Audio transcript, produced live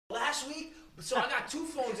last week, so I got 2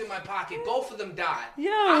 phones in my pocket. Both of them died. Yo.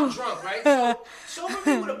 I'm drunk, right? So sober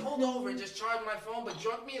me would have pulled over and just charged my phone, but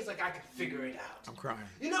drunk me is like I could figure it out. I'm crying.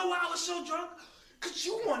 You know why I was so drunk? Because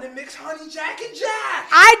you want to mix Honey Jack and Jack.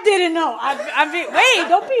 I didn't know. I mean, wait,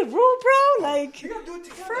 don't be rude, bro. Like, We gotta do it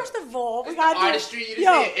together. first of all, we It's gotta the do artistry, you just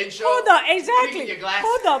Yo, say an intro. hold on, exactly. Drinking your glasses.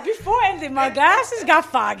 Hold on, before anything, my glasses got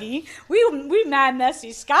foggy. We mad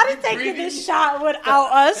messy. Scott is taking breathing? this shot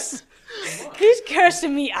without us. He's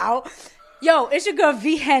cursing me out. Yo, it's your girl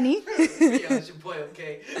V-henny. Yeah, it's your boy,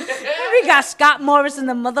 okay? We got Scott Morris in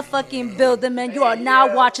the motherfucking building, man. You are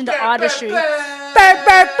now watching the artistry.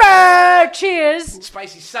 Cheers.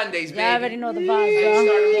 Spicy Sundays, baby. Yeah, I already know the Hey, vibes, start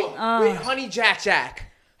bro. them off. Wait, Honey Jack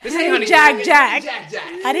Jack. This ain't Honey Honey Jack Jack. Jack. Honey Jack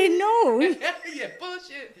Jack. I didn't know. Yeah,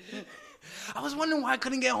 bullshit. I was wondering why I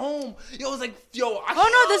couldn't get home. Yo, I was like, Oh,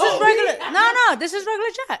 no, this is regular. No, this is regular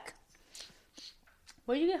Jack.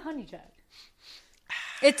 Where you get Honey Jack?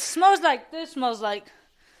 It smells like, this smells like,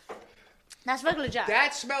 that's regular Jack.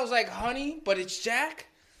 That smells like honey, but it's Jack.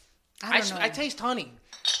 I don't know. I taste honey.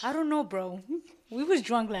 I don't know, bro. We was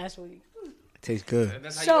drunk last week. It tastes good. And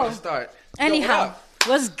that's how So, you want to start. Anyhow, Yo, what up?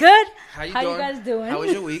 what's good? How you guys doing? How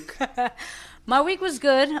was your week? My week was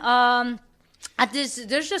good.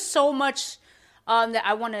 There's just so much that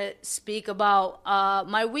I want to speak about.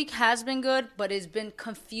 My week has been good, but it's been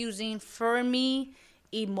confusing for me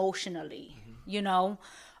emotionally. You know,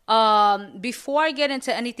 before I get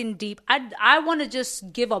into anything deep, I want to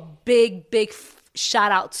just give a big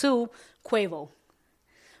shout out to Quavo.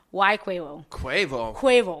 Why Quavo?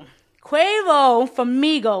 Quavo from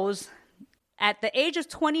Migos, at the age of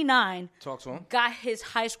 29, Talk to him. got his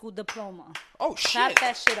high school diploma. Oh shit! Clap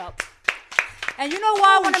that shit up. And you know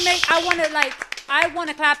why I want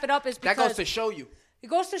to clap it up is because That goes to show you. it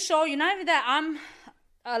goes to show you not even that I'm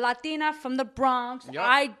a Latina from the Bronx. Yup.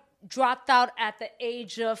 I dropped out at the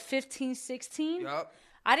age of 15, 16. Yup.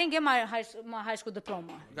 I didn't get my high school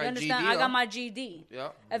diploma. got You understand? GED, I got though. my GED.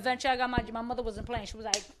 Yup. Eventually, I got my mother wasn't playing. She was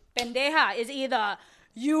like, "Pendeja, it's either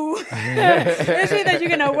you, it's either you're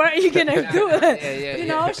gonna work, you're gonna do it." Yeah, you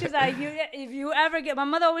know, she's like, if you ever get, my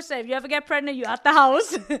mother always said, if you ever get pregnant, you out the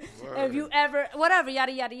house. If you ever, whatever,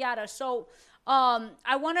 yada yada yada. So,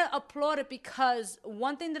 I want to applaud it because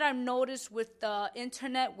one thing that I've noticed with the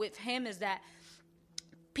internet with him is that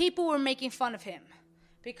people were making fun of him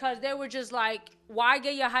because they were just like, why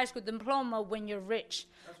get your high school diploma when you're rich?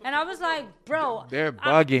 And I was like, bro. They're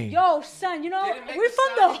bugging. Yo, son, you know, Didn't make we're the from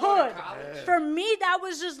sound the you go to hood. college. For me, that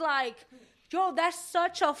was just like, yo, that's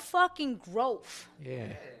such a fucking growth. Yeah.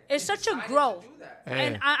 It's such a Decided to growth. do that.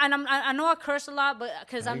 And I know I curse a lot, but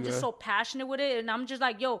because I'm you just good. so passionate with it. And I'm just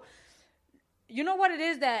like, yo, you know what it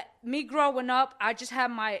is that me growing up, I just had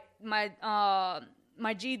my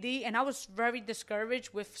GED, and I was very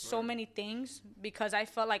discouraged with so many things because I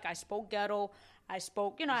felt like I spoke ghetto. I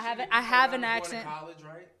spoke, you know, I have an accent. College,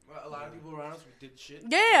 right? Well, a lot of people around us did shit.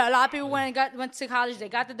 Yeah, a lot of people went to college. They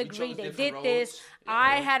got the degree. chose They different did this. roads.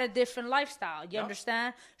 I had a different lifestyle. You Yup.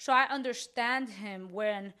 understand? So I understand him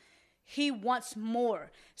when he wants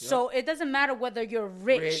more. So it doesn't matter whether you're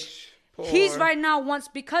rich. Poor. He's right now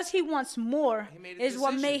because he wants more made a is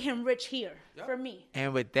what decision. made him rich here for me.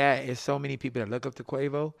 And with that, it's so many people that look up to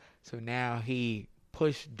Quavo. So now he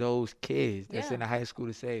pushed those kids that's Yeah. in the high school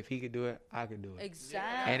to say, if he could do it, I could do it.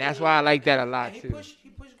 Exactly. And that's why I like that a lot And he too. pushed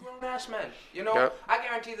grown ass men. You know, Yep. I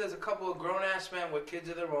guarantee there's a couple of grown ass men with kids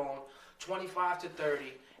of their own, 25 to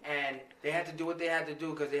 30, and they had to do what they had to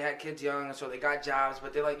do because they had kids young, and so they got jobs.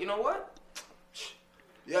 But they're like, you know what?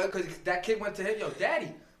 Yeah, because that kid went to him, yo,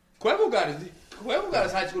 daddy. Quavo got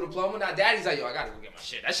his high school diploma. Now daddy's like, yo, I gotta go get my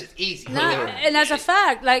shit. That shit's easy. And that's a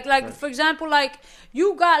fact. Like for example, like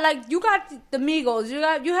you got the Migos.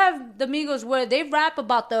 You have the Migos where they rap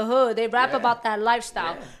about the hood. They rap about that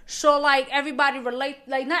lifestyle. Yeah. So like everybody relate.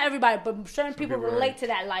 Like not everybody, but certain people relate to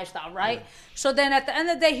that lifestyle, right? Yeah. So then at the end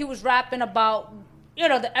of the day, he was rapping about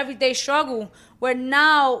the everyday struggle. Where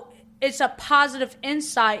now it's a positive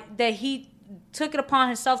insight that he took it upon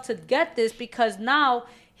himself to get this because now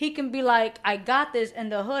he can be like, I got this in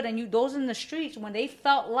the hood, and those in the streets when they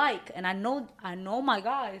felt like, and I know my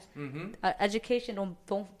guys, education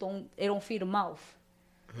don't feed a mouth.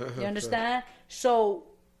 You understand? So,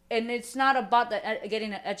 and it's not about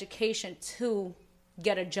getting an education to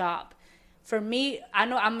get a job. For me, I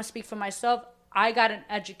know I'm gonna speak for myself. I got an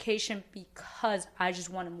education because I just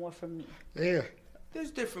wanted more for me. Yeah. There's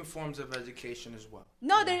different forms of education as well.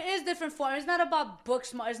 No, there is different forms. It's not about book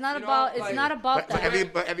smart. It's not You know, about. like- It's not about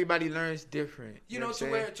that. But everybody learns different. You know, what to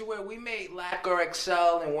I'm saying? where we may lack or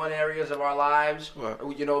excel in one areas of our lives,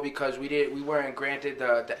 What? you know, because we weren't granted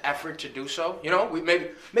the effort to do so. You know,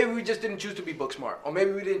 maybe we just didn't choose to be book smart, or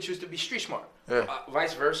maybe we didn't choose to be street smart. Yeah.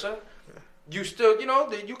 Vice versa. You still, you know,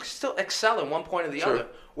 you can still excel in one point or the other,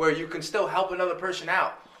 where you can still help another person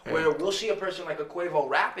out. Where we'll see a person like a Quavo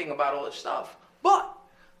rapping about all this stuff, but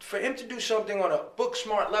for him to do something on a book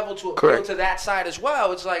smart level to appeal to that side as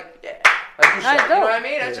well, it's like, yeah, like you said, you know what I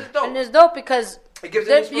mean? That's just dope. And it's dope because It gives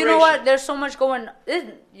inspiration. you know what? There's so much going.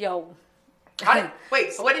 Yo.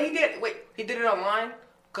 Wait, what did he get? Wait, he did it online?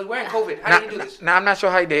 Because we're in COVID. How did he do this? Nah, I'm not sure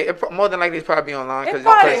how he did. More than likely, it's probably online It because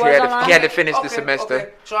probably he was had online. he had to finish the semester.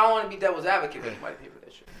 Okay. So I want to be devil's advocate, but he might pay for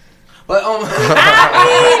that shit. But I'm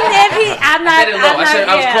not. said it low. I said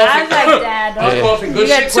I was I coughing. was like, Dad. I was coughing. Good You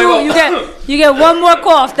get shit, two. Quavo. You get one more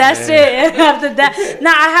cough. That's it. After that,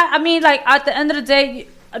 nah. I mean, like at the end of the day,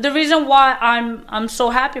 the reason why I'm so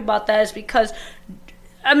happy about that is because,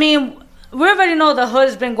 I mean, we already know the hood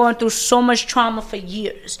has been going through so much trauma for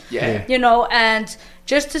years. Yeah. You know, and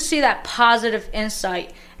just to see that positive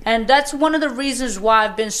insight. And that's one of the reasons why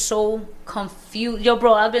I've been so confused. Yo,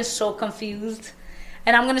 bro, I've been so confused.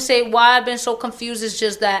 And I'm going to say why I've been so confused is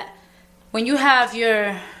just that when you have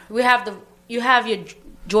your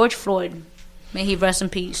George Floyd, may he rest in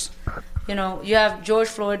peace. You know, you have George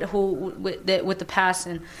Floyd who with the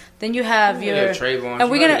passing. Then you have your Trayvon. and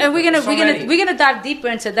we're gonna dive deeper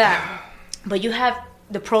into that. But you have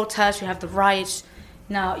the protests, you have the riots.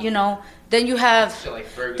 Now, you know, then you have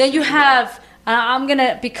I'm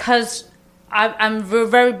gonna, because I'm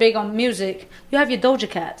very big on music. You have your Doja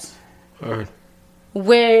Cats,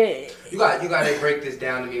 where you gotta break this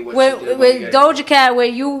down to me. With Doja Cat, where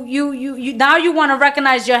you now you want to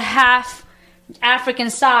recognize your half African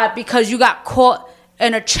side because you got caught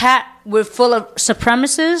in a chat with full of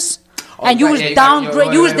supremacists. And you was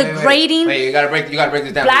degrading. Wait, you gotta break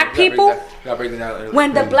this down. Black people. You gotta break this down.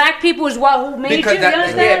 When the black people is who made because you. That, you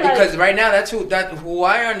understand? yeah, because right now that's who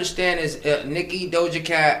I understand is Nicki, Doja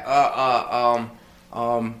Cat,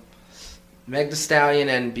 Meg Thee Stallion,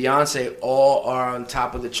 and Beyonce all are on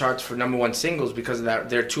top of the charts for #1 singles because of that.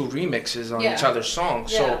 Their two remixes on each other's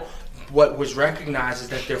songs. Yeah. So what was recognized is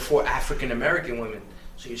that they're 4 African American women.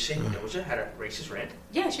 So you're saying Doja had a racist rant?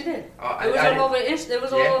 Yeah, she did. It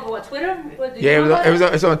was all over what, Twitter?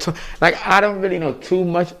 It was on. Like I don't really know too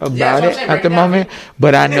much about it at the moment,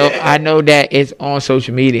 but I know that it's on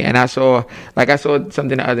social media, and I saw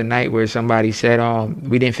something the other night where somebody said,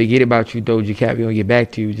 "We didn't forget about you, Doja Cat. We gonna get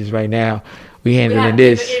back to you just right now. We handling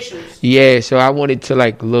this." Yeah, so I wanted to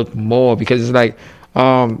look more because it's like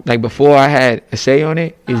before I had a say on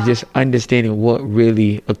it, it's just understanding what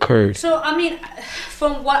really occurred. So I mean,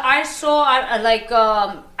 from what I saw,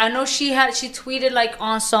 I know she tweeted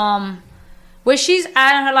on some where she's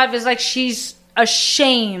at in her life is she's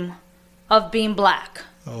ashamed of being black.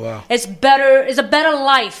 Oh wow! It's a better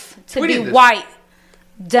life to be white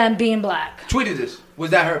than being black. Tweeted this.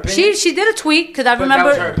 Was that her opinion? She did a tweet because I remember. That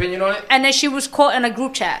was her opinion on it. And then she was caught in a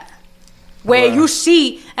group chat. Where you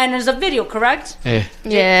see, and there's a video, correct? Yeah.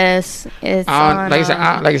 Yes, it's on. Like I said,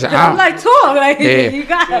 I'm talk. You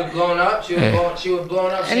got it. She was blown up. She was blown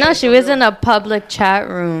up. No, she was in a public chat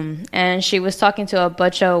room, and she was talking to a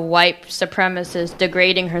bunch of white supremacists,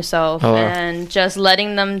 degrading herself, and just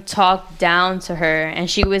letting them talk down to her, and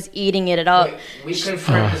she was eating it up. Wait, we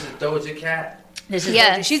confirmed this is Doja Cat.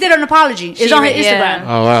 She did an apology. It's on her Instagram. Yeah.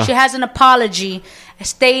 Oh, wow. She has an apology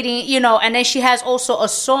stating, and then she has also a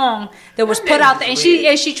song that was put out there, and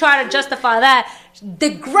she tried to justify that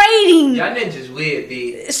degrading. Y'all ninjas weird,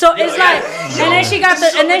 B. So it's and then she got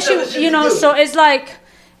so it's like,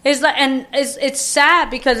 and it's sad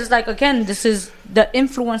because it's again, this is the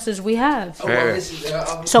influences we have. Oh, well, this is,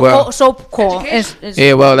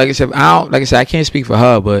 yeah, well, like I said, I can't speak for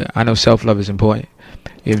her, but I know self-love is important.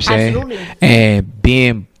 You know what I'm saying? Absolutely. And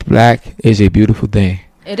being black is a beautiful thing.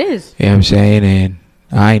 It is. You know what I'm saying? And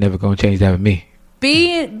I ain't never gonna change that with me.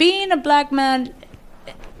 Being a black man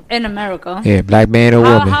in America. Yeah, black man or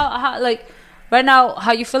woman. How right now,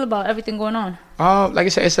 how you feel about everything going on? Like I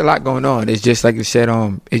said, it's a lot going on. It's just like you said,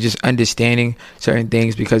 it's just understanding certain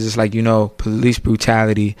things because it's police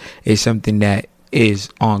brutality is something that is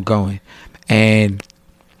ongoing, and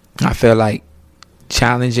I feel like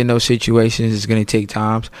challenging those situations is going to take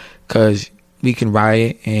time because we can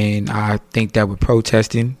riot, and I think that with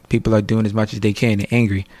protesting, people are doing as much as they can. They're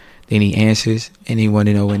angry. They need answers, and they want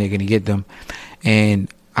to know when they're going to get them. And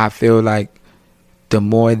I feel like the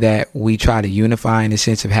more that we try to unify in the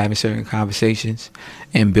sense of having certain conversations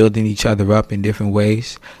and building each other up in different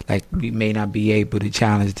ways. Like, we may not be able to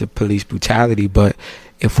challenge the police brutality, but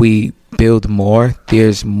if we build more,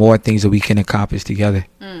 there's more things that we can accomplish together.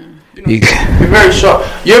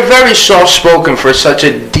 You're very soft-spoken for such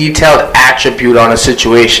a detailed attribute on a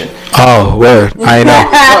situation. Oh, word. I know.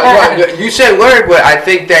 No, you said word, but I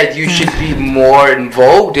think that you should be more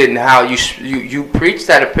involved in how you preach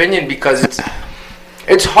that opinion, because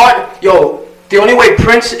it's hard. Yo, the only way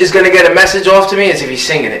Prince is gonna get a message off to me is if he's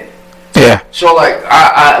singing it. Yeah. So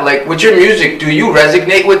I like with your music, do you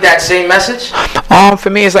resonate with that same message? For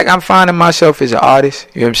me, it's like I'm finding myself as an artist.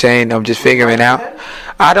 You know what I'm saying? I'm just figuring out.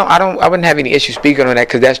 I wouldn't have any issue speaking on that,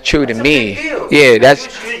 because that's true to me. Yeah, that's.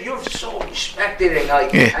 You're so respected, and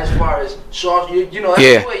like as far as soft, you know,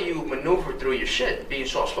 that's the way you maneuver through your shit, being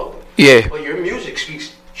soft spoken. Yeah. But your music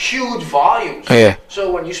speaks huge volumes. Yeah.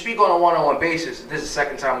 So when you speak on a one-on-one basis, this is the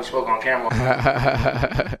second time we spoke on camera.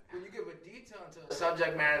 When you give a detail into a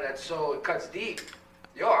subject matter that's so it cuts deep.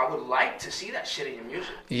 Yo, I would like to see that shit in your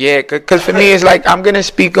music. Yeah, because for me, it's like I'm going to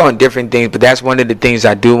speak on different things, but that's one of the things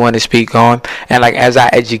I do want to speak on. And like as I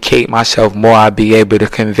educate myself more, I'll be able to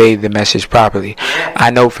convey the message properly. Yeah.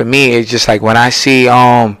 I know for me, it's just like when I see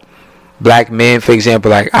black men, for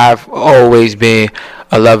example, like I've always been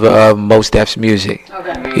a lover of Mos Def's music. Okay.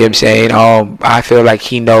 You know what I'm saying? I feel like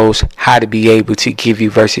he knows how to be able to give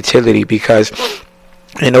you versatility, because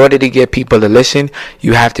in order to get people to listen,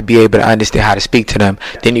 you have to be able to understand how to speak to them.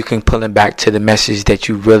 Then you can pull them back to the message that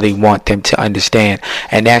you really want them to understand.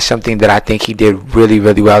 And that's something that I think he did really,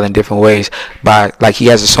 really well in different ways. Like, he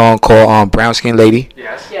has a song called Brown Skin Lady.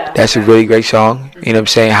 Yes. Yeah. That's a really great song. You know what I'm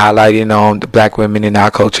saying? Highlighting the black women in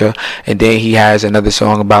our culture. And then he has another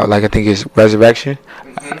song about, like, I think it's Resurrection.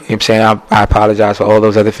 Mm-hmm. You know what I'm saying? I apologize for all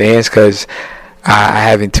those other fans, because I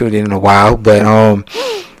haven't tuned in a while. But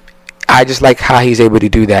I just like how he's able to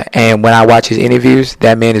do that. And when I watch his interviews,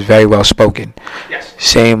 that man is very well spoken. Yes.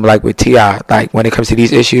 Same like with T.I. Like when it comes to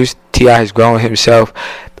these issues, T.I. has grown himself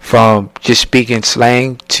from just speaking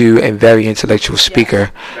slang to a very intellectual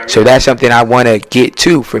speaker. Yes. So that's something I want to get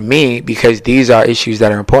to for me, because these are issues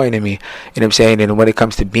that are important to me. You know what I'm saying? And when it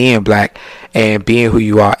comes to being black and being who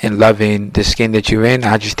you are and loving the skin that you're in,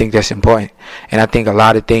 I just think that's important. And I think a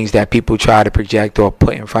lot of things that people try to project or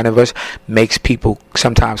put in front of us makes people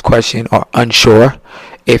sometimes question or unsure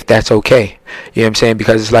if that's okay. You know what I'm saying?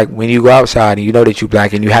 Because it's like when you go outside and you know that you're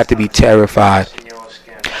black and you have to be terrified.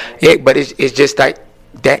 Yeah, but it's just like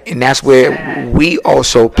that, and that's where we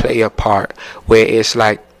also play a part, where it's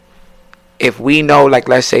like, if we know, like,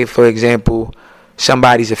 let's say for example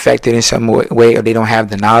somebody's affected in some way or they don't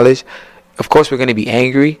have the knowledge, of course we're going to be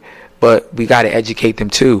angry, but we got to educate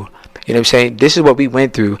them too. You know what I'm saying? This is what we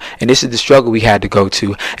went through, and this is the struggle we had to go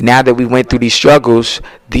to. Now that we went through these struggles,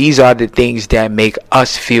 these are the things that make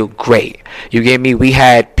us feel great. You get me? We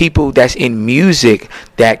had people that's in music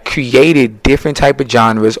that created different type of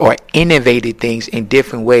genres or innovated things in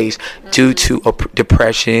different ways due to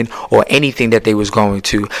depression or anything that they was going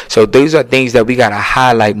to. So those are things that we got to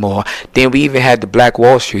highlight more. Then we even had the Black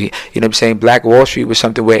Wall Street. You know what I'm saying? Black Wall Street was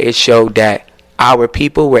something where it showed that our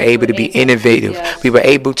people were able to be innovative. Yes. We were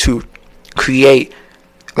able to create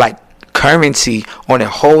like currency on a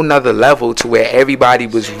whole nother level to where everybody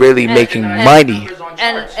was really making money.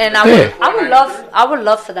 And I would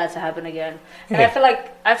love for that to happen again. And I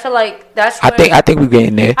feel like that's. I think we're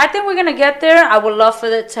getting there. I think we're gonna get there. I would love for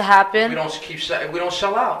it to happen. We don't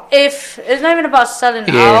sell out. If it's not even about selling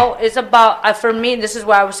out, it's about for me. This is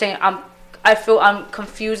why I was saying I feel I'm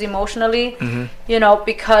confused emotionally. Mm-hmm. You know,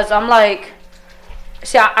 because I'm like,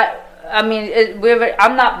 see, I mean,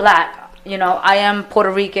 I'm not black. You know, I am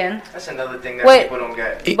Puerto Rican. That's another thing that people don't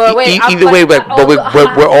get. But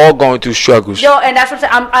we're all going through struggles. Yo, and that's what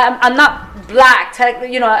I'm saying. I'm not black,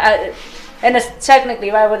 you know, and it's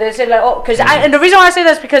technically, right? But they say like, because and the reason why I say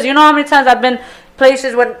that is because you know how many times I've been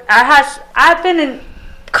places where I've been in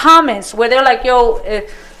comments where they're like, yo,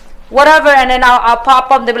 whatever, and then I'll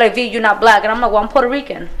pop up. They'll be like, V, you're not black, and I'm like, well, I'm Puerto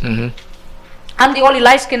Rican. Mm-hmm. I'm the only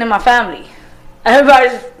light skin in my family.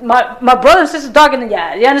 Everybody's my brother and sister darker than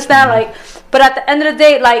you understand? Mm-hmm. Like, but at the end of the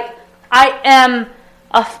day, like, I am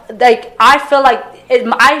I feel like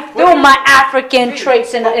I feel my African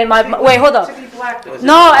traits in my wait, hold up.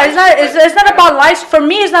 No, it's not about light. For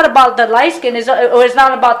me, it's not about the light skin. It's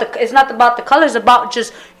not about the color. It's about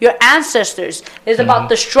just your ancestors. It's about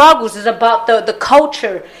the struggles. It's about the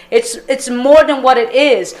culture. It's more than what it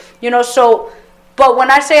is, you know. So, but when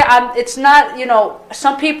I say it's not, you know,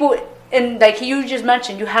 some people. And like you just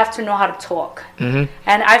mentioned, you have to know how to talk. Mm-hmm.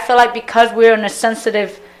 And I feel like because we're in a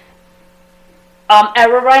sensitive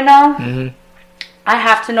era right now, I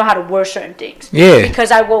have to know how to word certain things. Yeah.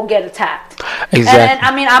 Because I will get attacked. Exactly. And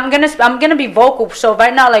I mean, I'm gonna be vocal. So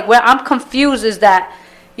right now, like where I'm confused is that,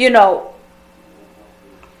 you know,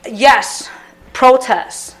 yes,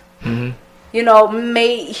 protests. Mm-hmm. You know,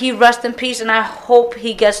 may he rest in peace, and I hope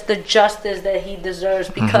he gets the justice that he deserves.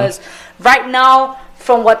 Because right now,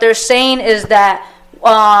 from what they're saying, is that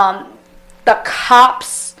the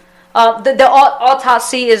cops, the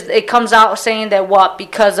autopsy it comes out saying that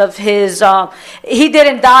because of his he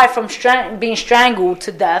didn't die from being strangled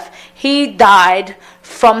to death. He died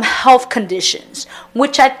from health conditions,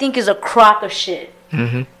 which I think is a crock of shit.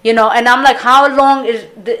 You know, and I'm like, how long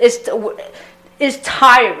is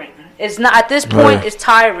tiring? It's not at this point. Right. It's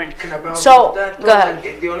tiring. So go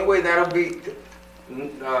ahead. The only way that'll be,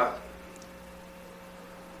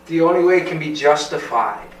 the only way it can be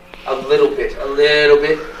justified a little bit,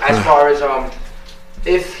 as far as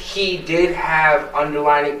if he did have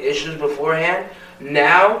underlying issues beforehand.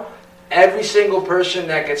 Now, every single person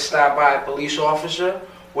that gets stopped by a police officer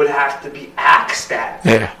would have to be asked that.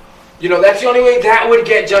 Yeah. You know, that's the only way that would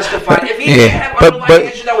get justified. If he didn't have underlying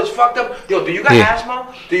issues that was fucked up, yo, do you got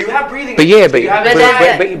asthma? Do you have breathing issues?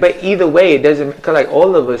 But either way, it doesn't, cause like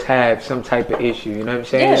all of us have some type of issue. You know what I'm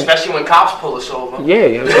saying? Yeah. Especially when cops pull us over. Yeah,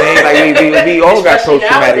 you know what I'm saying? Like we all got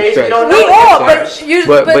post-traumatic stress.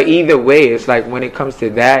 But either way, it's like when it comes to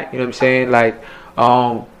that, you know what I'm saying? Like,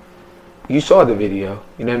 you saw the video,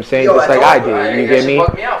 you know what I'm saying? Just like I did, you get me?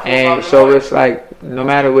 And so it's like, no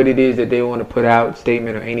matter what it is that they want to put out,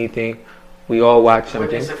 statement or anything, we all watch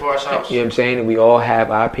something. You know what I'm saying? And we all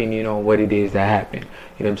have our opinion on what it is that happened.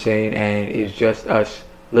 You know what I'm saying? And it's just us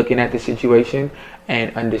looking at the situation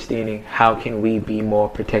and understanding how can we be more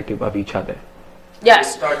protective of each other.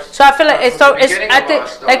 Yes. So I feel like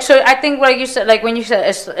I think like you said, like when you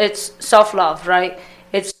said it's self-love, right?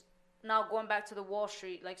 It's now going back to the Wall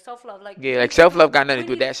Street, like self-love, like like self-love got nothing to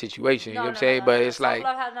do with that situation. You know what I'm saying? But it's like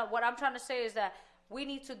what I'm trying to say is that we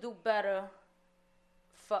need to do better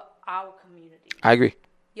for our community. I agree.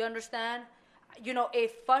 You understand? You know,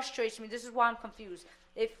 it frustrates me. This is why I'm confused.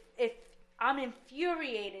 If I'm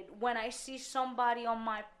infuriated when I see somebody on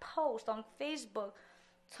my post on Facebook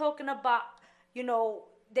talking about, you know,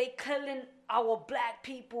 they killing our black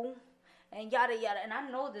people and yada yada, and I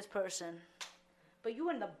know this person, but you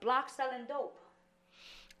in the block selling dope.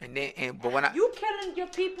 But when you killing your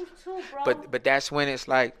people too, bro. But that's when it's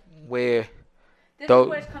like where. This is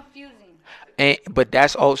where it's confusing. But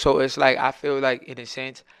that's also, it's like, I feel like in a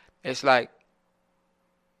sense, it's like,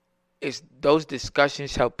 it's those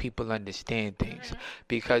discussions help people understand things.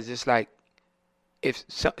 Because it's like, if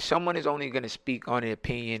someone is only going to speak on an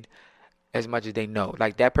opinion as much as they know.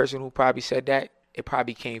 Like that person who probably said that, it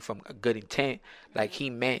probably came from a good intent. Like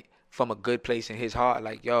he meant from a good place in his heart.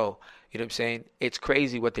 Like, yo, you know what I'm saying? It's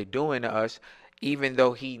crazy what they're doing to us. Even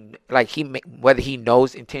though whether he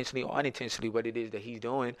knows intentionally or unintentionally what it is that he's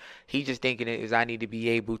doing, he's just thinking it is I need to be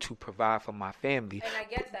able to provide for my family. And I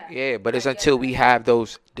get that. Yeah, but it's until we have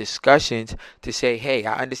those discussions to say, hey,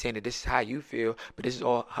 I understand that this is how you feel, but this is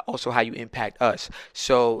also how you impact us.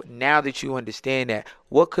 So now that you understand that,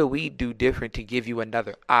 what could we do different to give you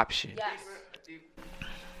another option? Yes.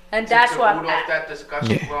 And that's what I'm at. That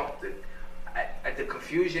discussion, well, the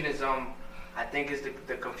confusion is I think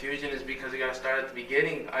the confusion is because we got to start at the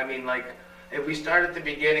beginning. I mean, like, if we start at the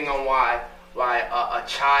beginning on why a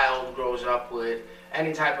child grows up with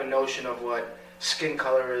any type of notion of what skin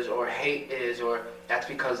color is or hate is, or that's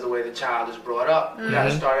because the way the child is brought up. We got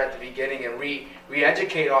to start at the beginning and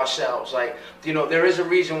re-educate ourselves. Like, you know, there is a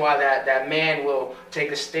reason why that man will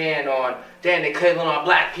take a stand on, damn, they're killing our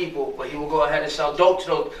black people, but he will go ahead and sell dope to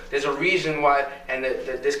those. There's a reason why, and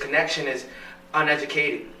this connection is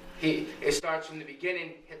uneducated. It starts from the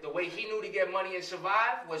beginning. The way he knew to get money and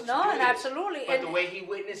survive was to do this. Absolutely. But the way he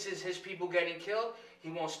witnesses his people getting killed,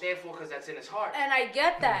 he won't stand for because that's in his heart. And I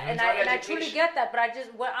get that, and I truly get that. But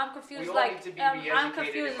I'm confused. I'm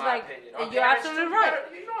confused. Like you're absolutely right.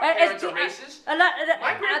 Parents are racist.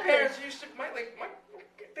 My grandparents used to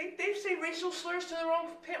they say racial slurs to their own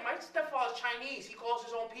parents. My stepfather's Chinese. He calls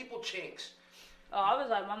his own people chinks. Oh, I was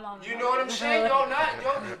like, my mom. You know what I'm saying?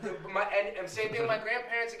 And same thing with my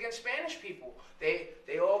grandparents against Spanish people. They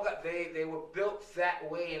were built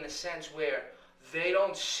that way in a sense where they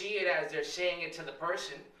don't see it as they're saying it to the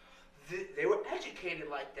person. They were educated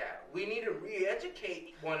like that. We need to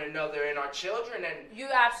re-educate one another and our children. And you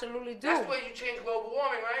absolutely do. That's why you change global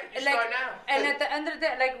warming, right? You start now. And at the end of the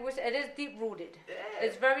day, like it is deep rooted. Yeah.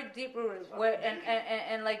 It's very deep rooted.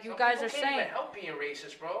 And like you guys are saying, can't even help being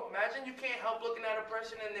racist, bro. Imagine you can't help looking at a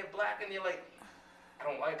person and they're black and you're like, I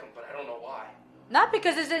don't like them, but I don't know why. Not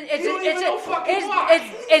because it's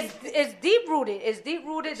deep rooted. It's deep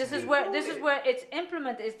rooted. This is where it's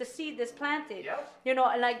implemented. It's the seed that's planted. Yep. You know,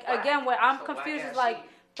 and like again, where I'm confused is like,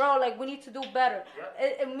 bro, like we need to do better.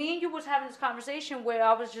 Yep. Me and you was having this conversation where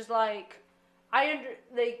I was just like, I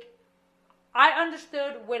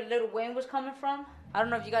understood where Lil Wayne was coming from. I don't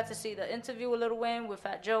know if you got to see the interview with Lil Wayne with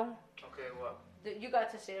Fat Joe. Okay, what? You got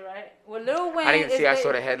to see it, right? Well, Lil Wayne. I didn't see. I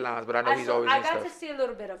saw the headlines, but I know he's always. I got to see a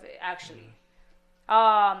little bit of it actually.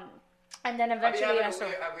 And then eventually that's a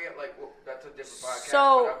different podcast.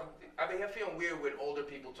 So I've been feeling weird when older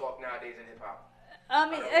people talk nowadays in hip hop. I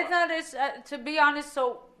mean, it's not. It's to be honest.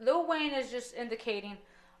 So Lil Wayne is just indicating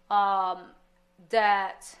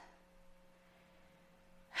that.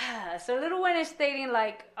 So Lil Wayne is stating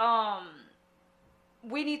like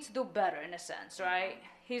we need to do better in a sense, right?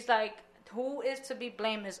 He's like, who is to be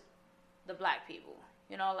blamed is the black people.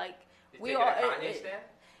 You know, like we are.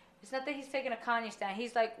 It's not that he's taking a Kanye stand.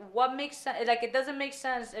 He's like, what makes sense? Like, it doesn't make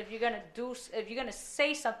sense if you're gonna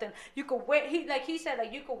say something. You could wear. He said,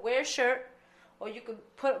 like you could wear a shirt, or you could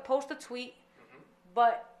post a tweet. Mm-hmm.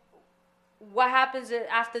 But what happens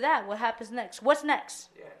after that? What happens next? What's next?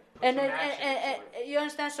 Yeah. And you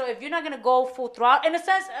understand? So if you're not gonna go full throttle, in a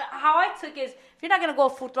sense, how I took it is, if you're not gonna go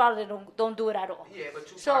full throttle, then don't do it at all. Yeah, but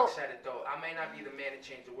Tupac said it though. I may not be the man to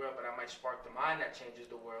change the world, but I might spark the mind that changes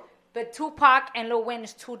the world. But Tupac and Lil Wayne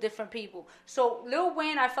is two different people. So Lil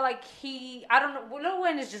Wayne, I feel like I don't know. Lil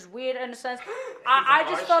Wayne is just weird in a sense.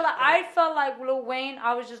 I felt like Lil Wayne.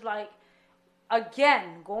 I was just like,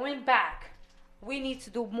 again, going back, we need to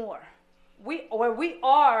do more. Where we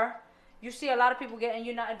are, you see a lot of people getting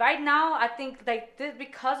united. Right now, I think like this,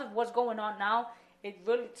 because of what's going on now, it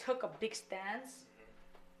really took a big stance.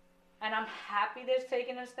 And I'm happy they're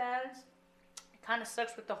taking a stance. It kind of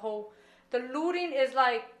sucks with the looting is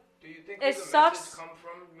like. Do you think where the message come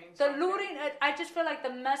from? The looting, I just feel like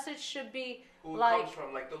the message should be who like. Who comes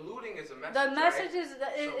from? Like the looting is a message. The message right? is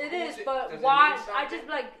it is, but why? I just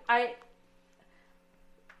like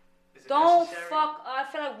don't necessary? Fuck. I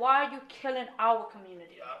feel like why are you killing our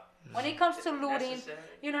community? Yeah. When it comes to looting,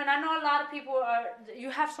 you know, and I know a lot of people are.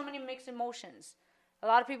 You have so many mixed emotions. A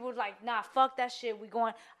lot of people are like, nah, fuck that shit. We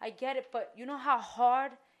going. I get it, but you know how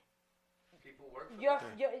hard. People work for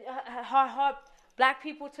hard. Black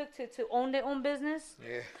people took to own their own business.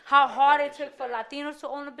 Yeah. How hard it took for Latinos to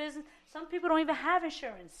own a business. Some people don't even have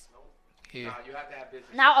insurance. Yeah. Nah, you have to have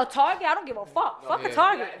business. Now a Target, I don't give a fuck. Fuck a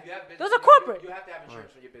Target. Those are corporate. You have to have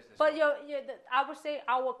insurance for your business. But I would say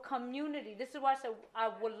our community. This is why I said I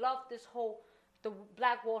would love the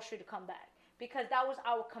Black Wall Street to come back, because that was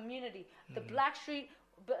our community. The Black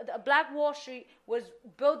Wall Street was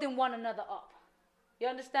building one another up. You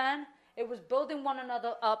understand? It was building one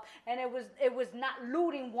another up, and it was not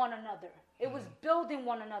looting one another. It was building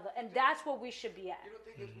one another, and that's what we should be at. You don't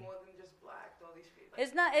think it's more than just black, all these people?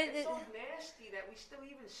 It's not. It's so nasty that we still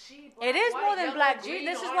even see black. It is more than black, G.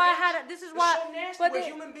 This is why I had. This is why. So nasty. We're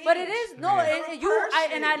human beings. But it is no.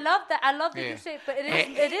 And I love that. I love that you say it. But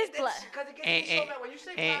it is black. Because it gets me so mad when you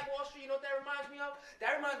say Black Wall Street. You know what that reminds me of?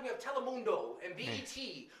 That reminds me of Telemundo and BET.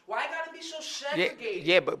 Why gotta be so segregated?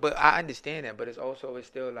 Yeah, but I understand that. But it's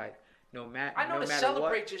still like. I know to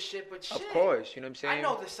celebrate your shit, but shit. Of course, you know what I'm saying? I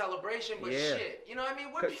know the celebration, but shit. You know what I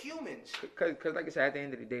mean? We're humans. Because like I said, at the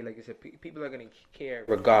end of the day, like I said, people are going to care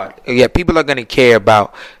regardless. Yeah, people are going to care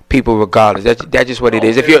about people regardless. That's just what it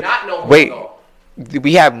is. If you're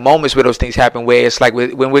we have moments where those things happen where it's like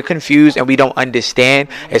when we're confused and we don't understand,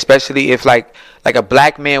 especially if like a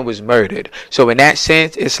black man was murdered. So in that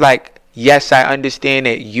sense, it's like, yes, I understand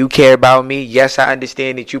that you care about me. Yes, I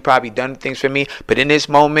understand that you probably done things for me. But in this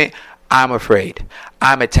moment, I'm afraid.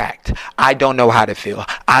 I'm attacked. I don't know how to feel.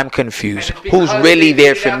 I'm confused. Who's really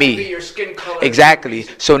there for me? Exactly.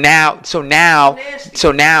 So now,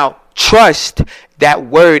 trust, that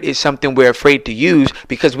word is something we're afraid to use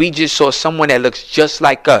because we just saw someone that looks just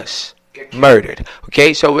like us murdered.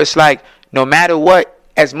 Okay, so it's like no matter what,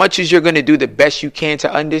 as much as you're going to do the best you can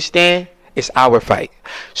to understand, it's our fight.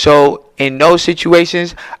 So in those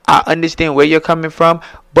situations, I understand where you're coming from,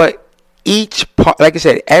 but each part, like I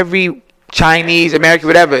said, every Chinese, American,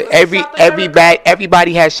 whatever,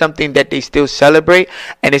 everybody has something that they still celebrate,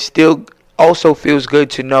 and it still also feels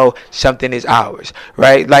good to know something is ours,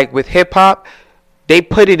 right? Like with hip hop, they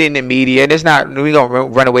put it in the media, and it's not, we gonna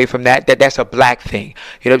run away from that's a black thing.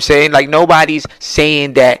 You know what I'm saying? Like nobody's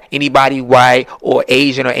saying that anybody white or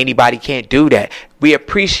Asian or anybody can't do that. We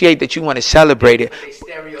appreciate that you want to celebrate it.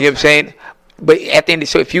 You know what I'm saying? But at the end,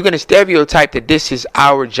 so if you're going to stereotype that this is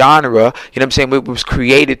our genre, you know what I'm saying, it was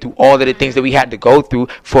created through all of the things that we had to go through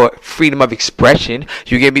for freedom of expression,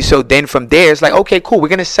 you get me? So then from there, it's like, okay, cool, we're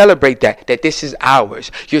going to celebrate that this is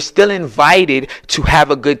ours. You're still invited to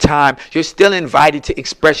have a good time. You're still invited to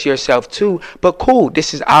express yourself too. But cool,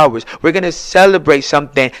 this is ours. We're going to celebrate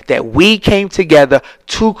something that we came together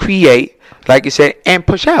to create, like you said, and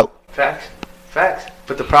push out. Facts.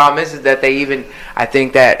 But the problem is that they even, I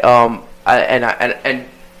think that, I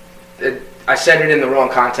said it in the wrong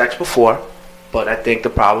context before, but I think the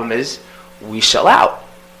problem is we sell out.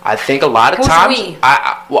 I think a lot of times,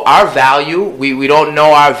 our value, we don't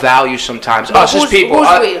know our value sometimes. Us as people,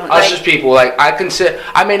 like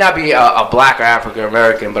I may not be a black or African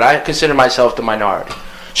American, but I consider myself the minority.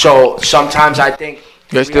 So sometimes I think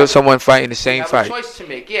there's still someone fighting the same fight. We have a choice to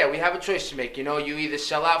make. Yeah, we have a choice to make. You know, you either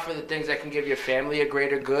sell out for the things that can give your family a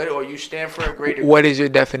greater good, or you stand for a greater good. What is your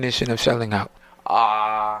definition of selling out?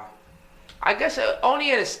 I guess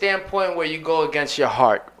only in a standpoint where you go against your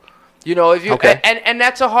heart. You know, if you and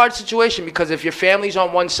that's a hard situation, because if your family's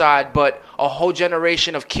on one side but a whole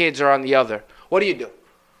generation of kids are on the other, what do?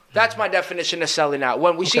 That's my definition of selling out.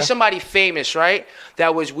 When we see somebody famous, right?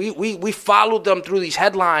 That was we followed them through these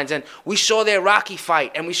headlines, and we saw their Rocky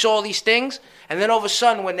fight, and we saw all these things, and then all of a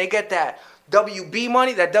sudden when they get that WB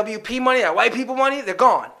money, that WP money, that white people money, they're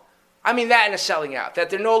gone. I mean that in a selling out. That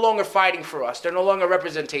they're no longer fighting for us. They're no longer a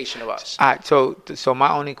representation of us. All right, so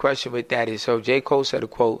my only question with that is, so J. Cole said a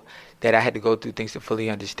quote that I had to go through things to fully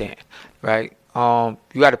understand, right?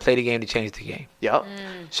 You got to play the game to change the game. Yep.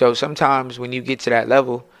 So sometimes when you get to that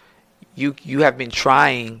level, you have been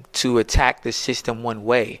trying to attack the system one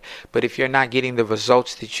way, but if you're not getting the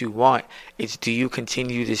results that you want, it's, do you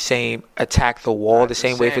continue the same, attack the wall the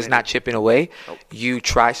same way if it's not chipping away? Nope. You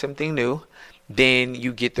try something new, then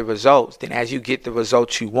you get the results. Then as you get the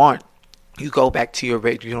results you want, you go back to your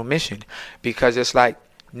original mission, because it's like,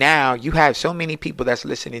 now you have so many people that's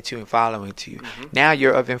listening to you and following to you. Mm-hmm. Now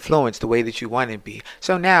you're of influence the way that you want to be.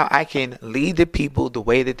 So now I can lead the people the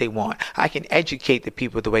way that they want. I can educate the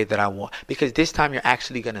people the way that I want, because this time you're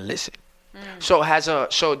actually going to listen. So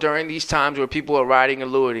during these times where people are rioting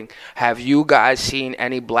and looting, have you guys seen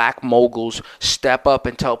any black moguls step up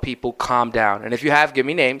and tell people calm down? And if you have, give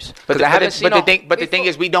me names. But the thing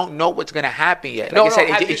is, we don't know what's going to happen yet. Like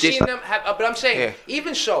have you seen them? But I'm saying,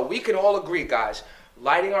 even so, we can all agree, guys.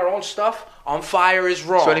 Lighting our own stuff on fire is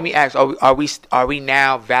wrong. So let me ask: Are we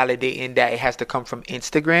now validating that it has to come from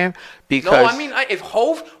Instagram? Because no, I mean, if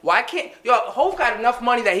Hov, why can't Hov got enough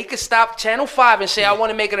money that he could stop Channel 5 and say, "I want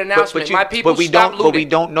to make an announcement." But we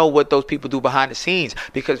don't know what those people do behind the scenes.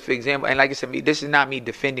 Because, for example, and like I said, this is not me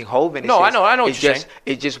defending Hov. I know what you're saying.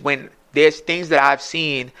 It's just when there's things that I've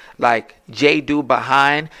seen like Jay do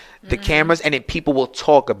behind the cameras, and then people will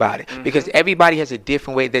talk about it, because everybody has a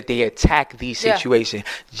different way that they attack these situations.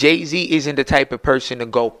 Jay-Z isn't the type of person to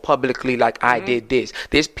go publicly like, I did this.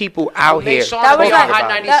 There's people out here that was like Hot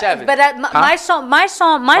 97.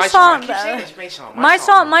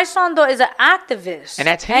 My son though is an activist, and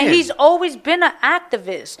that's him. And he's always been an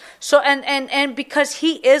activist. So and because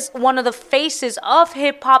he is one of the faces of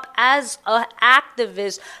hip hop as an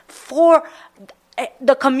activist for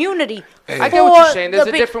the community. I get what you're saying. There's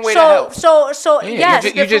a different way to help.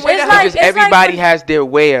 Yes, everybody has their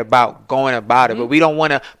way about going about it, but we don't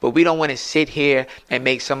want to sit here and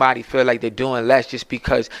make somebody feel like they're doing less just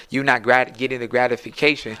because you're not getting the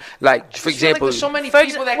gratification. Like, for example, there's so many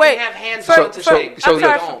people that can have hands on to say.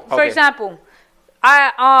 For example,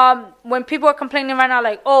 when people are complaining right now,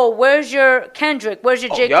 like, oh, where's your Kendrick? Where's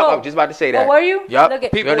your J. Cole? I was just about to say that. Oh, were you?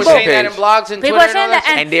 Yep. People were saying that in blogs and Twitter. People are saying that,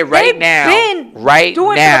 and they're right now,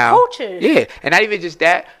 doing now, for the culture. Yeah, and not even just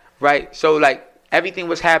that, right? So like, everything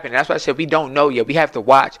was happening. That's why I said we don't know yet. We have to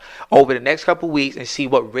watch over the next couple of weeks and see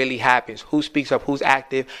what really happens. Who speaks up? Who's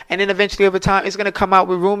active? And then eventually, over time, it's gonna come out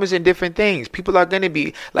with rumors and different things. People are gonna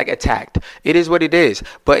be like attacked. It is what it is.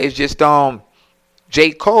 But it's just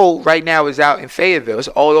J. Cole right now is out in Fayetteville. It's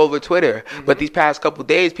all over Twitter. But these past couple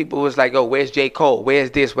days, people was like, oh, where's J. Cole?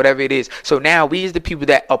 Where's this? Whatever it is. So now we is the people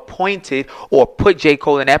that appointed or put J.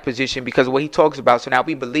 Cole in that position because of what he talks about. So now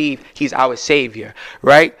we believe he's our savior,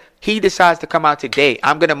 right? He decides to come out today.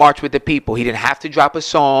 I'm going to march with the people. He didn't have to drop a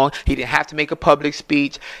song. He didn't have to make a public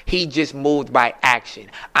speech. He just moved by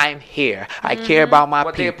action. I'm here. I care about my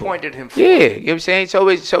what people. What they appointed him for. Yeah, you know what I'm saying?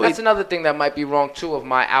 That's another thing that might be wrong, too, of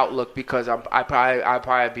my outlook, because I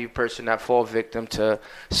probably be a person that fall victim to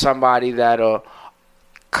somebody that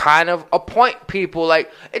kind of appoint people.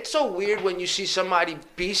 Like, it's so weird when you see somebody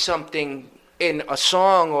be something in a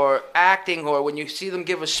song or acting, or when you see them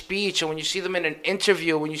give a speech, or when you see them in an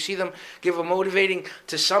interview, when you see them give a motivating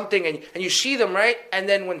to something, and you see them, right? And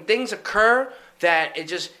then when things occur that it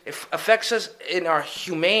affects us in our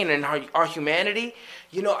humane and our humanity,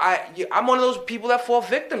 you know, I'm one of those people that fall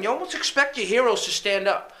victim. You almost expect your heroes to stand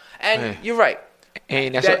up. And you're right.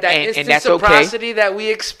 And that's that instant reciprocity that we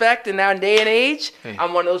expect in our day and age,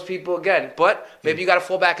 I'm one of those people again. But maybe you got to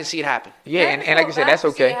fall back and see it happen. Yeah, and like I said, that's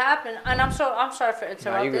okay. See it happen. And I'm sorry for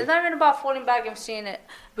interrupting. It's not even about falling back and seeing it.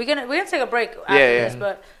 We're gonna take a break after this,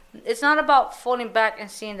 but it's not about falling back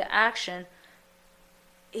and seeing the action.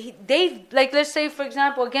 They've, like, let's say for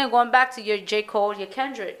example, again going back to your J. Cole, your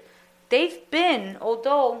Kendrick, they've been,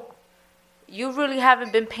 although you really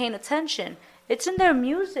haven't been paying attention, it's in their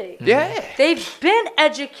music. Yeah. They've been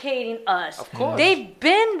educating us. Of course. They've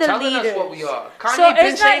been the telling leaders. us what we are. Kanye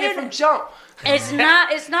been saying it from jump.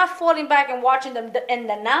 It's not falling back and watching them in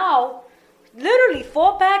the now. Literally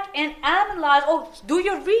fall back and analyze, do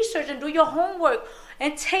your research and do your homework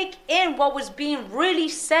and take in what was being really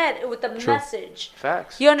said with the message.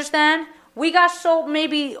 Facts. You understand? We got so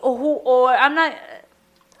maybe I'm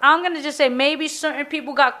gonna just say maybe certain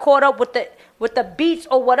people got caught up with the beats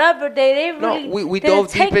or whatever. They really we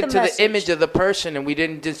dove deep into the image of the person and we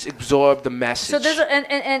didn't just absorb the message. So there's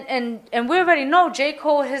and we already know J.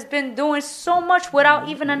 Cole has been doing so much without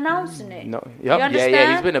even announcing it. No, yep, you understand?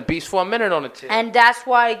 yeah, he's been a beast for a minute on the tip. And that's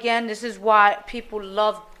why, again, this is why people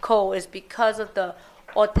love Cole, is because of the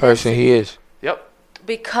person he is. Yep.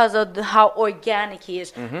 Because of how organic he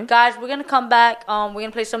is. Mm-hmm. Guys, we're gonna come back. We're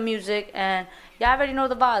gonna play some music, and y'all already know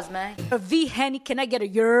the vibes, man. A V-henny, can I get a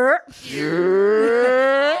yer?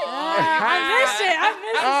 Yeah. I miss it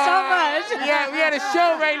so much. Yeah, we had a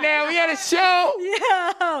show right now. We had a show.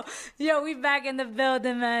 Yo, we back in the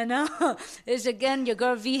building, man. It's again your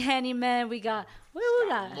girl V-henny, man. We got. What we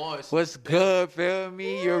got? Morris. What's good, feel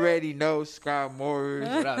me? You already know Scott Morris.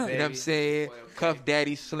 What up, You know what I'm saying? Okay. Cuff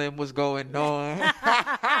Daddy Slim, what's going on?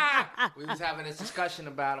 We was having this discussion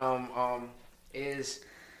about is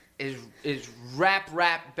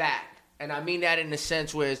rap back, and I mean that in the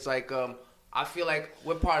sense where it's like I feel like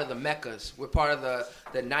we're part of the meccas. We're part of the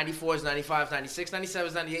 94s, 95s, 96,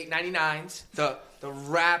 97s, 98, 99s. The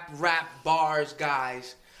rap bars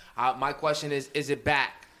guys. My question is it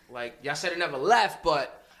back? Like, y'all said it never left,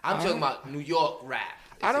 but I'm talking about New York rap.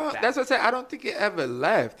 That's what I said. I don't think it ever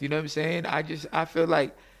left. You know what I'm saying? I feel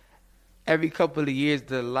like every couple of years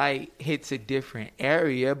the light hits a different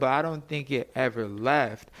area, but I don't think it ever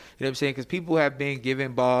left. You know what I'm saying? Because people have been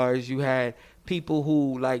given bars. You had people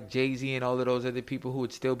who, like Jay-Z and all of those other people who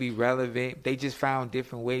would still be relevant. They just found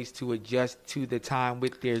different ways to adjust to the time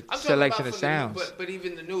with their selection of sounds. But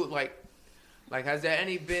even the new, like has there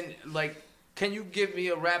any been, like, can you give me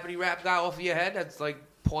a rapidy rap guy off of your head that's like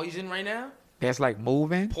Poison right now? That's like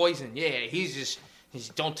moving? Poison, yeah. He's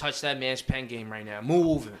don't touch that man's pen game right now.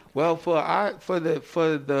 Moving. Well, for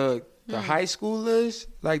the high schoolers,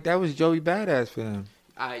 like, that was Joey Badass for them.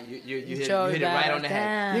 You hit it right on the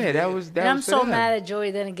head. Yeah, that was and I'm for so them. mad at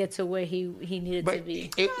Joey didn't get to where he needed to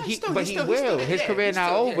be. He will. His career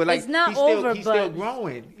not over. Like, it's not over, he's but still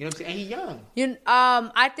growing. You know what I'm saying? And he's young.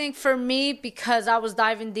 I think for me, because I was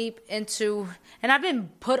diving deep into, and I've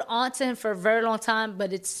been put onto him for a very long time,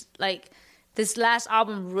 but it's like this last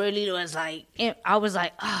album really was like, I was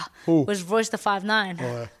like, was Royce the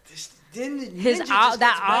 5'9". That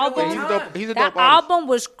album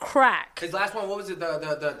was crack. His last one, what was it?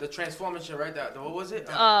 The Transformers shit, right? What was it?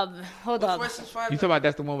 Hold up. You talking about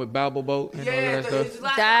that's the one with Babel Boat and all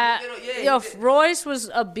that stuff? Royce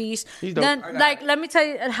was a beast. Then, like, let me tell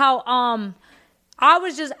you how I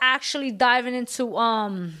was just actually diving into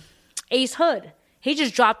Ace Hood. He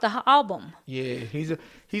just dropped the album. Yeah, he's a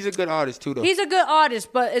good artist too, though. He's a good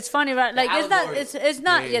artist, but it's funny, right? Like, it's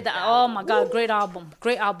not. Yeah. Oh my God, great album.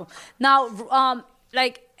 Now,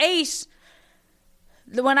 like Ace,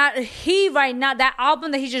 right now that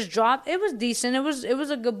album that he just dropped, it was decent. It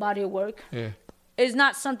was a good body of work. Yeah. It's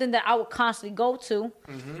not something that I would constantly go to,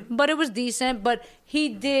 but it was decent. But he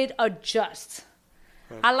did adjust.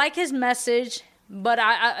 I like his message. But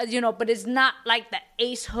but it's not like the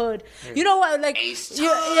Ace Hood. You know what? Like, Ace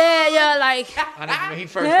yeah, like. When he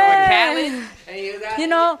first started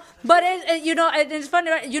Khaled. But it's funny,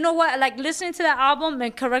 right? You know what? Like, listening to that album,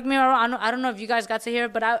 and correct me if I'm wrong, I don't know if you guys got to hear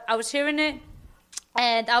it, but I was hearing it,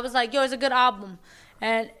 and I was like, yo, it's a good album,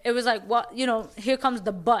 and it was like, what, here comes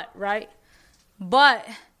the but, right? But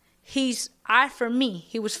for me,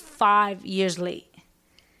 he was 5 years late.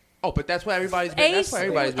 Oh, but that's what everybody's been. Ace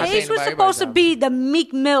saying. Was supposed to be the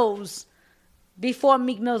Meek Mills before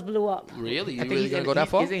Meek Mills blew up. Really? I think he's gonna go that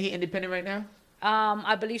far. Isn't he independent right now?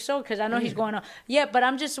 I believe so, because I know he's going on. Yeah, but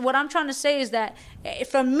what I'm trying to say is that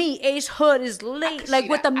for me, Ace Hood is late. Like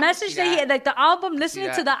with the message that he, like the album,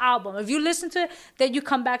 listening to the album. If you listen to it, then you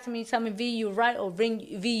come back to me and tell me V, you right, or V,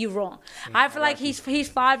 you wrong. I feel like he's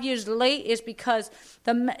 5 years late is because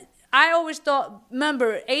I always thought,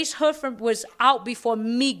 remember, Ace Hood was out before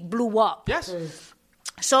Meek blew up. Yes.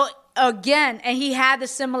 So again, and he had a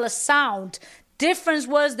similar sound. Difference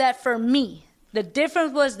was that for me, the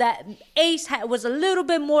difference was that Ace was a little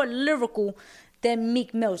bit more lyrical than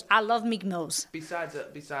Meek Mills. I love Meek Mills. Besides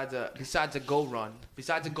a go run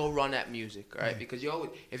at music, right? Because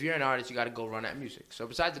if you're an artist, you got to go run at music. So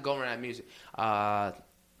besides the go run at music,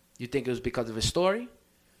 you think it was because of his story?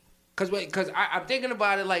 Because I'm thinking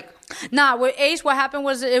about it like... Nah, with Ace, what happened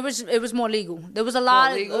was it was more legal. There was a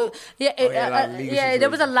lot of... there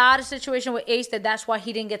was a lot of situation with Ace that's why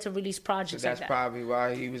he didn't get to release projects like that. That's probably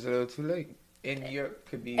why he was a little too late. In Europe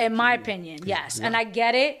could be... In my opinion, yes. Yeah. And I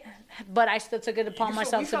get it, but I still took it upon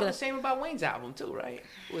myself to... We felt the same about Wayne's album too, right?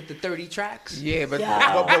 With the 30 tracks. Yeah,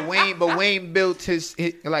 but Wayne built his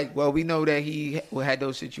like, well, we know that he had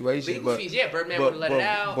those situations. Birdman would have let it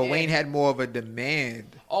out. But Wayne had more of a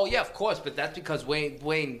demand. Oh yeah, of course, but that's because Wayne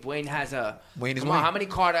has a... Wayne is come Wayne. On, how many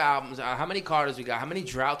Carter albums, how many Carters we got, how many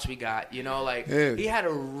Droughts we got, you know, like, he had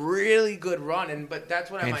a really good run, but that's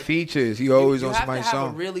what and features, he always on somebody's song. You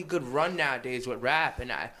have to have a really good run nowadays with rap, and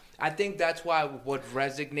I think that's why what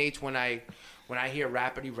resonates when I hear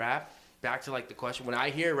rappity rap, back to like the question, when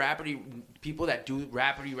I hear people that do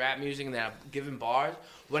rappity rap music and that are giving bars,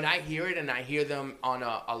 when I hear it and I hear them on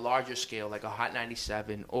a larger scale, like a Hot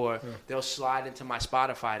 97, or they'll slide into my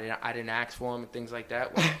Spotify, I didn't ask for them and things like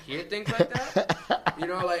that. When I hear things like that, you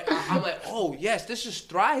know, like I'm like, oh yes, this is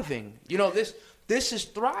thriving. You know, this is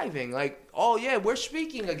thriving. Like, oh yeah, we're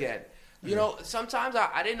speaking again. You know, sometimes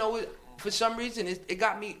I didn't know it. For some reason, it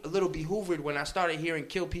got me a little behoovered when I started hearing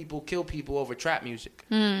kill people over trap music.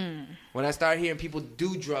 When I started hearing people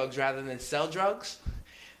do drugs rather than sell drugs,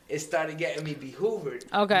 it started getting me behoovered.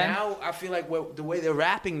 Okay. Now I feel like the way they're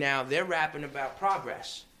rapping now, they're rapping about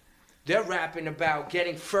progress. They're rapping about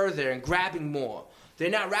getting further and grabbing more. They're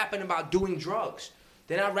not rapping about doing drugs.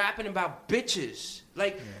 They're not rapping about bitches.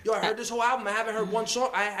 Like, yo, I heard this whole album. I haven't heard one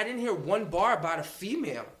song. I didn't hear one bar about a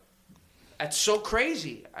female. That's so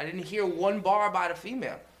crazy. I didn't hear one bar about a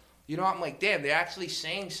female. You know, I'm like, damn, they're actually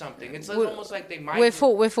saying something. It's almost like they might... With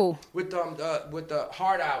who? With the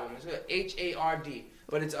Hard album. It's Hard,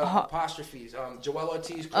 but it's apostrophes. Joel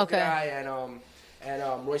Ortiz, Crooked Eye,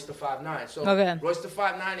 and Royce the 5'9". So Royce the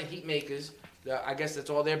 5'9" and Heatmakers, I guess that's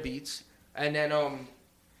all their beats. And then,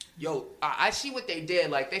 I see what they did.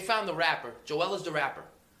 Like, they found the rapper. Joel is the rapper.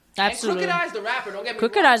 Absolutely. And Crooked Eye's the rapper, don't get me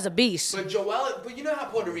Crooked wrong. Eye's a beast. But but you know how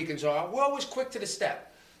Puerto Ricans are. We're always quick to the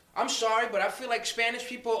step. I'm sorry, but I feel like Spanish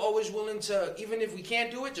people are always willing to, even if we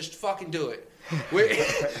can't do it, just fucking do it.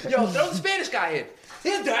 Yo, throw the Spanish guy in.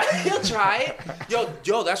 He'll try it.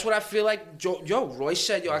 Yo, that's what I feel like. Yo, Royce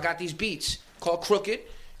said, yo, I got these beats. Call Crooked.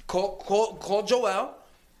 Call Joel.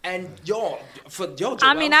 And Joel,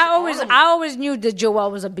 I mean, I always knew that Joel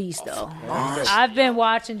was a beast, though. I've been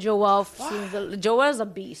watching Joel. Joel's a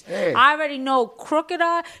beast. Hey. I already know Crooked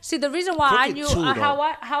Eye. See, the reason why I knew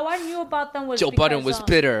how I knew about them was Joe Budden was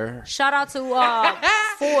bitter. Shout out to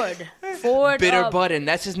Ford. Bitter Budden,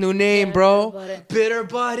 that's his new name, bro. Bitter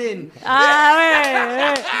Budden.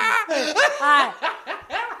 Wait.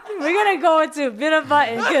 We're gonna go into Bitter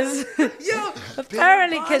Button because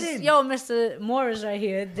apparently, Mr. Morris right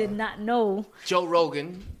here did not know. Joe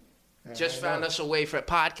Rogan just found us a way for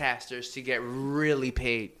podcasters to get really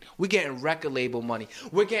paid. We're getting record label money.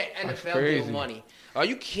 We're getting NFL deal money. Are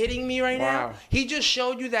you kidding me right now? He just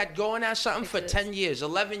showed you that going at something for 10 years,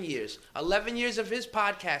 11 years. 11 years of his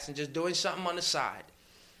podcast and just doing something on the side.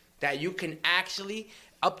 That you can actually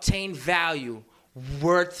obtain value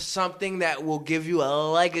worth something that will give you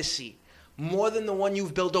a legacy more than the one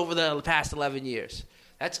you've built over the past 11 years.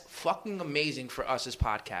 That's fucking amazing for us as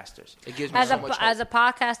podcasters. It gives me so much hope. As a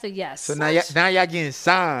podcaster, yes. So now y'all getting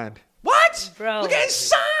signed. What? Bro. We're getting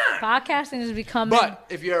signed. Podcasting is becoming... But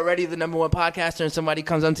if you're already the number one podcaster and somebody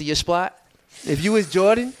comes onto your spot, if you was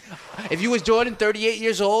Jordan 38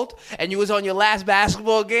 years old, and you was on your last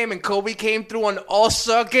basketball game and Kobe came through on the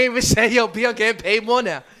All-Star game and said, yo, B, I'm getting paid more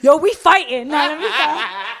now. Yo, we fighting. I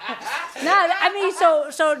mean,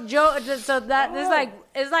 so Joe, it's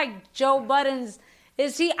like Joe Budden's.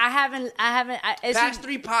 Is he? I haven't. Past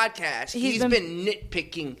 3 podcasts, he's been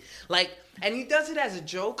nitpicking, like, and he does it as a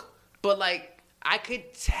joke, but like I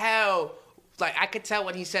could tell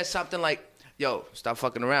when he says something like, "Yo, stop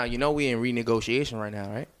fucking around. You know we in renegotiation right now,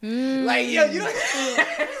 right?" Mm. Like, yo, you know.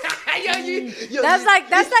 That's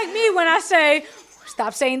like me when I say,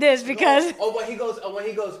 stop saying this because. When he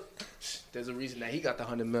goes. There's a reason that he got the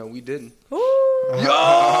 $100 million, we didn't. Ooh.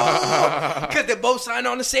 Yo, because they both signed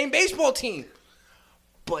on the same baseball team,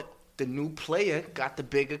 but the new player got the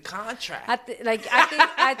bigger contract. I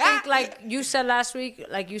think like you said last week,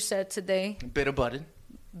 like you said today. Bitter Buttons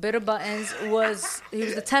he was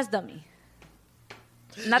the test dummy.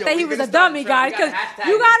 Not that he was a dummy, guys, because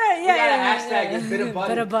you gotta hashtag it,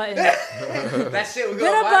 Bitter Buttons. That's it.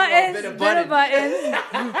 Bitter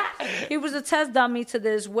Buttons. He was a test dummy to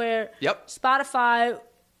this, where Spotify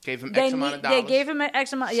gave him X amount of dollars. They gave him an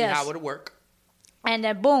X amount. See how it'll work. And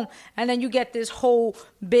then boom, and then you get this whole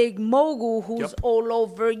big mogul who's all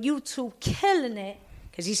over YouTube killing it,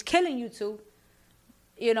 because he's killing YouTube.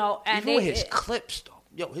 You know, and even with his clips though.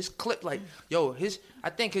 His clip, I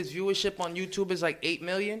think his viewership on YouTube is like 8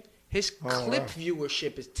 million. His clip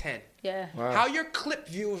viewership is 10. Yeah. Wow. How your clip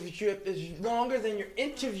viewership is longer than your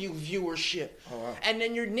interview viewership. Oh, wow. And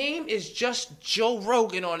then your name is just Joe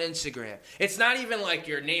Rogan on Instagram. It's not even like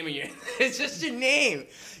your name it's just your name.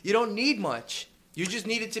 You don't need much. You just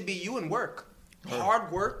need it to be you and work.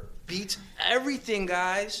 Hard work beats everything,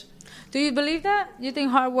 guys. Do you believe that? You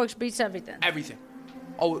think hard work beats everything? Everything.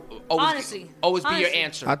 Honestly, be your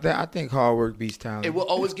answer. I think hard work beats talent. It will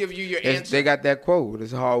always give you your answer. They got that quote.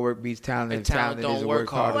 It's hard work beats talent. And talent don't work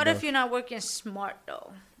hard. What if you're not working smart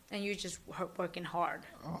though, and you're just working hard?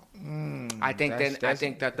 I think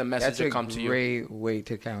that the message will come to you. That's a great way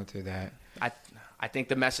to counter that. I think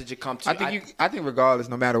the message will come to you. I think regardless,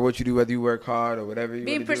 no matter what you do, whether you work hard or whatever you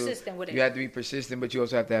being persistent with it. You have to be persistent, but you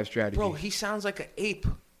also have to have strategy. Bro, he sounds like an ape.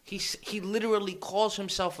 He literally calls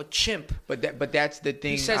himself a chimp. But that's the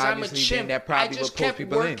thing. He says I'm a chimp. That probably will pull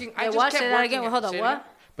people in. Watch that again. Hold on. What?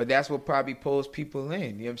 But that's what probably pulls people in. You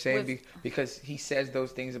know what I'm saying? Because he says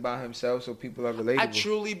those things about himself, so people are relatable. I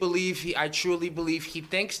truly believe he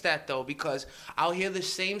thinks that though, because I'll hear the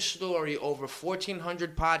same story over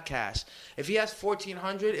 1,400 podcasts. If he has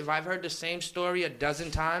 1,400, if I've heard the same story a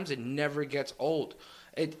dozen times, it never gets old.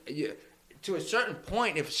 To a certain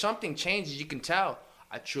point, if something changes, you can tell.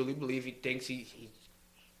 I truly believe he thinks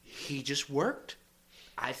he just worked.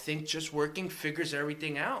 I think just working figures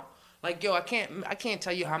everything out. Like, yo, I can't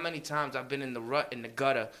tell you how many times I've been in the rut, in the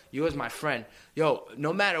gutter. You as my friend. Yo,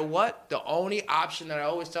 no matter what, the only option that I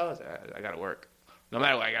always tell is I gotta work. No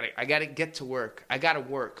matter what, I gotta get to work. I gotta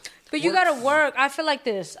work. But you gotta work. I feel like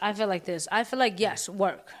this. I feel like yes,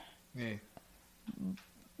 work. Yeah.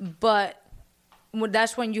 But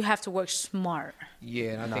that's when you have to work smart.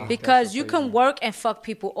 Yeah, I think because you can work and fuck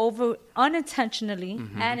people over unintentionally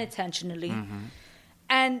and intentionally,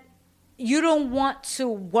 and you don't want to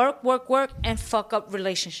work and fuck up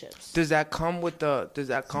relationships. Does that come with the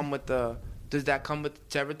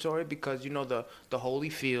territory? Because you know the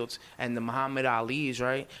Holyfields and the Muhammad Ali's,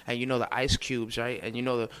 right? And you know the Ice Cubes, right? And you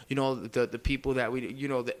know the people that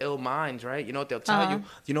the ill minds, right? You know what they'll tell you?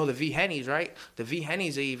 You know the V-hennies, right? The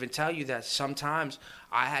V-hennies, they even tell you that sometimes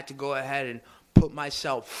I had to go ahead and put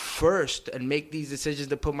myself first and make these decisions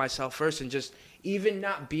to put myself first, and just even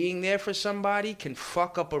not being there for somebody can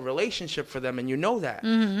fuck up a relationship for them, and you know that.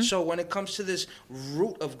 So when it comes to this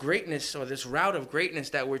route of greatness or this route of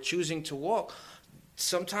greatness that we're choosing to walk,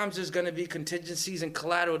 sometimes there's going to be contingencies and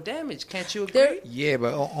collateral damage. Can't you agree? Yeah,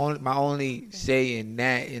 but my only say in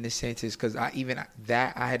that, in a sense, is because I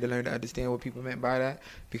had to learn to understand what people meant by that,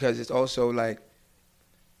 because it's also like,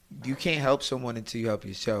 you can't help someone until you help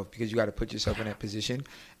yourself, because you got to put yourself in that position.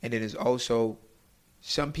 And then there's also,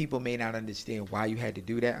 some people may not understand why you had to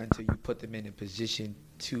do that until you put them in a position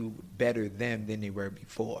to better them than they were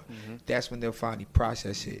before. That's when they'll finally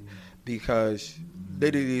process it. Because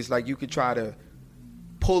literally it's like you could try to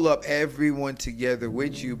pull up everyone together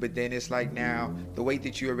with you, but then it's like now the weight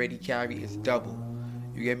that you already carry is double.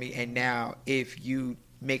 You get me? And now if you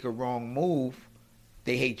make a wrong move,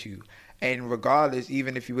 they hate you. And regardless,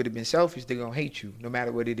 even if you would have been selfish, they're going to hate you no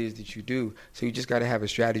matter what it is that you do. So you just got to have a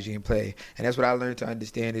strategy in play. And that's what I learned to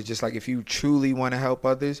understand, is just like, if you truly want to help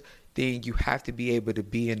others, then you have to be able to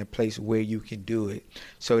be in a place where you can do it.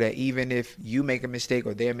 So that even if you make a mistake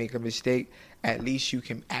or they make a mistake, at least you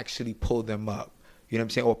can actually pull them up. You know what I'm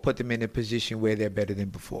saying? Or put them in a position where they're better than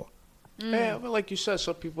before. Yeah, but like you said,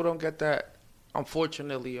 some people don't get that.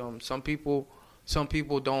 Unfortunately, some people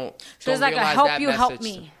don't. So it's like a help you, help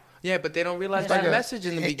me. Yeah, but they don't realize that message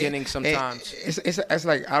in the beginning sometimes. It's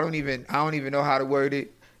like I don't even know how to word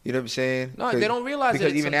it. You know what I'm saying? No, they don't realize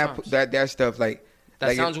it even sometimes. that stuff like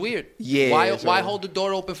sounds weird. Yeah. Why hold the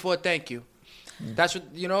door open for a thank you? That's what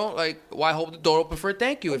why hold the door open for a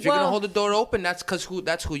thank you? If you're gonna hold the door open, that's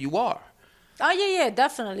who you are. Oh yeah,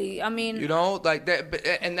 definitely. I mean, you know, like that,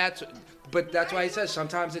 but that's why he says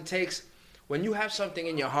sometimes it takes when you have something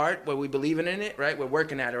in your heart where we believing in it, right? We're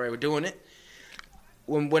working at it, right? We're doing it.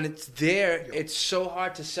 When it's there, it's so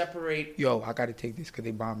hard to separate. Yo, I gotta take this because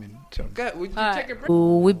they bombing. So. Good. We take a break.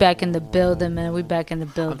 Ooh, we back in the building, man. We back in the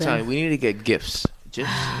building. I'm telling you, we need to get gifts.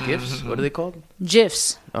 Gifts? What are they called?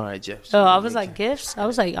 GIFs. All right, gifs. Oh, I was like, gifts? I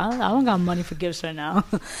was like, I don't got money for gifts right now.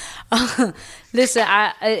 Listen,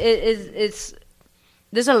 it's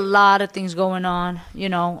there's a lot of things going on, you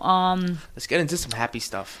know. Let's get into some happy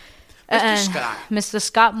stuff. Mr.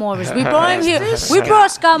 Scott Morris. We brought him here. We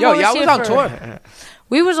brought Scott Morris y'all here. was on tour.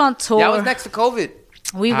 We was on tour. Y'all was next to COVID.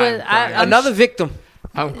 We was Another victim.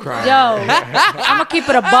 I'm crying. Yo, I'm gonna keep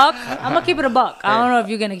it a buck. I don't know if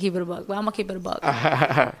you're gonna keep it a buck, but I'm gonna keep it a buck.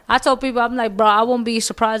 I told people, I'm like, bro, I won't be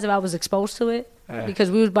surprised if I was exposed to it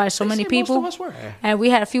because we was by so many people, most of us were. and we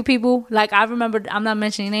had a few people. Like I remember, I'm not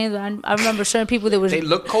mentioning names, but I remember certain people that was They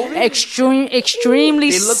look COVID.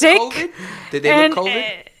 extremely They look sick. COVID. Did they look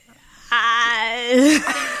COVID?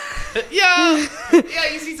 Yeah,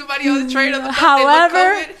 you see somebody on the train on the bus, However,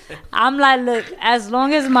 they look COVID. I'm like, look, as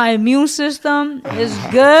long as my immune system is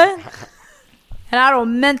good and I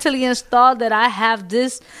don't mentally install that I have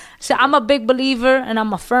this. So I'm a big believer and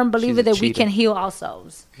I'm a firm believer that we can heal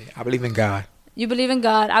ourselves. I believe in God. You believe in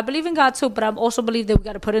God. I believe in God too, but I also believe that we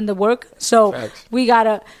got to put in the work. So Facts. we got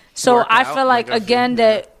to. So Work I out, feel like, like I again,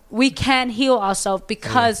 said. that we can heal ourselves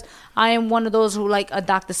because I am one of those who like a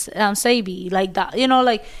Dr. Sabi, like that, you know,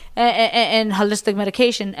 like and holistic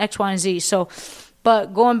medication, X, Y, and Z. So,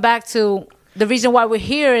 but going back to the reason why we're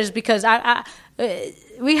here is because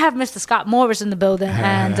we have Mr. Scott Morris in the building,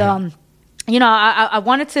 and you know, I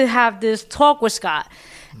wanted to have this talk with Scott,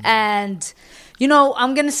 and you know,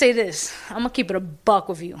 I'm gonna say this. I'm gonna keep it a buck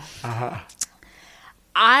with you.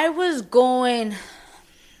 I was going.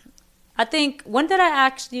 I think, when did I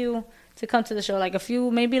ask you to come to the show? Like a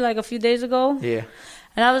few days ago? Yeah.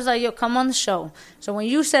 And I was like, yo, come on the show. So when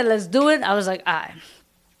you said, let's do it, I was like, all right.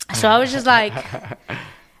 So I was just like,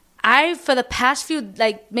 for the past few,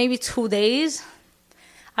 like maybe 2 days,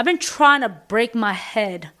 I've been trying to break my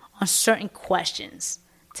head on certain questions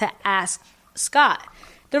to ask Scott.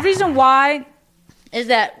 The reason why is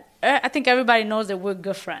that I think everybody knows that we're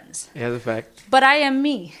good friends. Yeah, that's a fact. But I am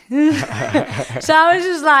me. So I was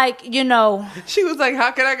just like, you know. She was like,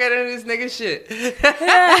 how can I get into this nigga shit? And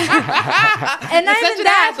not even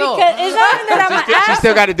that, because it's not even that I'm an She ass.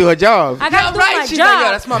 still got to do her job. I got to do my She's job. like,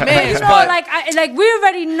 yo, that's my But man. you know, like we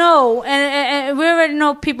already know, and we already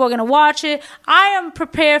know people are gonna watch it. I am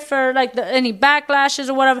prepared for like any backlashes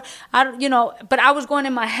or whatever. But I was going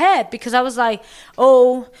in my head because I was like,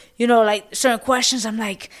 oh, you know, like certain questions. I'm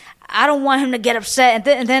like, I don't want him to get upset,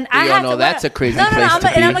 and then I have to. That's a crazy place I'm to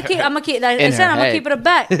be. I'm gonna keep. Like I said, I'm gonna keep it a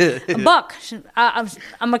buck. I'm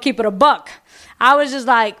gonna keep it a buck. I was just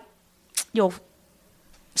like, yo,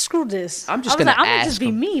 screw this. I'm just I'm gonna gonna ask just be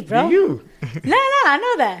him. me, bro. You. No, I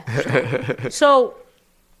know that. So,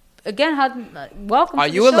 again, welcome. Are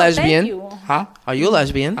to you the a show. lesbian? Thank you. Huh? Are you a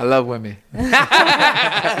lesbian? I love women.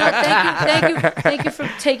 Thank you for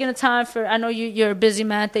taking the time. I know you're a busy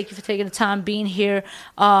man. Thank you for taking the time, being here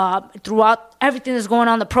throughout everything that's going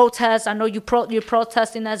on, the protests. I know you're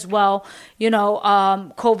protesting as well. You know,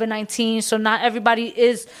 COVID-19. So not everybody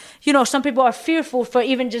is. You know, some people are fearful for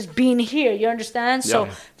even just being here. You understand? So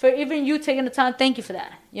for even you taking the time, thank you for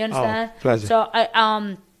that. You understand? Pleasure. So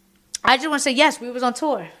I just want to say yes. We was on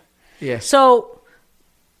tour. Yes. So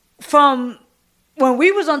from when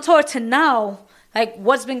we was on tour to now, like,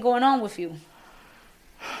 what's been going on with you?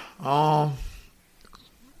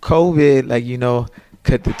 COVID, like, you know,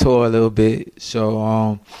 cut the tour a little bit.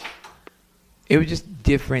 So it was just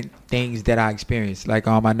different things that I experienced. Like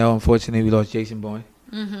I know, unfortunately, we lost Jason Bourne.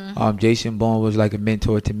 Mm-hmm. Jason Bourne was like a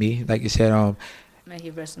mentor to me. Like you said, may he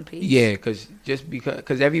rest in peace. Yeah,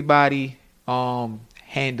 because everybody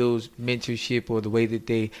handles mentorship or the way that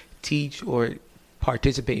they teach or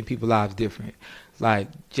participate in people's lives different. Like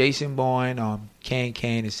Jason Bourne, Can,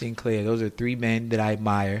 and Sinclair, those are three men that I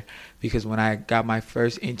admire, because when I got my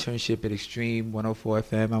first internship at Extreme 104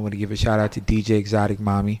 FM, I want to give a shout out to DJ Exotic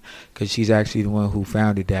Mommy, because she's actually the one who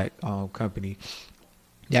founded that company.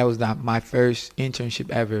 That was not my first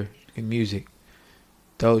internship ever in music.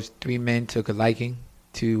 Those three men took a liking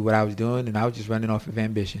to what I was doing, and I was just running off of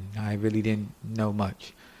ambition. I really didn't know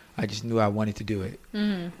much. I just knew I wanted to do it.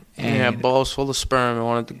 Mm-hmm. And yeah, balls full of sperm and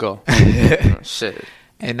wanted to go. Shit.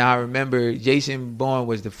 And I remember Jason Bourne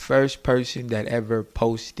was the first person that ever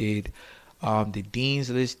posted the Dean's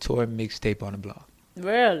List tour mixtape on the blog.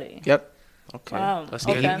 Really? Yep. Okay. Wow. Let's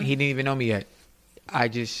Okay. get it. He didn't even know me yet. I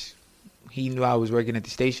just he knew I was working at the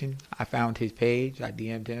station. I found his page. I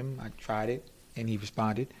DM'd him. I tried it, and he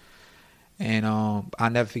responded. And I'll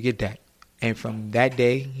never forget that. And from that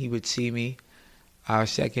day, he would see me. Our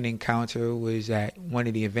second encounter was at one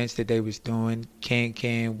of the events that they was doing.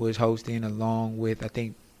 Can was hosting along with, I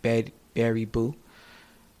think, Barry Boo.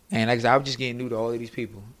 And like I said, I was just getting new to all of these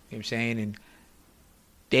people. You know what I'm saying? And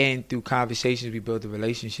then through conversations, we built a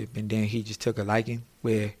relationship. And then he just took a liking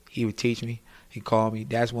where he would teach me. He called me.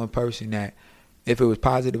 That's one person that, if it was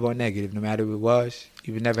positive or negative, no matter what it was,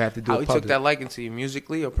 you would never have to do it public. How he took that liking to you,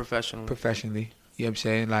 musically or professionally? Professionally. You know what I'm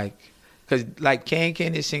saying? Like, because like Can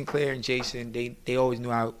and Sinclair and Jason, they always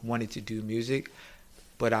knew I wanted to do music,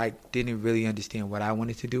 but I didn't really understand what I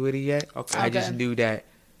wanted to do with it yet. Okay. I just knew that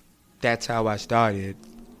that's how I started.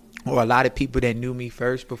 Or a lot of people that knew me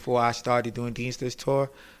first before I started doing Dean's List Tour,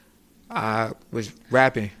 I was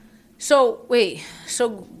rapping. So wait, so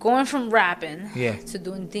going from rapping Yeah. to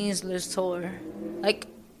doing Dean's List Tour, like.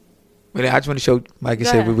 But I just want to show, like I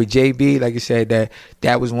said, with JB, like I said,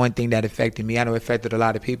 that was one thing that affected me. I know it affected a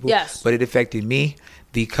lot of people, yes, but it affected me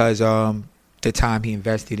because the time he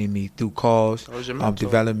invested in me through calls,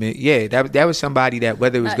 development. Yeah, that was somebody that,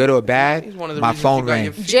 whether it was good or bad, my phone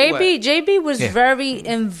rang. JB was very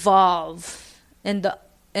involved in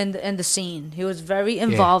the scene. He was very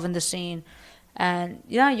involved in the scene. And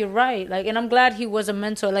yeah, you're right. Like, and I'm glad he was a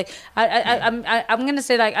mentor. Like, I'm gonna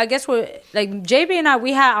say, like, I guess we're like JB and I.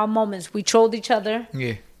 We had our moments. We trolled each other.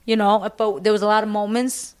 Yeah. You know, but there was a lot of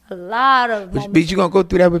moments. But you're gonna go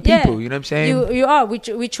through that with people. You know what I'm saying? You are. We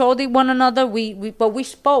trolled one another. But we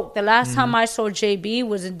spoke. The last time I saw JB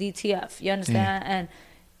was in DTF. You understand? And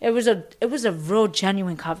it was a real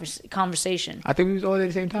genuine conversation. I think we was all at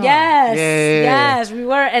the same time. Yes, we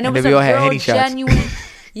were, and it was a real genuine.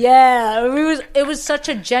 Yeah, it was such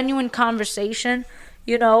a genuine conversation,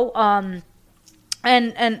 you know, and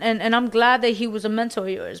I'm glad that he was a mentor of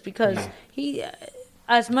yours, because he,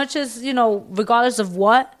 as much as, you know, regardless of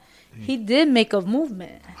what, he did make a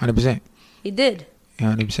movement. 100%. He did.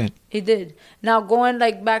 100%. He did. Now going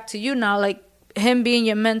like back to you now, like him being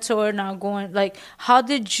your mentor, now going like, how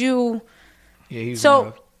did you? Yeah, he's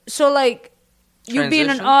so like. You being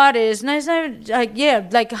an artist, and it's not like, yeah,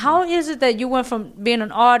 like how is it that you went from being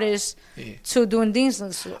an artist to doing Dean's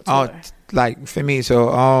List Tour? Like for me, so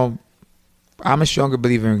I'm a stronger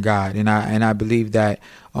believer in God, and I believe that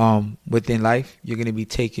within life you're gonna be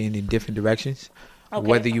taken in different directions,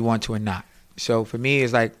 whether you want to or not. So for me,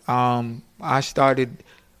 it's like I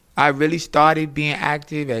really started being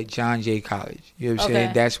active at John Jay College. You know what I'm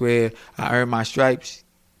saying? That's where I earned my stripes,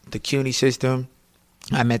 the CUNY system.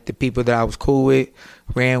 I met the people that I was cool with,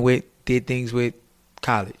 ran with, did things with.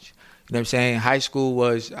 College. You know what I'm saying? High school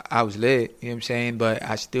I was lit, you know what I'm saying? But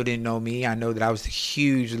I still didn't know me. I know that I was a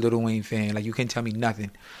huge Lil Wayne fan. Like, you couldn't tell me nothing.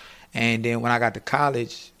 And then when I got to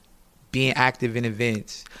college, being active in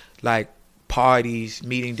events, like parties,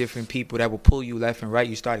 meeting different people that will pull you left and right,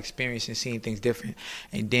 you start experiencing, seeing things different.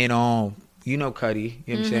 And then, you know Cuddy,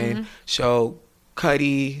 you know what I'm saying? So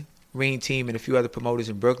Cuddy, Ring Team, and a few other promoters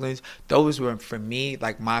in Brooklyn, those were, for me,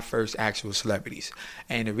 like my first actual celebrities.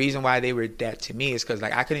 And the reason why they were that to me is because,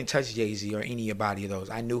 like, I couldn't touch Jay-Z or anybody of those.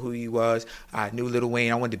 I knew who he was. I knew Lil Wayne.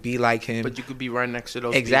 I wanted to be like him. But you could be right next to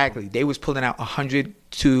those Exactly. people. They was pulling out 100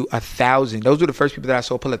 to 1,000. Those were the first people that I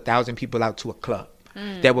saw pull 1,000 people out to a club.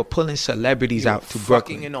 That were pulling celebrities out to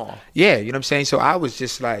Brooklyn. And all. Yeah, you know what I'm saying? So I was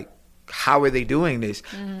just like, how are they doing this?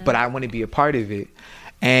 But I want to be a part of it.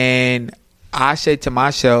 And I said to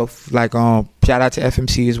myself, like, shout out to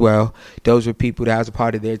FMC as well. Those were people that I was a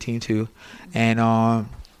part of their team too. And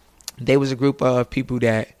they was a group of people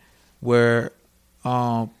that were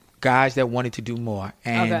guys that wanted to do more.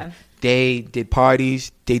 And they did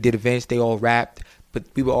parties, they did events, they all rapped, but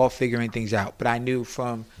we were all figuring things out. But I knew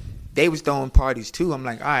they was throwing parties too. I'm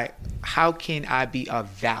like, all right, how can I be of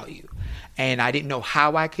value? And I didn't know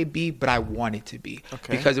how I could be, but I wanted to be.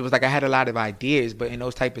 Because it was like I had a lot of ideas, but in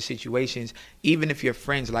those type of situations, even if your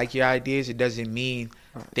friends like your ideas, it doesn't mean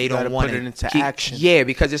they don't want to put it into action. Yeah,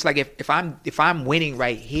 because it's like if I'm winning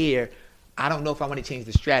right here, I don't know if I want to change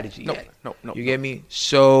the strategy yet. No. You get me?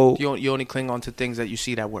 So you only cling on to things that you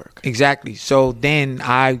see that work. Exactly. So then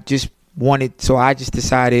I just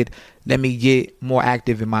decided, let me get more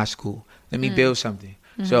active in my school. Let me build something.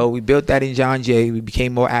 So we built that in John Jay. We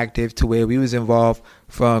became more active to where we was involved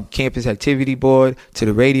from campus activity board to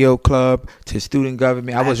the radio club to student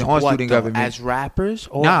government. I wasn't on student government. As rappers?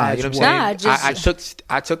 Or nah, as you know what I'm saying?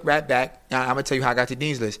 I took rap back. I'm going to tell you how I got to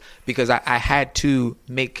Dean's List. Because I had to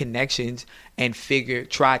make connections and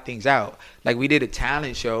try things out. Like, we did a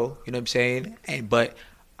talent show, you know what I'm saying? But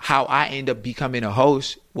how I ended up becoming a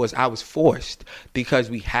host was I was forced, because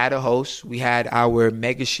we had a host. We had our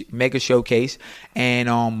mega showcase, and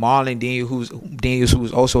Marlon Daniels, who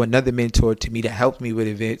was also another mentor to me that helped me with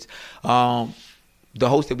events. The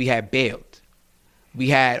host that we had bailed. We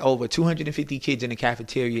had over 250 kids in the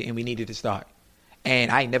cafeteria, and we needed to start. And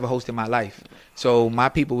I never hosted in my life. So my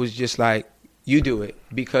people was just like, you do it,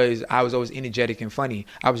 because I was always energetic and funny.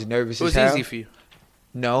 I was nervous as hell. It was easy for you.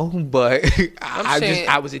 No, but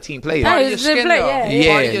I was a team player. Part of your skin, though.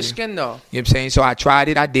 Yeah. Part of your skin, though. You know what I'm saying? So I tried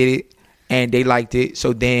it, I did it, and they liked it.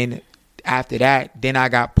 So then after that, then I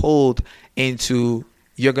got pulled into,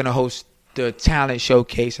 you're going to host the talent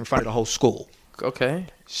showcase in front of the whole school. Okay.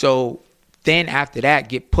 So then after that,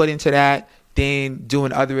 get put into that, then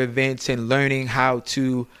doing other events and learning how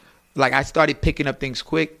to, like, I started picking up things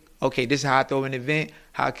quick. Okay, this is how I throw an event.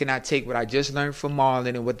 How can I take what I just learned from Marlon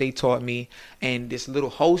and what they taught me, and this little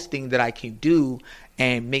hosting that I can do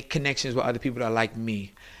and make connections with other people that are like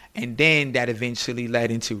me. And then that eventually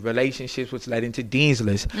led into relationships, which led into Dean's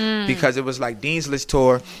List. Because it was like Dean's List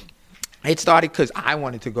tour. It started because I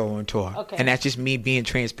wanted to go on tour. Okay. And that's just me being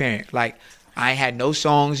transparent. Like, I had no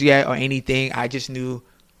songs yet or anything. I just knew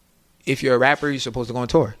if you're a rapper, you're supposed to go on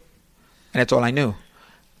tour. And that's all I knew.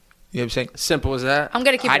 You know what I'm saying? Simple as that. I'm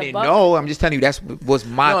gonna keep it I didn't know. I'm just telling you was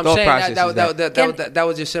my thought process. That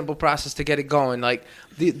was your simple process to get it going. Like,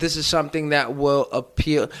 this is something that will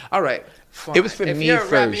appeal. All right. Fine. It was for me first. If you're a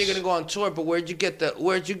rapper, you're gonna go on tour. But where'd you get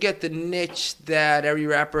the niche that every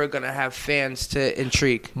rapper are gonna have fans to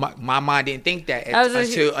intrigue? My mind didn't think that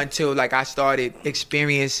until like I started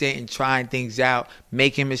experiencing and trying things out,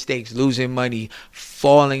 making mistakes, losing money,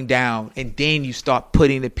 falling down, and then you start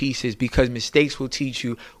putting the pieces, because mistakes will teach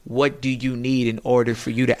you what do you need in order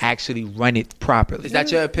for you to actually run it properly. Is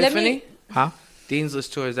that your epiphany? Huh? Dean's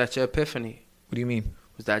List tour. Is that your epiphany? What do you mean?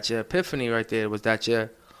 Was that your epiphany right there? Was that your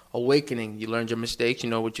awakening? You learned your mistakes, you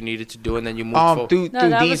know what you needed to do, and then you moved forward. Through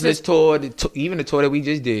Dean's List tour, even the tour that we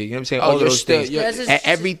just did. You know what I'm saying? All those things.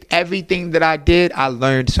 Everything that I did, I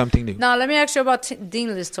learned something new. Now, let me ask you about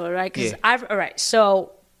Dean's List tour, right? Because all right,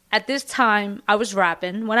 so at this time, I was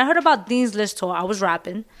rapping. When I heard about Dean's List tour, I was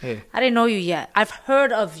rapping. Yeah. I didn't know you yet. I've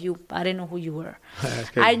heard of you, but I didn't know who you were.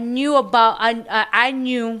 I knew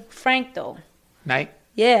Frank, though. Knight?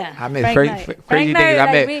 Yeah, I met Crazy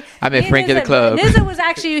things. I met Frank at the club. Nizza was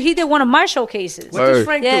actually, he did one of my showcases. What does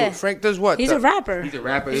Frank do? Frank does what? He's a rapper. He's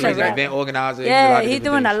an event organizer. Yeah, he's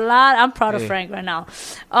doing a lot. I'm proud of Frank right now.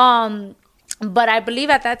 But I believe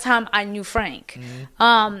at that time I knew Frank.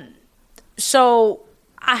 So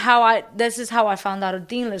this is how I found out of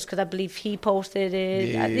Dean List, because I believe he posted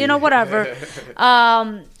it. You know, whatever.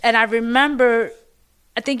 And I remember,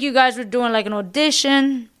 I think you guys were doing like an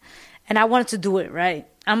audition. And I wanted to do it, right?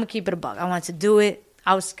 I'm going to keep it a buck. I wanted to do it.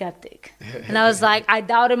 I was skeptic. And I was like, I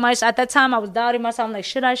doubted myself. At that time, I was doubting myself. I'm like,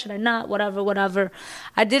 should I not? Whatever.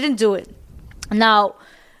 I didn't do it. Now,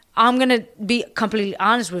 I'm going to be completely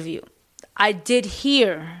honest with you. I did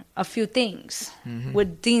hear a few things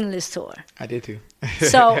with Dean List tour. I did too.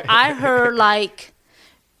 So I heard like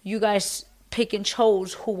you guys pick and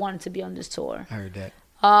chose who wanted to be on this tour. I heard that.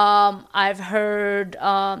 I've heard,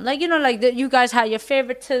 you guys had your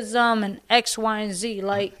favoritism and X, Y, and Z.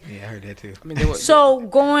 Like, yeah, I heard that too. I mean, so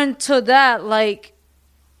going to that, like,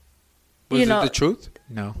 was it the truth?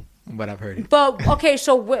 No, but I've heard it. But okay,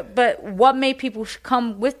 but what made people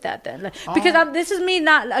come with that then? Like, because this is me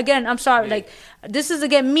not, again, I'm sorry, like, this is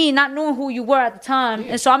again me not knowing who you were at the time,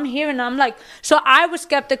 and so I'm hearing, I'm like, so I was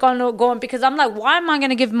skeptical on going, because I'm like, why am I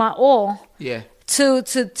gonna give my all? Yeah. To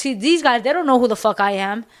these guys, they don't know who the fuck I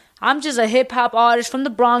am. I'm just a hip hop artist from the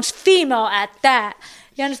Bronx, female at that.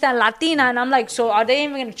 You understand, Latina, and I'm like, so are they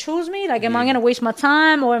even gonna choose me? Like, am I gonna waste my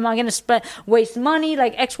time, or am I gonna waste money?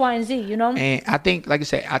 Like X, Y, and Z, you know? And I think, like I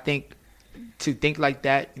said, to think like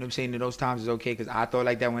that, you know what I'm saying, in those times is okay, because I thought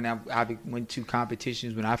like that when I went to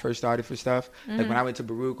competitions when I first started for stuff. Like when I went to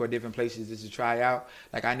Baruch or different places just to try out,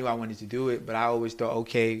 like I knew I wanted to do it, but I always thought,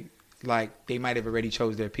 okay, like they might have already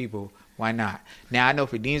chose their people. Why not? Now, I know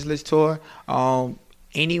for Dean's List tour,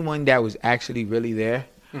 anyone that was actually really there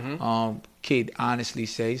could honestly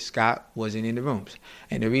say Scott wasn't in the rooms.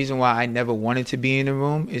 And the reason why I never wanted to be in the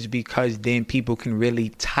room is because then people can really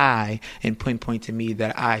tie and pinpoint to me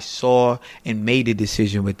that I saw and made a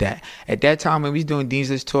decision with that. At that time when we was doing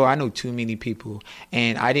Dean's List tour, I knew too many people,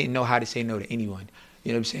 and I didn't know how to say no to anyone.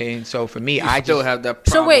 You know what I'm saying? So for me, I still have that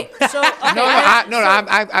problem. So wait,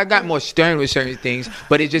 I got more stern with certain things,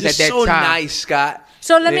 but it's just at that so time. So nice, Scott.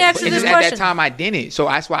 So let me ask you this question. At that time, I didn't. So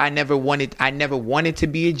that's why I never wanted to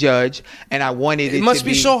be a judge, and I wanted it must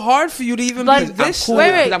be so hard for you to even be this.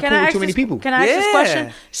 Wait, I'm cool with too many people. Can I ask this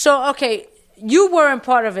question? So okay, you weren't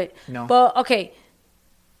part of it. No. But okay,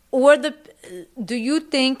 do you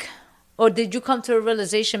think, or did you come to a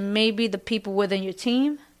realization maybe the people within your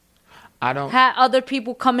team had other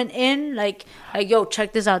people coming in like yo,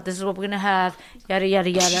 check this out, this is what we're gonna have, yada yada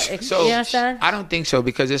yada. So you understand? I don't think so,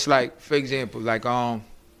 because it's like, for example, like I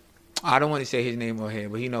don't want to say his name on here,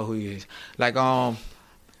 but he know who he is. Like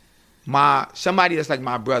somebody that's like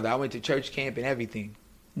my brother. I went to church camp and everything.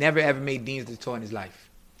 Never ever made Dean's List tour in his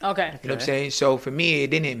life. Okay. You know what I'm saying? So for me,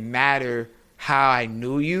 it didn't matter how I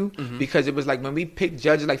knew you, because it was like when we picked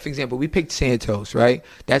judges, like for example, we picked Santos, right?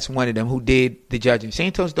 That's one of them who did the judging.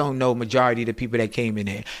 Santos don't know majority of the people that came in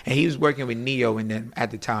there, and he was working with Neo and them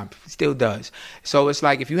at the time, still does. So it's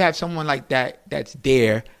like, if you have someone like that that's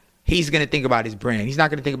there, he's gonna think about his brand. He's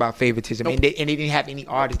not gonna think about favoritism. Nope. And they didn't have any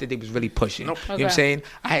artists that they was really pushing. Nope. You know what I'm saying?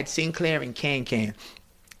 I had Sinclair and Can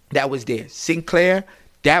that was there. Sinclair,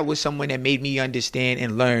 that was someone that made me understand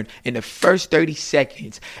and learn in the first 30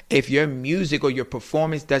 seconds. If your music or your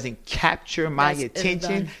performance doesn't capture my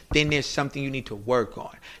attention, then there's something you need to work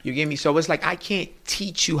on. You get me? So it's like, I can't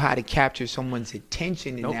teach you how to capture someone's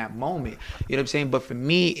attention in that moment. You know what I'm saying? But for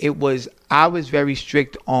me, I was very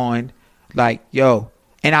strict on like, yo,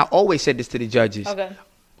 and I always said this to the judges. Okay.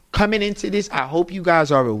 Coming into this, I hope you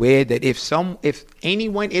guys are aware that if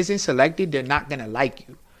anyone isn't selected, they're not gonna like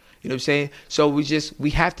you. You know what I'm saying? So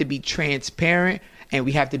we have to be transparent and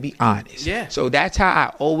we have to be honest. Yeah. So that's how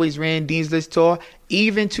I always ran Dean's List Tour,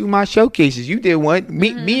 even to my showcases. You did one.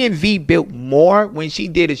 Me and V built more when she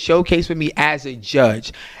did a showcase with me as a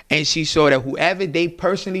judge, and she saw that whoever they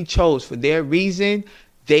personally chose for their reason,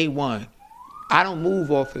 they won. I don't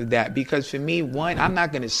move off of that, because for me, one, I'm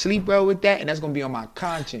not gonna sleep well with that, and that's gonna be on my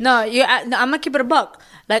conscience. No, I'm gonna keep it a buck.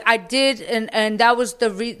 Like I did, and that was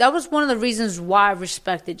that was one of the reasons why I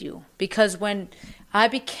respected you, because when you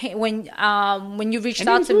reached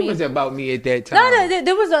out to me, was about me at that time. No,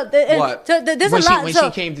 there was what? There's when a lot. When so,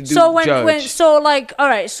 she came to do judge. So like, all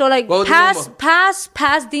right, so like past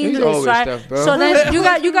Dean List, right? Stuff, so then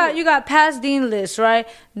you got past Dean List, right?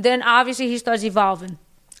 Then obviously he starts evolving.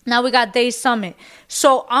 Now we got Day Summit.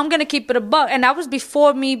 So I'm going to keep it a buck. And that was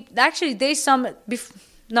before me. Actually, Day Summit.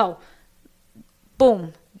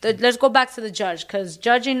 Boom. Let's go back to the judge. Because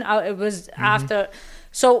judging, it was after.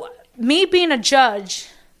 So me being a judge,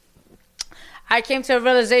 I came to a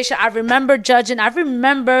realization. I remember judging. I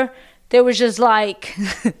remember there was just like.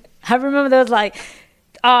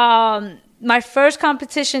 My first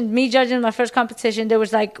competition, me judging my first competition, there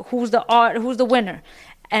was like, who's the winner?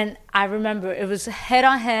 And I remember it was head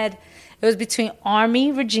on head. It was between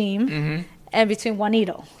Army Regime and between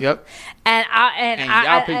Juanito. Yep. And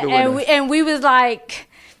we was like,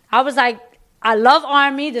 I was like, I love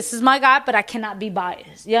Army. This is my guy, but I cannot be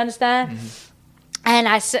biased. You understand? And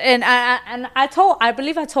I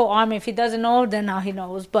believe I told Army, if he doesn't know, then now he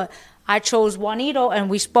knows. But I chose Juanito, and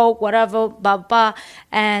we spoke, whatever, blah blah,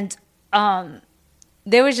 and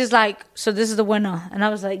they was just like, so this is the winner. And I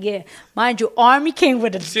was like, yeah. Mind you, Army came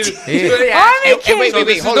with it. Army came. Wait,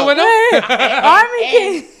 hold on. Army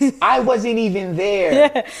came. I wasn't even there.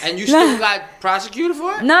 Yeah. And you still got prosecuted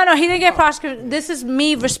for it? No, he didn't get prosecuted. This is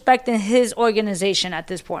me respecting his organization at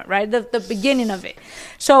this point, right? The beginning of it.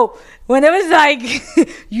 So when it was like,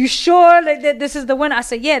 you sure that this is the winner? I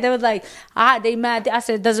said, yeah. They was like, they mad. I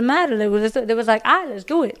said, it doesn't matter. They was like, let's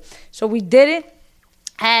do it. So we did it.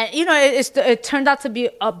 And, you know, it turned out to be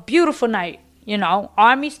a beautiful night, you know.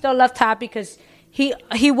 Army still left happy because he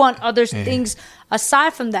won other things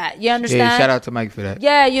aside from that. You understand? Yeah, shout out to Mike for that.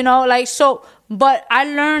 Yeah, you know, like, so, but I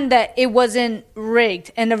learned that it wasn't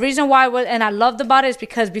rigged. And the reason why and I loved about it is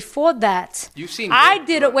because before that,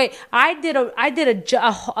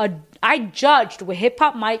 I judged with Hip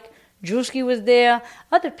Hop Mike, Drewski was there,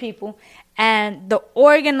 other people, and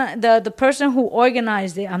the person who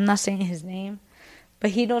organized it, I'm not saying his name, but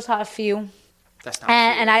he knows how I feel. That's not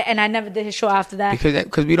and I never did his show after that.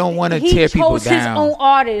 Because we don't want to tear people down. He chose his own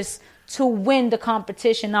artist to win the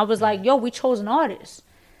competition. I was like, yo, we chose an artist.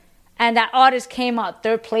 And that artist came out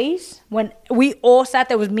third place. When we all sat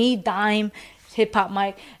there, was me, Dime, Hip Hop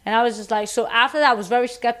Mike. And I was just like, so after that, I was very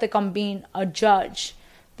skeptic on being a judge.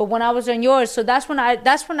 But when I was on yours, so that's when I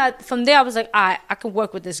from there, I was like, I can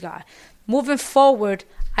work with this guy. Moving forward,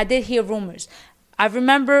 I did hear rumors. I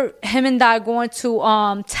remember him and I going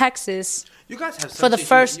to Texas. You guys have for the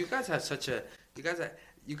first. You guys have such a. You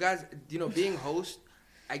guys. You know, being host.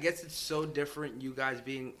 I guess it's so different. You guys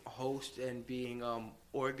being host and being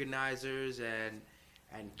organizers and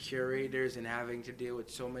curators and having to deal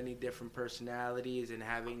with so many different personalities and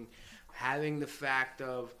having the fact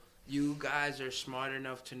of you guys are smart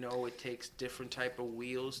enough to know it takes different type of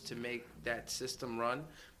wheels to make that system run.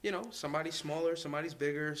 You know, somebody's smaller, somebody's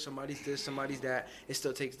bigger, somebody's this, somebody's that. It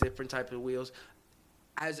still takes different type of wheels.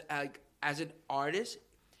 As an artist,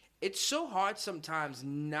 it's so hard sometimes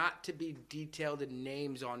not to be detailed in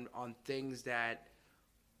names on things that,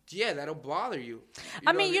 yeah, that'll bother you.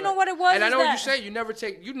 I mean, you know what it was? And I know what you say. You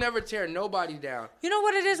never tear nobody down. You know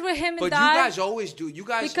what it is with him and But Di? you guys always do. You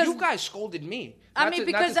guys scolded me. I mean,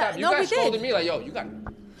 because you guys scolded me like, yo, you got.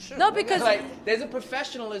 No, because like there's a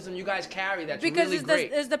professionalism you guys carry that's because really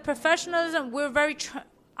great. It's the professionalism. We're very.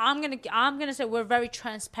 I'm gonna say we're very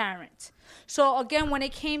transparent. So again, when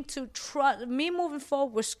it came to me moving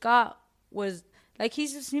forward with Scott was like he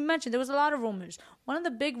mentioned, there was a lot of rumors. One of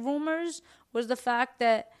the big rumors was the fact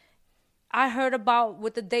that I heard about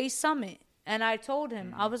with the Day Summit, and I told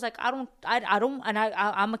him I was like, I'm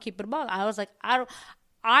gonna keep it a bug. I was like,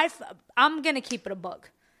 I'm gonna keep it a bug.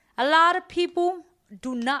 A lot of people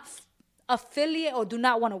do not affiliate or do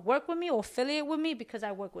not want to work with me or affiliate with me because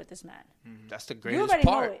I work with this man. That's the greatest you already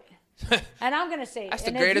part. Know it. And I'm gonna say that's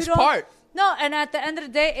it. The greatest part. No, and at the end of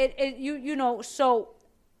the day, you know. So,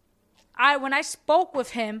 when I spoke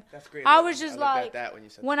with him, I was just like,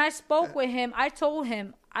 when I spoke with him, I told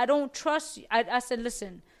him I don't trust you. I said,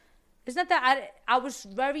 listen, it's not that I was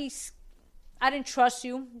very. I didn't trust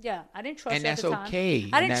you. Yeah, I didn't trust you at the time. And that's okay.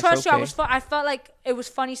 I didn't trust you. I felt like it was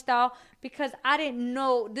funny style because I didn't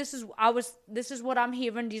know this is what I'm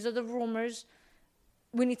hearing. These are the rumors.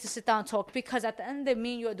 We need to sit down and talk because at the end of the day,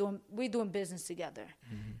 me and you we're doing business together.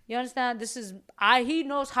 Mm-hmm. You understand? He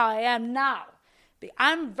knows how I am now.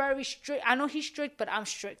 I'm very strict. I know he's strict, but I'm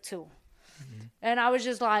strict too. Mm-hmm. And I was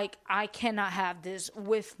just like, I cannot have this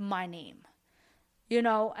with my name. You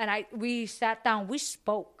know, and we sat down, we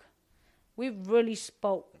spoke. We really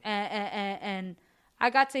spoke. And I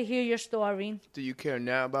got to hear your story. Do you care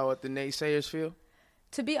now about what the naysayers feel?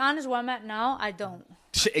 To be honest, where I'm at now, I don't.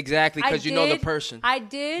 Exactly, because you know the person. I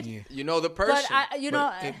did. Yeah. You know the person.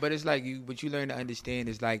 But it's like what you learn to understand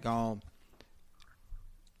is like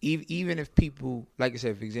even if people, like I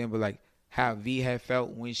said, for example, like how V had felt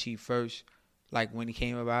when she first, like when he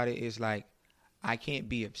came about it, it's like I can't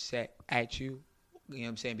be upset at you. You know what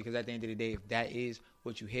I'm saying? Because at the end of the day, if that is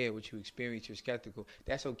what you hear, what you experience, you're skeptical,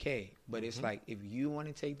 that's okay. But it's like, if you want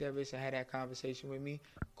to take that risk and have that conversation with me,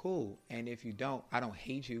 cool. And if you don't, I don't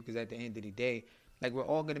hate you because at the end of the day, like we're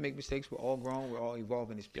all going to make mistakes. We're all grown. We're all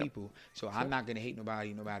evolving as people. So I'm not going to hate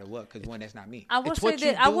nobody no matter what because, one, that's not me. It's what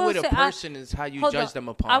you do with a person is how you judge them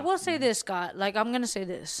upon. I will say this, Scott. Like, I'm going to say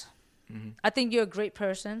this. Mm-hmm. I think you're a great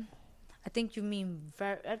person. I think you mean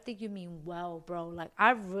well, bro. Like,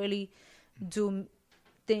 I really do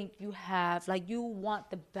think you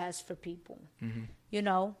want the best for people. Mm-hmm. You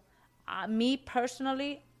know, me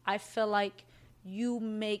personally, I feel like you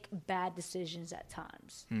make bad decisions at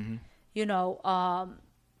times. Mm-hmm. You know,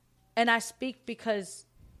 and I speak because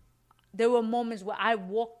there were moments where I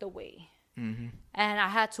walked away, mm-hmm. and I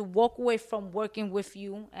had to walk away from working with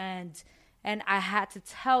you, and I had to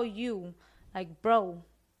tell you, like, bro,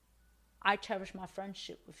 I cherish my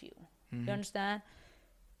friendship with you. Mm-hmm. You understand?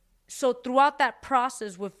 So throughout that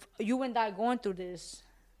process with you and I going through this,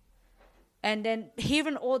 and then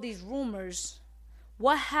hearing all these rumors,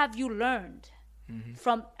 what have you learned mm-hmm.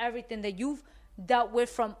 from everything that you've dealt with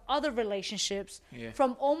from other relationships,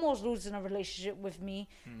 from almost losing a relationship with me,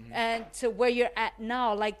 mm-hmm. and to where you're at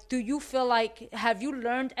now? Like, do you feel like, have you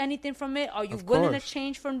learned anything from it? Are you willing to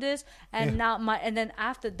change from this? And and then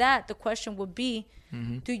after that, the question would be,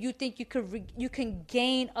 mm-hmm. do you think you can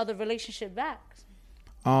gain other relationship back?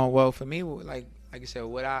 Well, for me, like I said,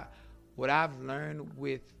 what I've learned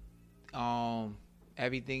with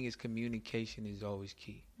everything is communication is always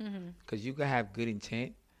key. Because you can have good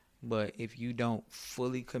intent, but if you don't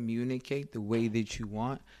fully communicate the way that you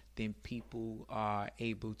want, then people are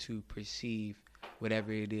able to perceive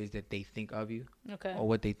whatever it is that they think of you, or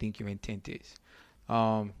what they think your intent is.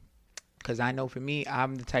 Because I know for me,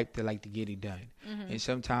 I'm the type that like to get it done, and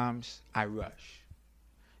sometimes I rush.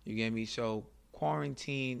 You get me? So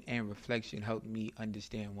quarantine and reflection helped me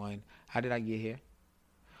understand, one, how did I get here?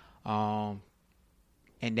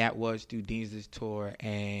 And that was through Dean's Tour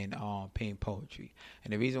and Pain Poetry.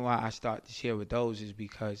 And the reason why I start to share with those is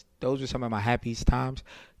because those were some of my happiest times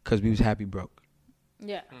because we was happy broke.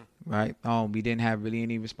 Yeah. Right? We didn't have really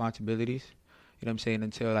any responsibilities. You know what I'm saying?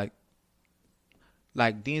 Until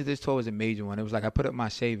like Dean's Tour was a major one. It was like I put up my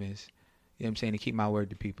savings, you know what I'm saying, to keep my word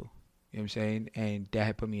to people. You know what I'm saying? And that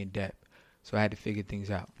had put me in debt. So I had to figure things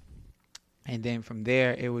out. And then from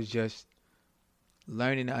there, it was just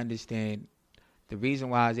learning to understand the reason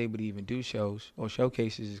why I was able to even do shows or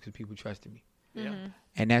showcases is because people trusted me. Mm-hmm.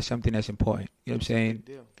 And that's something that's important. You know what I'm saying?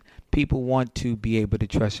 People want to be able to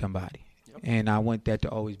trust somebody. Yep. And I want that to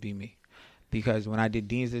always be me. Because when I did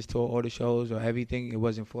Dean's List Tour, all the shows or everything, it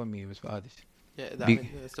wasn't for me. It was for others. Yeah, I mean,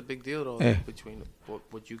 it's a big deal, though, between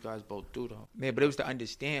what you guys both do, though. Yeah, but it was to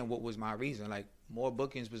understand what was my reason. Like, More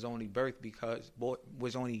Bookings was only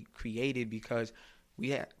created because we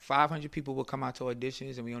had 500 people would come out to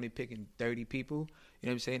auditions, and we only picking 30 people. You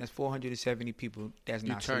know what I'm saying? That's 470 people that's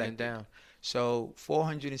not selected. You turning down. So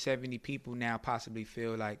 470 people now possibly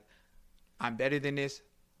feel like, I'm better than this.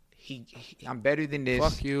 I'm better than this.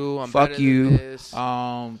 Fuck you. I'm fuck better you. Than this.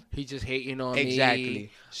 He just hating on me.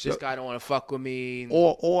 Exactly. So, this guy don't want to fuck with me.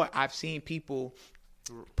 Or I've seen people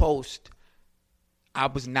post, I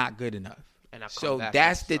was not good enough. And so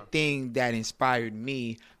that's the thing that inspired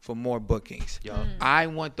me for More Bookings. I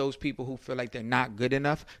want those people who feel like they're not good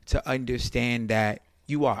enough to understand that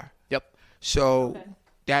you are. Yep. So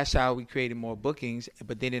that's how we created More Bookings.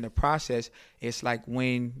 But then in the process, it's like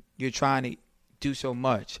when you're trying to do so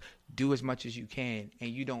much, do as much as you can, and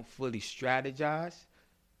you don't fully strategize,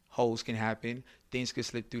 holes can happen, things can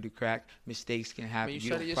slip through the crack, mistakes can happen. You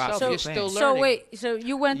said it yourself, you're still learning. So wait, so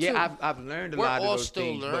you went to... Yeah, I've learned a lot of those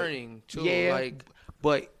things. We're all still learning, too. Yeah, like,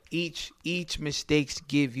 but each mistakes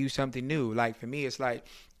give you something new. Like, for me, it's like,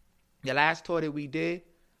 the last tour that we did,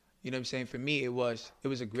 you know what I'm saying, for me, it was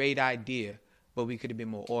a great idea, but we could have been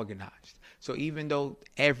more organized. So even though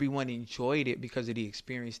everyone enjoyed it because of the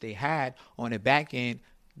experience they had on the back end,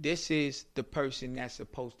 this is the person that's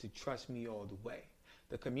supposed to trust me all the way.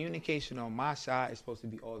 The communication on my side is supposed to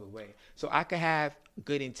be all the way. So I could have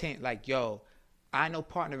good intent, like, yo, I know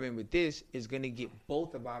partnering with this is going to get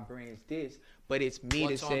both of our brands this, but it's me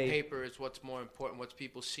what's to say... What's on paper is what's more important. What's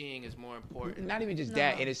people seeing is more important. Not even just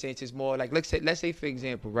that, in a sense. It's more like, let's say for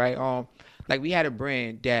example, right? Like, we had a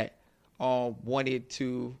brand that wanted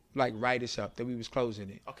to, like, write us up, that we was closing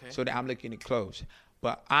it. Okay. So that I'm looking to close.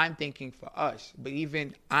 But I'm thinking for us. But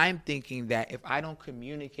even I'm thinking that if I don't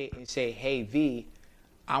communicate and say, hey, V,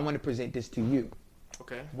 I want to present this to you.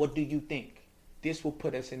 Okay. What do you think? This will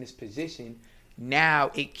put us in this position.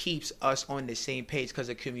 Now it keeps us on the same page because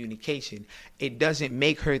of communication. It doesn't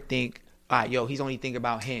make her think, yo, he's only thinking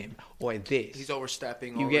about him or this. He's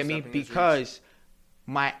overstepping. You get me? Because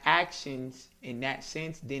my actions in that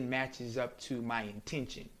sense then matches up to my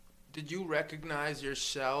intention. Did you recognize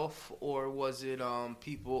yourself, or was it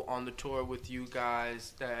people on the tour with you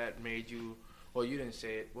guys that made you... Well, you didn't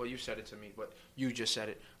say it. Well, you said it to me, but you just said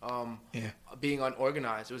it. Being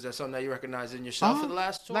unorganized. Was that something that you recognized in yourself for the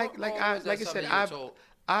last tour? Like I said,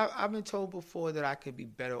 I've been told before that I could be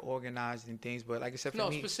better organized in things, but like I said, for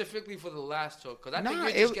me, specifically for the last tour, because I think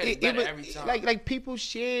you're just getting better every time. Like people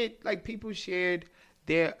shared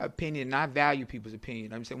their opinion, and I value people's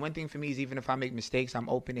opinion. I'm saying one thing for me is, even if I make mistakes, I'm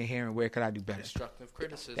open to hearing where could I do better. Constructive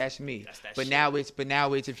criticism. That's me. That but shit.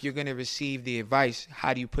 now it's if you're gonna receive the advice,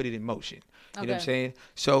 how do you put it in motion? You know what I'm saying?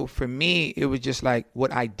 So for me, it was just like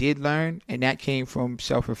what I did learn, and that came from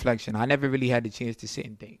self-reflection. I never really had the chance to sit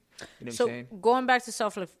and think. You know what I'm saying? So going back to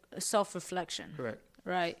self-reflection. Correct.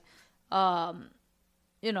 Right.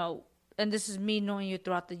 You know, and this is me knowing you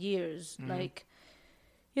throughout the years. Mm-hmm. Like,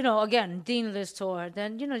 you know, again, Dean List Tour.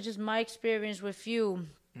 Then, you know, just my experience with you.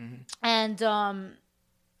 Mm-hmm. And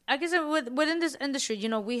I guess within this industry, you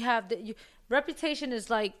know, we have reputation is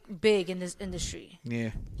like big in this industry. Yeah.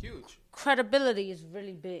 Huge. Credibility is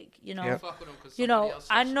really big, you know. Yep. You know,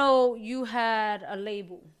 I know you had a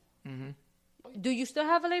label. Mm-hmm. Do you still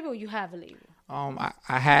have a label? Or you have a label?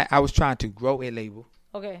 I was trying to grow a label.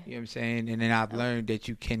 Okay. You know what I'm saying? And then I've learned that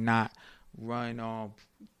you cannot run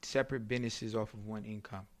separate businesses off of one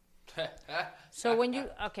income. So when you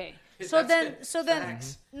so then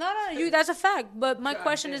no, you that's a fact. But my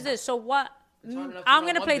question is this: so what? I'm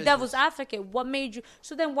gonna play devil's advocate. What made you?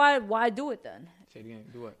 So then why do it then? Say it again.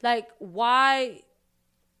 Do what? Like why?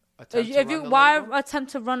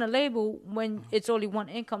 Attempt to run a label when it's only one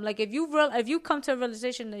income? Like if you come to a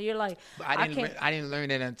realization that you're like, but I didn't learn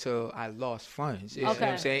that until I lost funds. You know what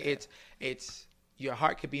I'm saying? It's your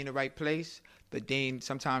heart could be in the right place, but then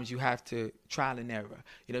sometimes you have to trial and error.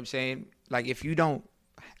 You know what I'm saying? Like if you don't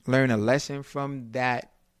learn a lesson from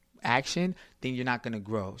that action, then you're not gonna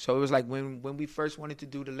grow. So it was like when we first wanted to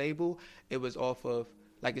do the label, it was off of,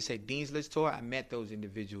 like I said, Dean's List Tour. I met those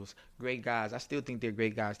individuals, great guys. I still think they're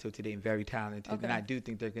great guys till today and very talented. Okay. And I do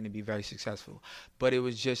think they're going to be very successful. But it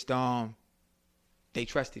was just they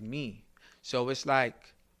trusted me. So it's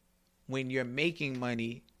like when you're making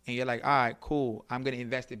money and you're like, all right, cool, I'm going to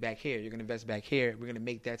invest it back here. You're going to invest back here. We're going to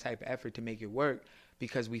make that type of effort to make it work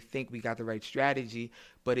because we think we got the right strategy.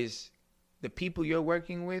 But it's the people you're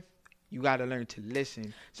working with, you got to learn to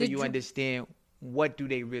listen so you understand what do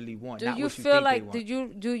they really want? Do not you what you feel think like they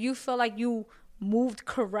want. do you feel like you moved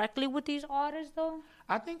correctly with these artists though?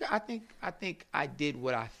 I think I did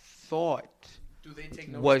what I thought. Do they take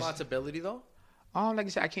no responsibility though? Like I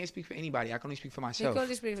said, I can't speak for anybody. I can only speak for myself. You can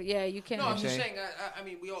only speak for, yeah, you can't. No, I'm just saying. I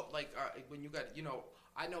mean, we all like when you got,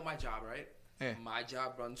 I know my job, right? Yeah. My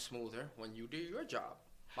job runs smoother when you do your job.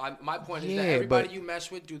 My point is that everybody you mess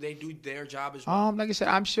with, do they do their job as well? Like I said,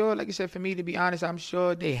 I'm sure. Like I said, for me to be honest, I'm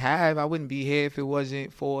sure they have. I wouldn't be here if it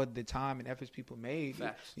wasn't for the time and efforts people made.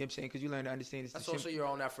 Facts. You know what I'm saying? Because you learn to understand this. That's also your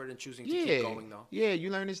own effort in choosing to keep going, though. Yeah, you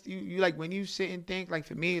learn this. You like when you sit and think. Like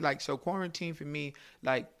for me, like so quarantine for me,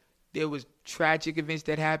 like there was tragic events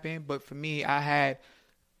that happened, but for me, I had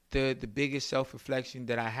the biggest self-reflection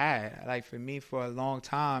that I had. Like for me, for a long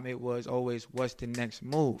time, it was always, what's the next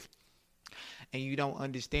move? And you don't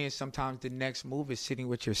understand sometimes the next move is sitting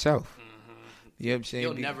with yourself. Mm-hmm. You know what I'm saying?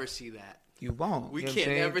 You'll never see that. You won't. We you know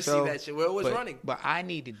can't never see that shit. We're always running. But I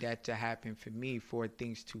needed that to happen for me, for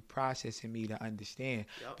things to process and me to understand.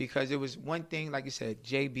 Yep. Because it was one thing, like I said,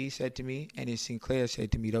 JB said to me, and then Sinclair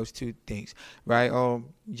said to me, those two things, right?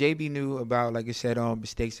 JB knew about, like I said,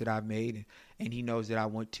 mistakes that I've made, and he knows that I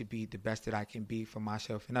want to be the best that I can be for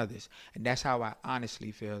myself and others. And that's how I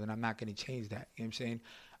honestly feel, and I'm not going to change that. You know what I'm saying?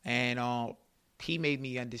 And he made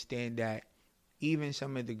me understand that even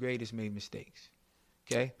some of the greatest made mistakes.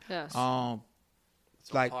 Okay. Yes.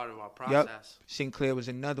 It's like part of our process. Yep. Sinclair was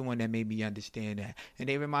another one that made me understand that, and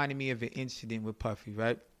they reminded me of an incident with Puffy.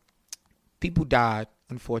 Right. People died,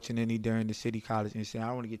 unfortunately, during the City College incident. I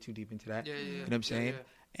don't want to get too deep into that. Yeah. You know what I'm saying?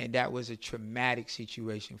 Yeah. And that was a traumatic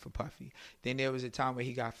situation for Puffy. Then there was a time where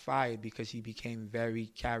he got fired because he became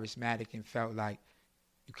very charismatic and felt like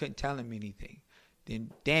you couldn't tell him anything.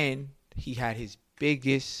 Then he had his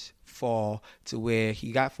biggest fall to where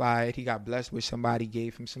he got fired. He got blessed with somebody,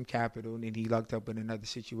 gave him some capital, and then he lucked up in another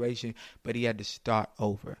situation, but he had to start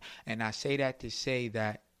over. And I say that to say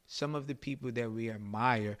that some of the people that we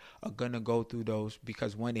admire are going to go through those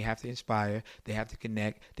because, one, they have to inspire, they have to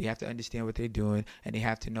connect, they have to understand what they're doing, and they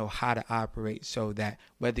have to know how to operate so that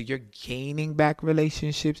whether you're gaining back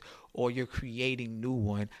relationships or you're creating new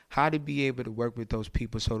one, how to be able to work with those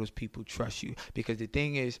people so those people trust you. Because the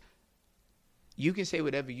thing is, you can say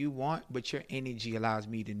whatever you want, but your energy allows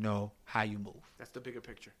me to know how you move. That's the bigger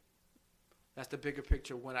picture. That's the bigger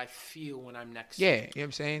picture when I feel when I'm next. Yeah, you know what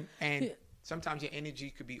I'm saying? And sometimes your energy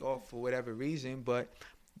could be off for whatever reason, but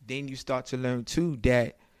then you start to learn, too,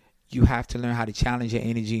 that you have to learn how to challenge your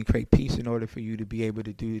energy and create peace in order for you to be able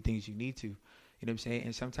to do the things you need to. You know what I'm saying?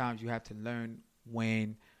 And sometimes you have to learn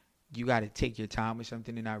when you got to take your time with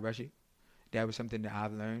something and not rush it. That was something that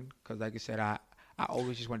I've learned because, like I said, I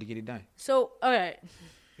always just wanted to get it done. So, okay.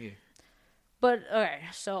 Yeah. But, okay,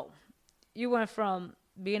 so you went from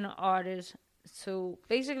being an artist to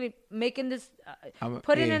basically making this,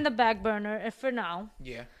 putting it in the back burner and for now.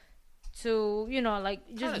 Yeah. To, like,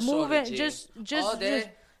 just moving, just wait.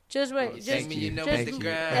 Just me, Instagram.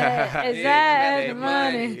 Yeah, exactly.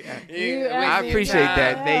 Money. I appreciate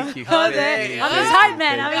that. Thank you. I'm his hype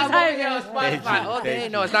man. Oh,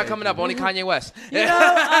 no, it's not coming up. Only Kanye West.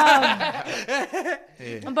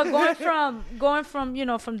 But going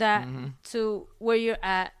from from that to where you're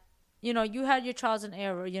at, you had your trials and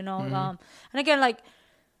error, and again, like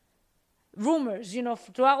rumors,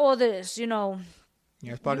 throughout all this, Yeah,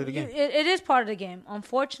 it's part of the game. It is part of the game.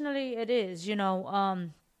 Unfortunately, it is,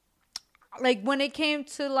 like when it came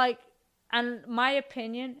to like, and my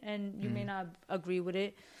opinion, and you may not agree with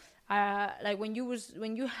it, like when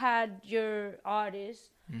you had your artists,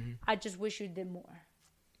 I just wish you did more,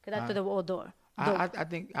 because after they were all dope. I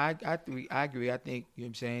think I agree. I think, you know what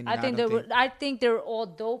I'm saying. I think they're all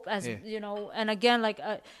dope as and again, like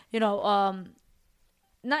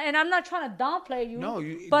and I'm not trying to downplay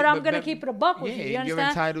you, but I'm gonna keep it a buck with you. You understand? You're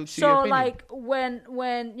entitled to so your opinion. Like when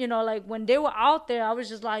like when they were out there, I was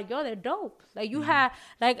just like, yo, they're dope. Like you had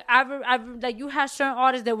like like you had certain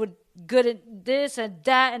artists that were good at this and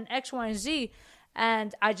that and X, Y, and Z,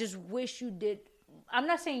 and I just wish you did. I'm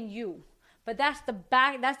not saying you. But that's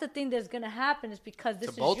the thing that's gonna happen is because this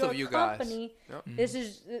is your company. Yep. This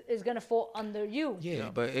is gonna fall under you. Yeah,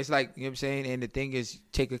 but it's like, you know what I'm saying, and the thing is,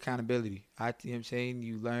 take accountability. You know what I'm saying,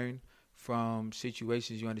 you learn from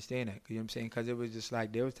situations, you understand that. You know what I'm saying, because it was just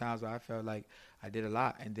like there was times where I felt like I did a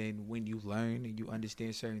lot, and then when you learn and you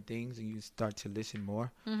understand certain things and you start to listen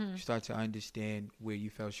more, you start to understand where you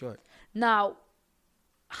fell short. Now,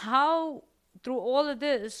 how through all of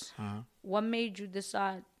this, what made you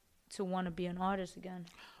decide to want to be an artist again?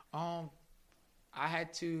 I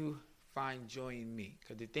had to find joy in me,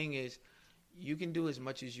 because the thing is, you can do as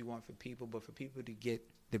much as you want for people, but for people to get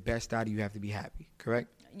the best out of you, you have to be happy, correct?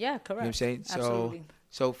 Yeah, correct. You know what I'm saying? Absolutely.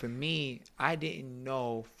 So for me, I didn't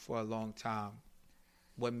know for a long time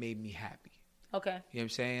what made me happy. Okay. You know what I'm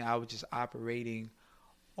saying? I was just operating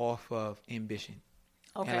off of ambition.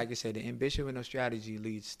 Okay. And like I said, the ambition with no strategy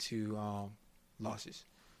leads to losses.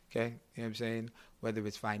 Okay? You know what I'm saying? Whether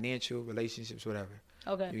it's financial, relationships, whatever.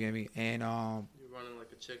 Okay. You get me? And you're running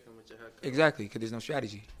like a chicken with your head cut. Exactly, because there's no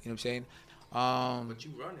strategy. You know what I'm saying? But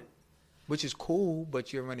you running. Which is cool,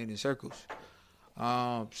 but you're running in circles.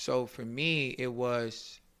 So for me, it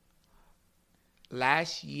was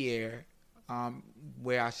last year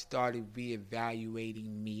where I started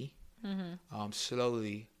reevaluating me.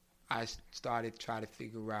 Slowly, I started trying to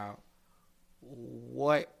figure out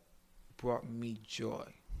what brought me joy.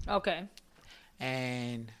 Okay.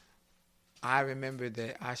 And I remember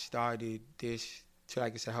that I started this to,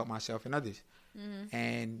 like I said, help myself and others.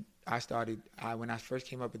 And when I first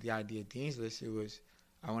came up with the idea of Dean's List, it was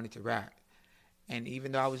I wanted to rap. And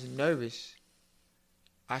even though I was nervous,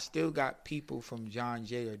 I still got people from John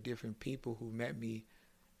Jay or different people who met me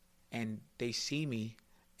and they see me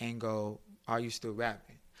and go, are you still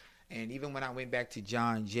rapping? And even when I went back to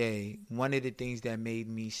John Jay, one of the things that made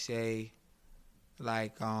me say,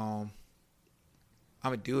 like, I'm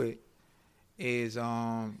going to do it is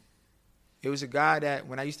it was a guy that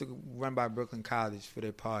when I used to run by Brooklyn College for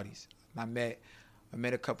their parties, I met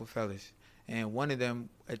a couple fellas, and one of them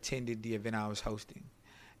attended the event I was hosting,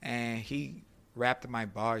 and he rapped my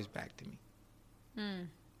bars back to me.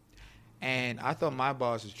 And I thought my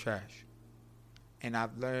bars was trash. And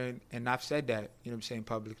I've learned, and I've said that, you know what I'm saying,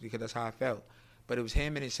 publicly, because that's how I felt. But it was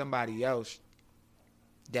him and then somebody else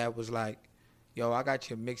that was like, yo, I got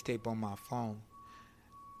your mixtape on my phone.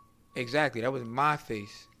 Exactly, that was my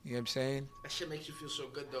face. You know what I'm saying? That shit makes you feel so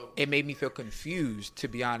good, though. It made me feel confused, to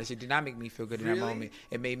be honest. It did not make me feel good in that moment.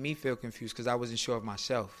 It made me feel confused because I wasn't sure of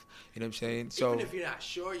myself. You know what I'm saying? So even if you're not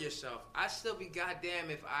sure of yourself, I'd still be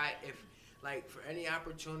goddamn if like for any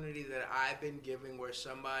opportunity that I've been given where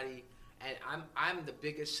somebody, and I'm the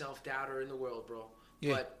biggest self-doubter in the world, bro.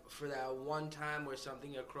 Yeah. But for that one time where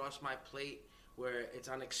something across my plate where it's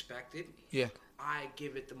unexpected, yeah, I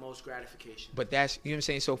give it the most gratification. But that's, you know what I'm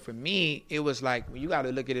saying? So for me, it was like, you got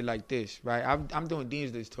to look at it like this, right? I'm doing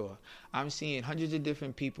Dean's List tour. I'm seeing hundreds of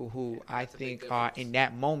different people who I think are in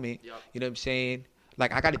that moment, you know what I'm saying?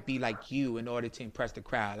 Like, I got to be like you in order to impress the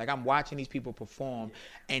crowd. Like, I'm watching these people perform,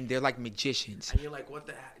 and they're like magicians. And you're like, what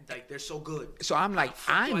the heck? Like, they're so good. So I'm like,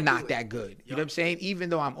 I'm not that good. You know what I'm saying? Even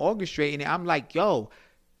though I'm orchestrating it, I'm like, yo,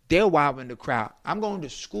 they're wilding the crowd. I'm going to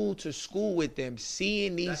school with them,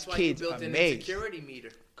 seeing these kids amazed. That's why you built an insecurity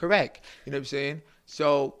meter. Correct. You know what I'm saying?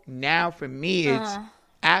 So now for me, it's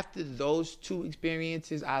after those two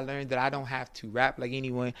experiences, I learned that I don't have to rap like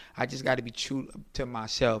anyone. I just got to be true to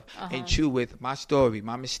myself and true with my story,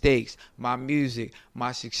 my mistakes, my music,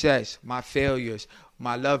 my success, my failures,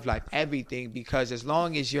 my love life, everything. Because as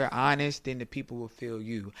long as you're honest, then the people will feel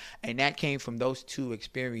you. And that came from those two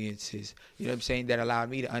experiences, you know what I'm saying, that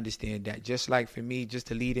allowed me to understand that. Just like for me, just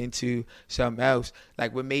to lead into something else,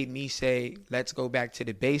 like what made me say, let's go back to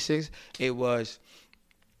the basics, it was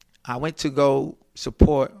I went to go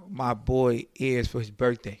support my boy Ears for his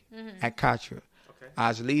birthday at Katra. Okay. I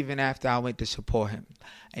was leaving after I went to support him.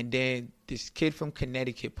 And then this kid from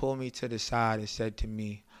Connecticut pulled me to the side and said to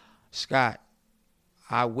me, Scott,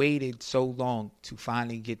 I waited so long to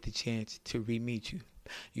finally get the chance to re-meet you.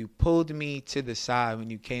 You pulled me to the side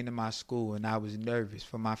when you came to my school and I was nervous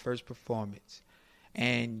for my first performance.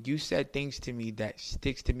 And you said things to me that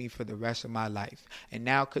sticks to me for the rest of my life. And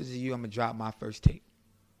now because of you, I'm going to drop my first tape.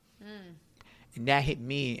 And that hit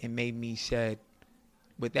me and made me said,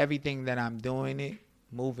 with everything that I'm doing it,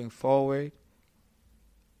 moving forward,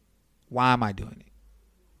 why am I doing it?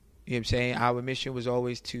 You know what I'm saying? Our mission was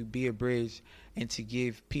always to be a bridge and to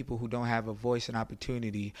give people who don't have a voice an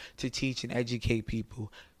opportunity to teach and educate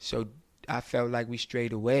people. So I felt like we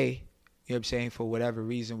strayed away, you know what I'm saying, for whatever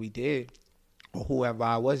reason we did, or whoever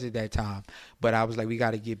I was at that time. But I was like, we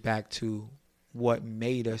got to get back to what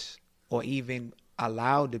made us, or even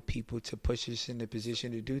allow the people to push us in the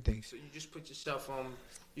position to do things. So you just put yourself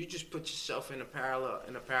in a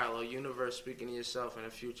parallel universe, speaking to yourself in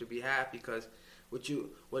the future. Be happy because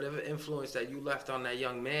whatever influence that you left on that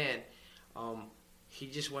young man, he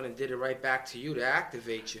just went and did it right back to you to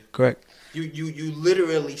activate you. Correct. You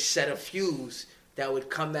literally set a fuse that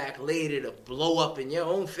would come back later to blow up in your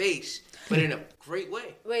own face, but in a great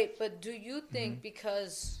way. Wait, but do you think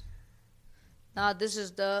because now this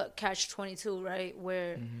is the catch-22, right?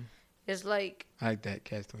 Where it's like, I like that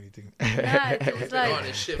catch-22. Nah, it's like on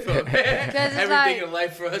this shit for everything in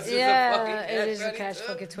life for us is a fucking catch-22. it is a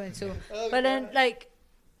catch-22. But then, like,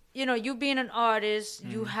 you being an artist,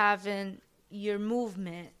 you having your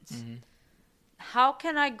movement. How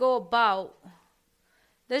can I go about?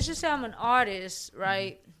 Let's just say I'm an artist,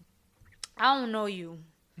 right? I don't know you.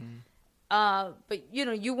 But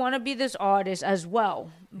you want to be this artist as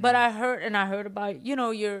well. But I heard about,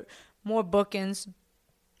 your more bookings.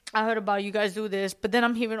 I heard about you guys do this, but then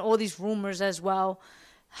I'm hearing all these rumors as well.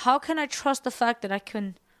 How can I trust the fact that I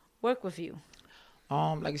can work with you?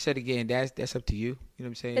 Like I said again, that's up to you. You know what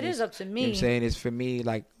I'm saying? It is up to me. You know what I'm saying? It's for me,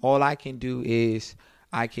 like, all I can do is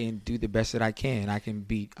I can do the best that I can. I can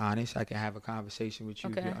be honest. I can have a conversation with you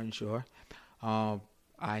if you're unsure.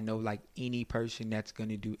 I know, like, any person that's going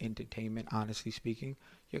to do entertainment, honestly speaking,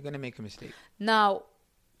 you're going to make a mistake. Now,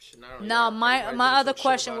 my other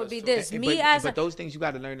question would be this: but those things you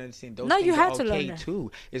got to learn to understand. Those things you have are to okay learn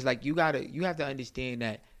too. It's like you have to understand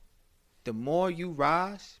that the more you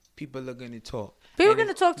rise, people are going to talk. People are going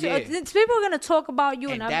to talk to you. People are going to talk about you,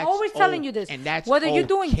 and I'm always telling you this. And that's whether you're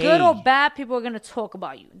doing good or bad, people are going to talk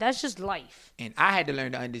about you. That's just life. And I had to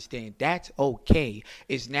learn to understand that's okay.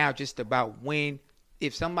 It's now just about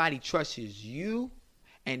if somebody trusts you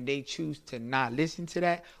and they choose to not listen to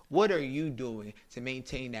that, what are you doing to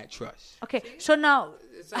maintain that trust? Okay, so now,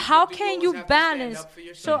 how can you balance?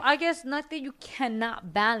 So I guess not that you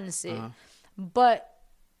cannot balance it, but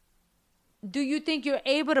do you think you're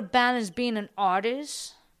able to balance being an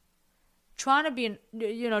artist, trying to be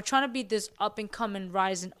this up and coming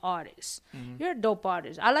rising artist? You're a dope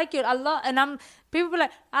artist. I like you. People be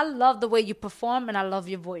like, I love the way you perform and I love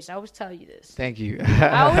your voice. I always tell you this. Thank you.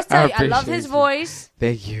 I always tell you, I love his voice.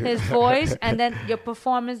 Thank you. His voice, and then your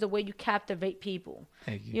performance, the way you captivate people.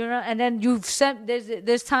 Thank you. And then you've sent.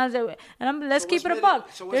 There's times that, let's keep it a buck.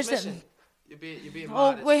 So what's missing? You're being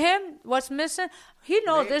modest. With him, what's missing? He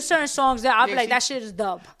knows there's certain songs that I'll be like, that shit is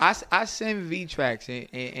dub. I send V tracks and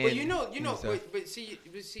but see,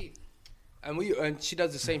 and she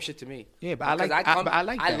does the same shit to me. Yeah, but I like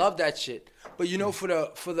that. I love that shit. But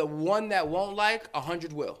for the one that won't like,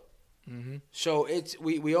 100 will. So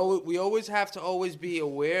we always have to always be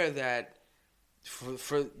aware that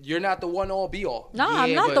for you're not the one all be all. No,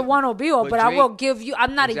 I'm not the one all be all, but Drake, I will give you.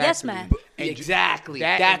 I'm not a yes man. Exactly.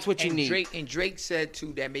 That's what you need. Drake said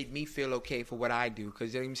too that made me feel okay for what I do,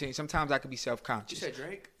 because you know what I'm saying, sometimes I could be self-conscious. You said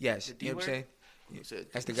Drake? Yes. You know what I'm saying?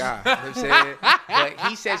 That's the guy. You know what I'm saying? But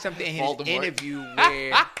he said something in his interview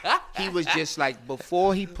where he was just like,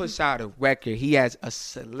 before he puts out a record, he has a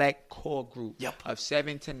select core group of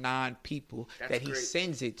 7 to 9 people that he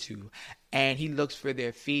sends it to, and he looks for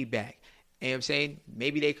their feedback. You know what I'm saying?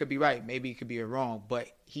 Maybe they could be right. Maybe it could be wrong. But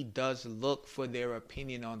he does look for their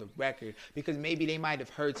opinion on the record, because maybe they might have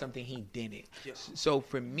heard something he didn't. So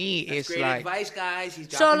for me, that's it's great like advice, guys. He's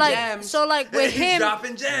dropping gems. So like with him, he's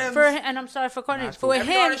dropping gems. And I'm sorry for calling it. For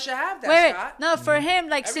every him, artist should have that, Scott. No, for him,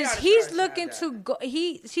 like Every since artist he's looking to go,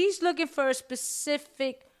 he's looking for a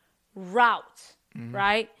specific route,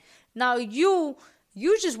 right? Now you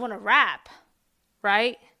just want to rap,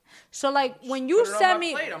 right? So like when you send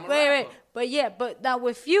me, but now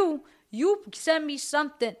with you send me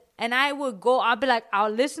something and I'll be like, I'll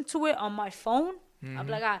listen to it on my phone. I'll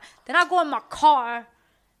be like, then I go in my car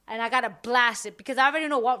and I gotta blast it because I already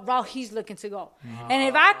know what route he's looking to go. And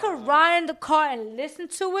if I could ride in the car and listen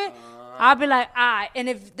to it, I'll be like, alright. And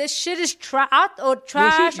if this shit is trash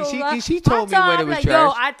she told me when it was like, trash.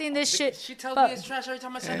 Yo, I think this shit. She tells me it's trash every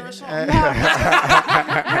time I send her a song. Not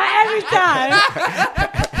every time.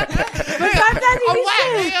 But sometimes he be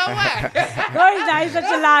shit. No, he's not. He's such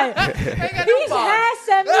a liar. He has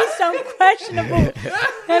sent me some questionable,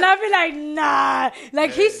 and I be like, nah.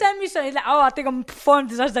 Like he sent me some. He's like, oh, I think I'm performing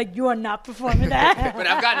this. I was like, you are not performing that. But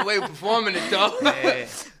I've gotten away with performing it though.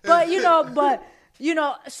 But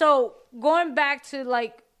so going back to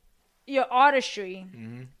like your artistry,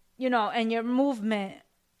 and your movement,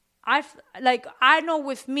 I know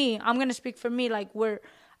with me, I'm gonna speak for me, like where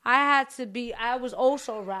I was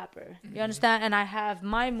also a rapper, you understand, and I have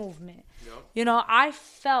my movement. I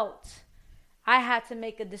felt I had to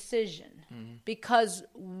make a decision because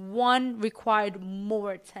one required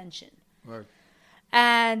more attention,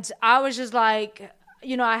 and I was just like,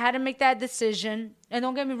 I had to make that decision. And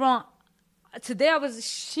don't get me wrong, today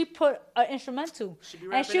she put an instrumental,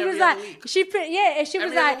 and she was like, and she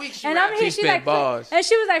was like, and I'm here, she's like, and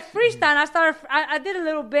she was like freestyle. And I did a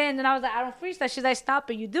little bit, and then I was like, I don't freestyle. She's like,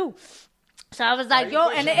 stop it, you do. So I was like, yo,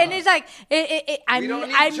 and it's like, we don't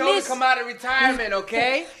need Joe to come out of retirement,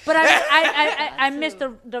 okay? But I missed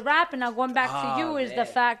the rap, and now going back to you is the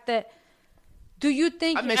fact that, do you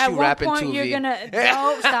think at one point you're gonna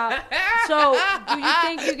stop? So do you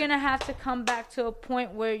think you're gonna have to come back to a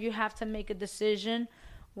point where you have to make a decision,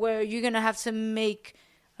 where you're gonna have to make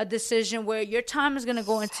a decision where your time is gonna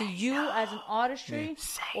go into you as an artistry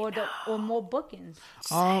or more bookings?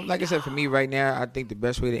 Like I said, for me right now, I think the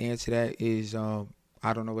best way to answer that is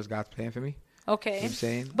I don't know what's God's plan for me. Okay. You know what I'm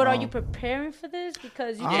saying? But are you preparing for this?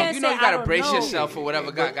 Because you can't you say, know, you I gotta don't brace know. yourself for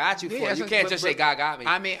whatever God got you for. You can't just say God got me.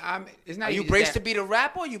 I mean, it's not. Are you even braced that. to be the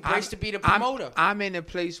rapper? Or you braced to be the promoter? I'm in a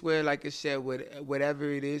place where, like I said, whatever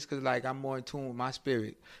it is, because like I'm more in tune with my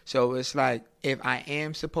spirit. So it's like if I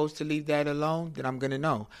am supposed to leave that alone, then I'm gonna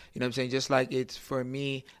know. You know what I'm saying? Just like it's for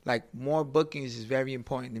me, like more bookings is very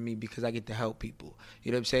important to me because I get to help people.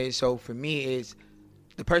 You know what I'm saying? So for me, it's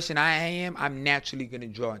the person I am. I'm naturally gonna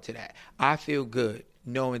draw into that. I feel good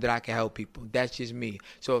knowing that I can help people. That's just me.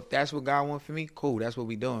 So if that's what God wants for me, cool, that's what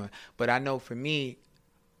we doing. But I know for me,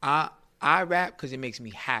 I rap because it makes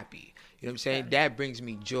me happy. You know what I'm saying? That brings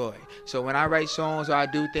me joy. So when I write songs or I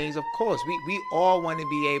do things, of course, we all want to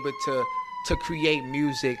be able to create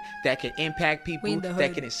music that can impact people,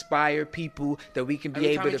 that can inspire people, that we can be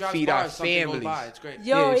able to feed our families. It's great.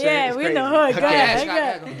 Yo, yeah, we in the hood. Go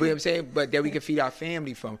ahead. You know what I'm saying? But that we can feed our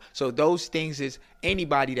family from. So those things is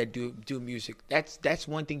anybody that do music. That's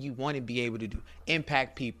one thing you want to be able to do.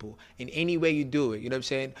 Impact people in any way you do it. You know what I'm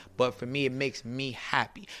saying? But for me, it makes me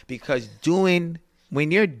happy because when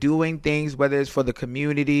you're doing things, whether it's for the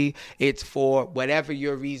community, it's for whatever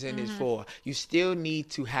your reason is for, you still need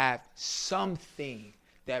to have something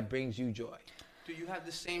that brings you joy. Do you have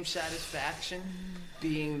the same satisfaction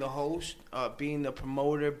being the host, being the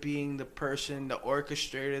promoter, being the person, the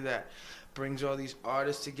orchestrator that brings all these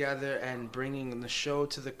artists together and bringing the show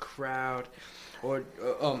to the crowd? Or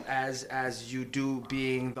as you do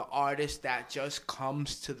being the artist that just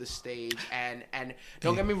comes to the stage and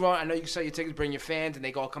don't get me wrong, I know you can sell your tickets, bring your fans, and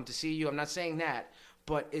they all come to see you. I'm not saying that,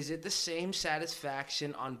 but is it the same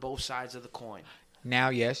satisfaction on both sides of the coin? Now,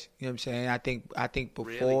 yes, you know what I'm saying. I think before,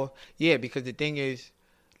 Really? yeah, because the thing is,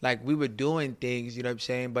 like we were doing things, you know what I'm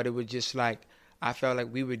saying, but it was just like I felt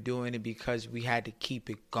like we were doing it because we had to keep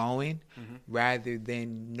it going rather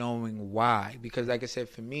than knowing why. Because like I said,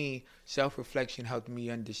 for me, self-reflection helped me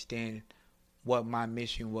understand what my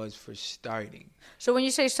mission was for starting. So when you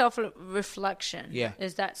say self-reflection, Yeah.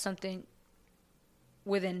 is that something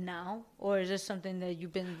within now? Or is this something that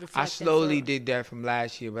you've been reflecting I slowly for? did that from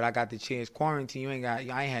last year, but I got the chance. Quarantine, I ain't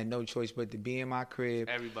had no choice but to be in my crib,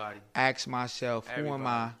 Everybody. ask myself, who am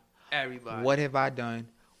I? Everybody. What have I done?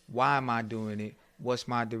 Why am I doing it? What's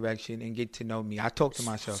my direction? And get to know me. I talk to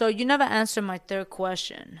myself. So you never answered my third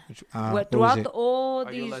question. What Throughout was it? all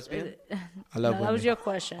Are you a these, lesbian? I love that was women. your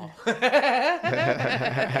question.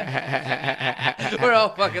 We're all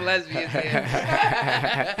fucking lesbians here.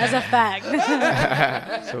 As a fact.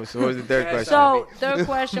 So what was the third question? So third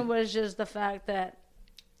question was just the fact that,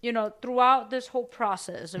 you know, throughout this whole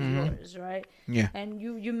process of yours, right? Yeah. And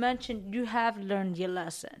you mentioned you have learned your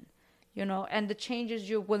lesson, you know, and the changes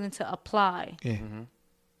you're willing to apply Yeah.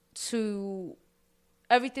 to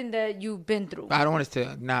everything that you've been through. I don't want us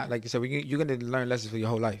to not, like you said, you're going to learn lessons for your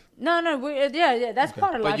whole life. No, yeah, that's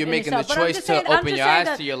part of life. But you're in making itself. the But I'm choice just to saying- I'm open just your saying eyes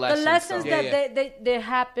that to your the lessons. lessons So. that they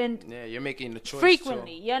happened Yeah, you're making the choice.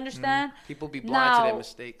 frequently. So You understand? people be blind to Now, their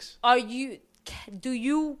mistakes. Do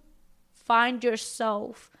you find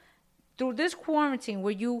yourself through this quarantine,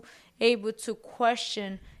 were you able to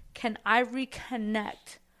question, can I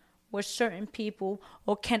reconnect with certain people,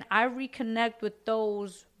 or can I reconnect with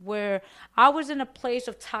those where I was in a place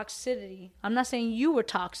of toxicity? I'm not saying you were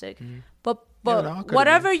toxic, but Yeah, no, I could've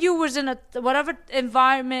whatever you was in whatever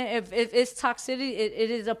environment, if it's toxicity, it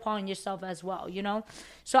is upon yourself as well, you know?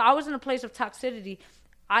 So I was in a place of toxicity.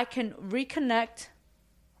 I can reconnect,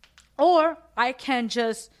 or I can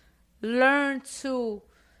just learn to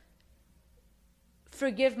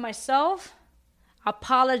forgive myself,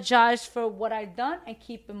 apologize for what I've done, and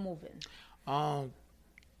keep it moving. Or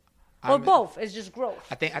both. It's just growth.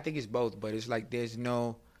 I think it's both, but it's like there's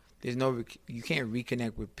no you can't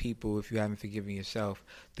reconnect with people if you haven't forgiven yourself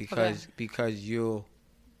because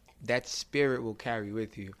that spirit will carry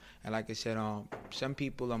with you. And like I said, some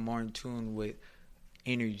people are more in tune with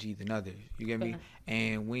energy than others. You get me?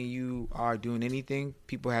 And when you are doing anything,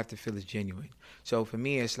 people have to feel it's genuine. So for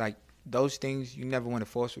me, it's like those things you never want to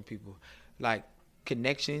force with people. Like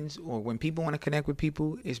connections, or when people want to connect with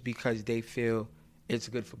people, it's because they feel it's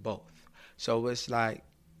good for both. So it's like,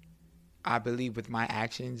 I believe with my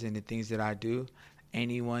actions and the things that I do,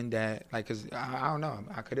 anyone that, like, cause I don't know,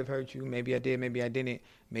 I could have hurt you, maybe I did, maybe I didn't,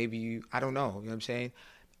 maybe you, I don't know, you know what I'm saying?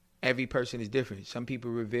 Every person is different. Some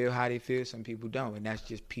people reveal how they feel, some people don't, and that's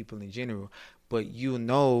just people in general. But you'll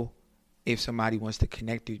know if somebody wants to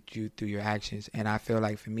connect with you through your actions. And I feel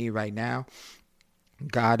like for me right now,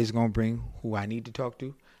 God is going to bring who I need to talk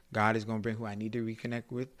to. God is going to bring who I need to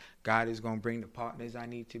reconnect with. God is going to bring the partners I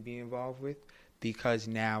need to be involved with, because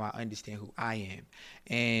now I understand who I am.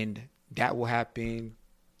 And that will happen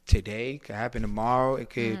today, could happen tomorrow, it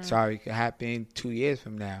could happen 2 years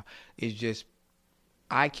from now. It's just,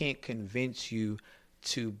 I can't convince you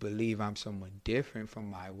to believe I'm someone different from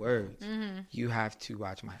my words. You have to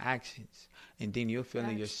watch my actions, and then you'll feel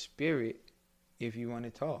in your spirit if you want to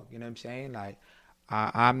talk. You know what I'm saying? Like,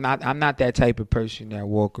 I'm not that type of person that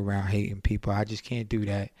walk around hating people. I just can't do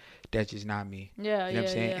that. That's just not me. Yeah, you know what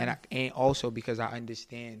I'm saying? Yeah. And also because I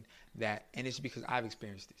understand that, and it's because I've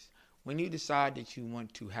experienced this. When you decide that you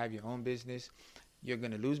want to have your own business, you're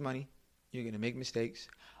gonna lose money. You're gonna make mistakes.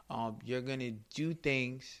 You're gonna do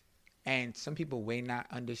things, and some people may not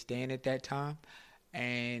understand at that time,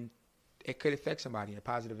 and it could affect somebody in a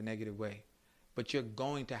positive or negative way. But you're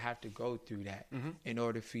going to have to go through that in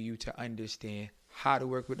order for you to understand how to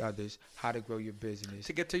work with others, how to grow your business.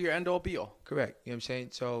 To get to your end all be all. Correct. You know what I'm saying?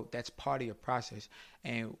 So that's part of your process,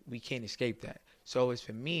 and we can't escape that. So it's,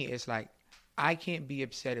 for me, it's like, I can't be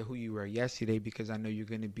upset at who you were yesterday because I know you're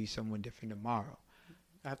going to be someone different tomorrow.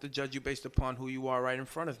 I have to judge you based upon who you are right in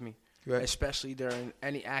front of me, Right. especially during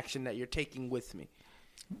any action that you're taking with me.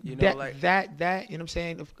 You know, That, like that, you know what I'm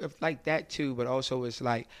saying? If like that too, but also it's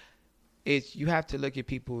like, you have to look at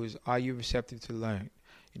people as, are you receptive to learn?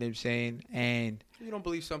 You know what I'm saying? And you don't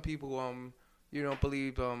believe some people. You don't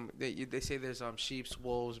believe they say there's sheep's,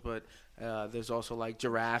 wolves, but there's also like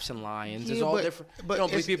giraffes and lions. There's all different. But you don't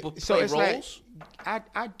believe people play roles? Like,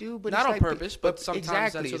 I do, but not it's on like, purpose. But sometimes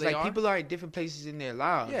exactly, that's who it's they like are. people are at different places in their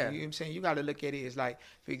lives. Yeah. You know what I'm saying? You got to look at it. It's like,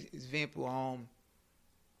 for example,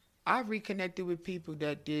 I reconnected with people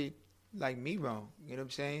that did like me wrong. You know what I'm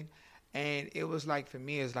saying? And it was like, for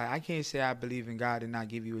me, it's like, I can't say I believe in God and not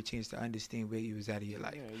give you a chance to understand where you was at in your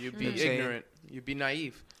life. Yeah, you'd be You know what I'm ignorant. You'd be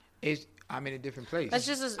naive. I'm in a different place. That's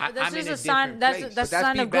just a, I'm that's in just a a sign. different That's place. that's But a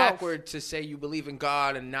sign that's of be growth. backward to say you believe in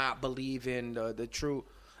God and not believe in the true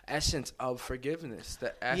essence of forgiveness.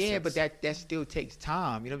 The essence. Yeah, but that still takes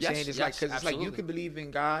time. You know what I'm Yes, saying? It's yes, like, because it's like you absolutely. can believe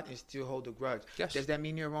in God and still hold a grudge. Yes. Does that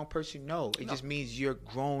mean you're a wrong person? No. It just means you're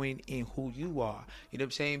growing in who you are. You know what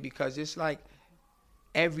I'm saying? Because it's like,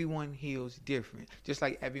 everyone heals different, just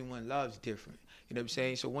like everyone loves different. You know what I'm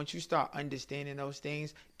saying? So once you start understanding those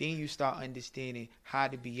things, then you start understanding how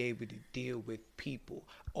to be able to deal with people,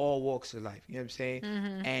 all walks of life. You know what I'm saying?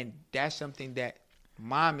 And that's something that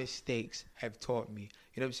my mistakes have taught me.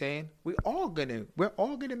 You know what I'm saying? We're all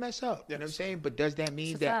gonna mess up. You know what I'm saying? But does that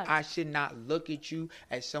mean It's a that fact. I should not look at you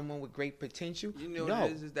as someone with great potential? You know No.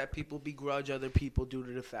 what it is that people begrudge other people due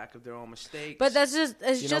to the fact of their own mistakes. But that's just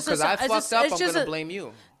it's you know, just because I fucked up, I'm gonna blame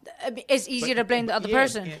you. It's easier to blame the other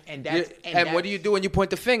person. And What do you do when you point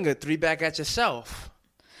the finger? 3 back at yourself.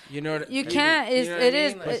 You know what You can't. You It's, know what I it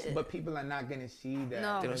is. mean? But people are not gonna see that.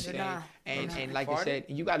 No, you know what they're I'm not. saying? They're And not. like I said,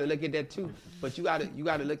 you got to look at that too. But you got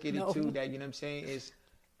to look at No. it too. That, you know what I'm saying,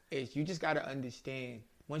 is you just got to understand.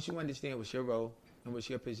 Once you understand what's your role and what's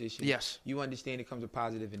your position, Yes. you understand it comes with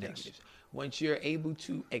positive and negatives. Once you're able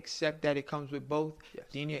to accept that it comes with both,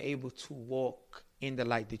 then you're able to walk in the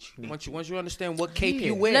light that you need. Once you understand what cape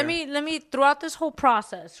you wear. Let me throughout this whole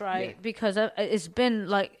process, right? Yeah. Because it's been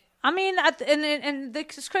like, I mean, and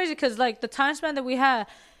it's crazy because like the time span that we had.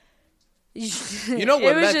 You know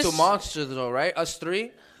we're mental monsters though, right? Us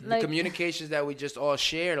three. Like- The communications that we just all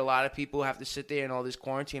shared. A lot of people have to sit there in all this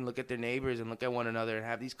quarantine, look at their neighbors and look at one another and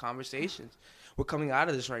have these conversations. We're coming out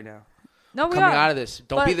of this right now. No, we Coming are. out of this.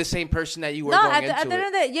 Don't But- be the same person that you were No, going at into the end it. of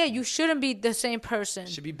the day, yeah, you shouldn't be the same person.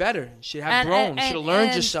 Should be better. Should have grown. Should have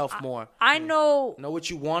learned yourself more. I know Know what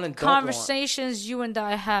you want and don't want. conversations you and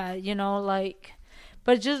I had, you know, like,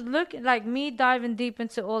 but just look like me diving deep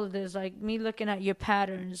into all of this, like me looking at your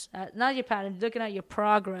patterns, not your patterns, looking at your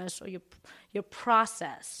progress or your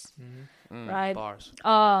process, right? Bars.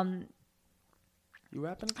 You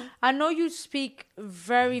rapping again? I know you speak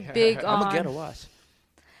very big I'm on. gonna get a watch.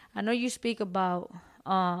 I know you speak about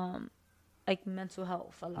like mental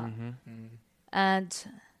health a lot, and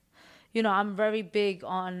you know I'm very big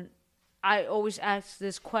on. I always ask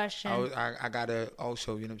this question. I gotta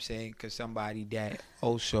also, you know what I'm saying, because somebody that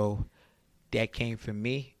also that came from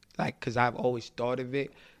me, like, because I've always thought of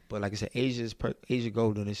it, but like I said, Asia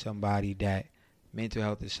Golden is somebody that mental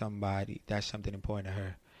health is somebody that's something important to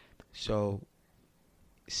her. So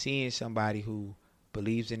seeing somebody who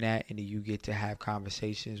believes in that, and then you get to have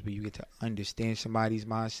conversations where you get to understand somebody's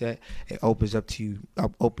mindset, it opens up to you,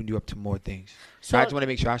 open you up to more things. So I just want to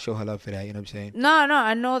make sure I show her love for that. You know what I'm saying? No,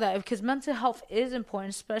 I know that because mental health is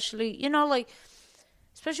important, especially, you know, like,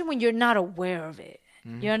 especially when you're not aware of it.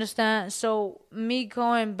 You understand? So me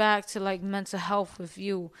going back to like mental health with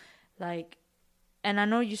you, like, and I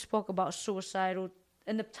know you spoke about suicidal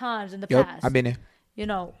in the times in the Yep, past. I've been there. You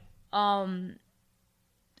know,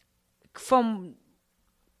 from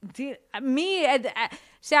me,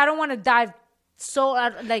 see, I don't want to dive so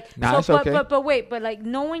like. Nah, so, it's okay. But wait, but like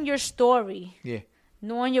knowing your story, Yeah.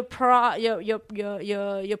 knowing your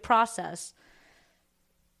process.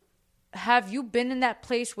 Have you been in that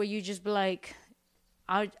place where you just be like,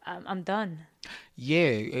 I'm done?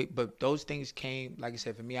 Yeah, but those things came, like I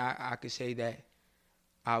said, for me, I could say that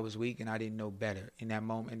I was weak and I didn't know better in that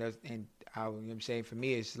moment. And you know what I'm saying, for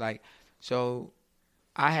me, it's like, so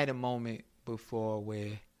I had a moment before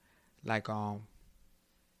where, like, I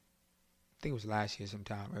think it was last year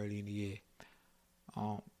sometime, early in the year,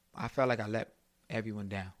 I felt like I let everyone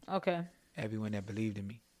down. Okay. Everyone that believed in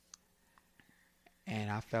me.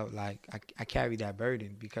 And I felt like I carried that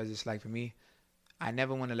burden because it's like, for me, I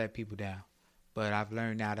never want to let people down. But I've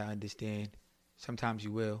learned now to understand sometimes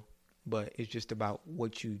you will, but it's just about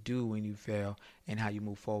what you do when you fail and how you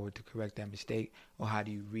move forward to correct that mistake, or how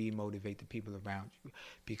do you re-motivate the people around you.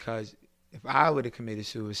 Because if I would have committed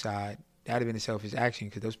suicide, that would have been a selfish action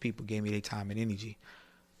because those people gave me their time and energy.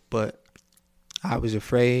 But I was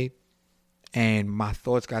afraid, and my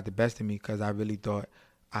thoughts got the best of me because I really thought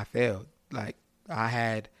I failed. Like, I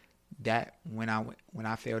had that when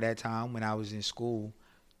I failed that time when I was in school.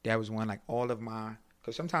 That was one, like, all of my,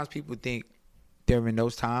 because sometimes people think during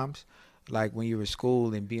those times, like when you're in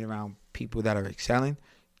school and being around people that are excelling,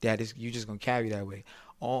 that is, you're just gonna carry that way.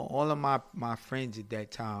 All of my friends at that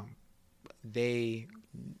time, they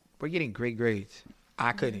were getting great grades.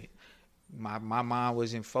 I couldn't. My mind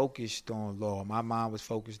wasn't focused on law. My mind was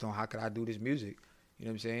focused on how could I do this music. You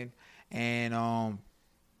know what I'm saying? And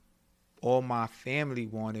all my family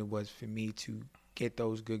wanted was for me to get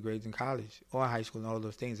those good grades in college or high school and all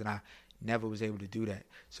those things, and I never was able to do that.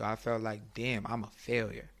 So I felt like, damn, I'm a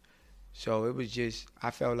failure. So it was just,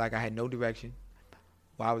 I felt like I had no direction.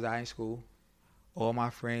 Why was I in school? All my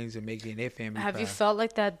friends are making their family Have proud. you felt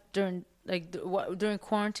like that during during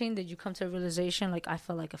quarantine? Did you come to a realization like I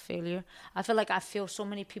felt like a failure? I feel like I feel so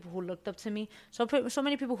many people who looked up to me, so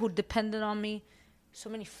many people who depended on me, so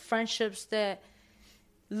many friendships that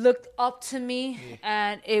looked up to me,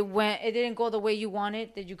 yeah. And it didn't go the way you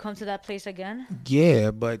wanted. Did you come to that place again?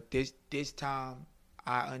 Yeah, but this time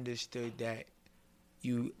I understood that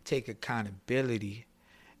you take accountability,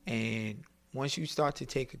 and once you start to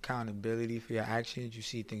take accountability for your actions, you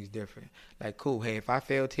see things different. Like, cool, hey, if I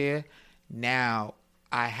failed here, now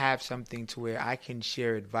I have something to where I can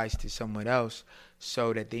share advice to someone else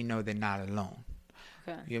so that they know they're not alone.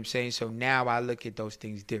 Okay. You know what I'm saying? So now I look at those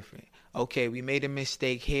things different. Okay, we made a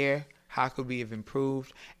mistake here. How could we have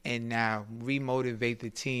improved? And now remotivate the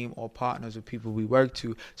team or partners or people we work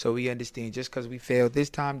to so we understand just because we failed this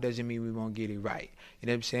time doesn't mean we won't get it right. You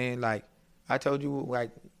know what I'm saying? Like, I told you,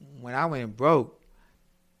 like, when I went broke,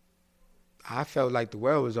 I felt like the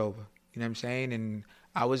world was over. You know what I'm saying? And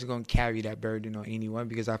I wasn't going to carry that burden on anyone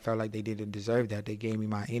because I felt like they didn't deserve that. They gave me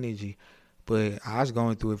my energy. But I was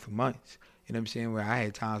going through it for months. You know what I'm saying? Where I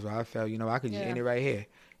had times where I felt, you know, I could just end it right here.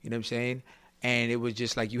 You know what I'm saying? And it was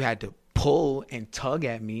just like you had to pull and tug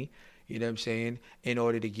at me, you know what I'm saying, in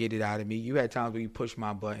order to get it out of me. You had times where you pushed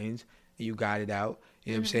my buttons and you got it out.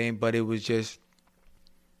 You know what I'm saying? But it was just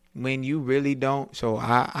when you really don't. So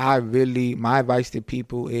I really, my advice to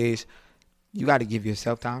people is you got to give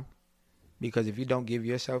yourself time. Because if you don't give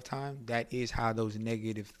yourself time, that is how those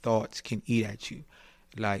negative thoughts can eat at you.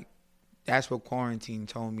 Like, that's what quarantine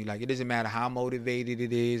told me. Like, it doesn't matter how motivated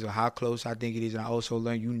it is or how close I think it is. And I also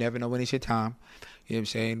learned you never know when it's your time. You know what I'm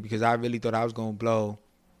saying? Because I really thought I was going to blow,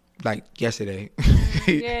 like, yesterday.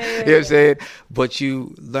 You know what I'm saying? But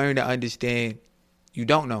you learn to understand you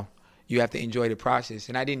don't know. You have to enjoy the process.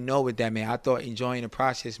 And I didn't know what that meant. I thought enjoying the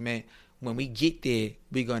process meant when we get there,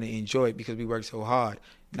 we're going to enjoy it because we work so hard.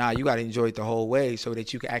 Nah, you got to enjoy it the whole way so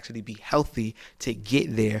that you can actually be healthy to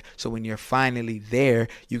get there. So when you're finally there,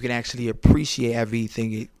 you can actually appreciate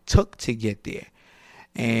everything it took to get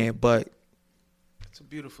there. But it's a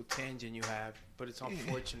beautiful tangent you have, but it's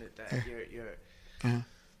unfortunate that you're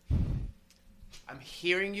I'm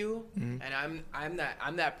hearing you, and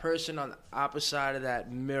I'm that person on the opposite side of that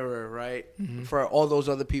mirror, right? For all those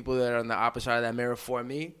other people that are on the opposite side of that mirror for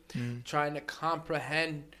me, trying to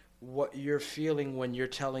comprehend what you're feeling when you're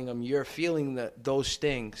telling them you're feeling those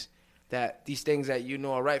things, that these things that you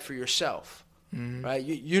know are right for yourself, right?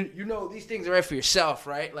 You know these things are right for yourself,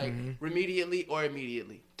 right? Like remediately or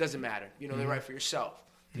immediately, doesn't matter. You know they're right for yourself.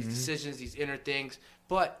 These decisions, these inner things,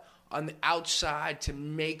 but on the outside to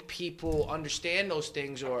make people understand those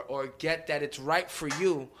things or get that it's right for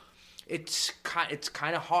you, it's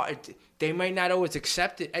kind of hard. They might not always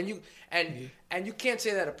accept it, and you can't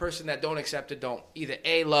say that a person that don't accept it don't either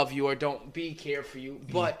A, love you or don't B, care for you,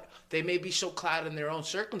 but they may be so clouded in their own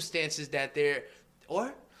circumstances that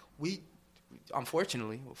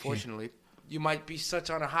unfortunately, you might be such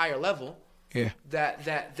on a higher level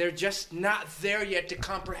that they're just not there yet to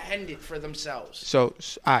comprehend it for themselves. So,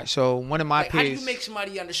 all right. So one of my peers. How do you make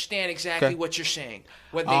somebody understand exactly what you're saying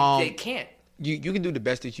when they can't? You can do the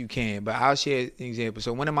best that you can, but I'll share an example.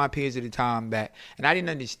 So one of my peers at the time and I didn't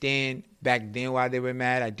understand back then why they were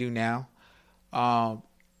mad. I do now.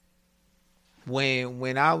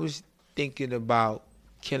 When I was thinking about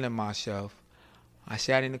killing myself, I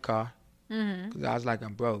sat in the car because I was like,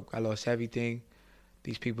 I'm broke. I lost everything.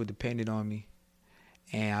 These people depended on me,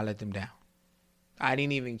 and I let them down. I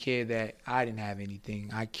didn't even care that I didn't have anything.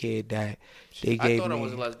 I cared that they gave me. I thought I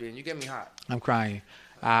was a lesbian. You get me hot. I'm crying.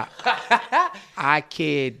 I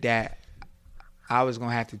cared that I was going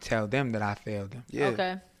to have to tell them that I failed them. Yeah.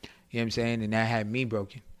 Okay. You know what I'm saying? And that had me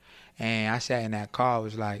broken. And I sat in that car,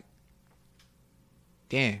 was like,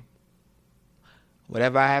 damn,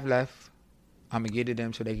 whatever I have left, I'm going to get to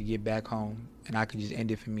them so they can get back home and I can just end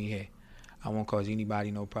it for me here. I won't cause anybody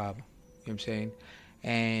no problem. You know what I'm saying?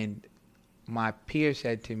 And my peer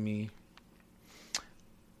said to me,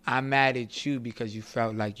 I'm mad at you because you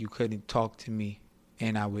felt like you couldn't talk to me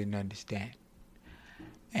and I wouldn't understand.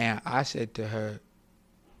 And I said to her,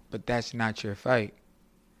 but that's not your fight.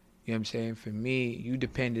 You know what I'm saying? For me, you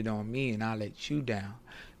depended on me and I let you down.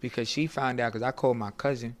 Because she found out, because I called my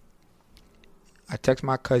cousin. I text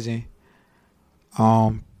my cousin,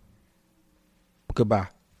 goodbye.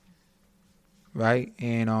 Right?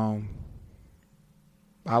 And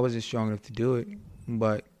I wasn't strong enough to do it,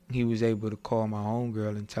 but he was able to call my own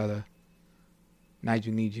girl and tell her,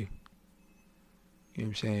 Nigel need you. You know what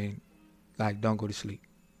I'm saying? Like, don't go to sleep.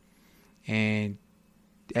 And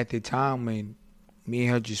at the time when me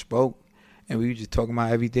and her just spoke and we were just talking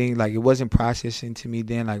about everything, like, it wasn't processing to me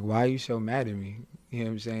then, like, why are you so mad at me? You know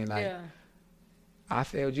what I'm saying? Like, I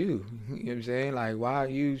failed you. You know what I'm saying? Like, why are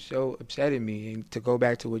you so upset at me? And to go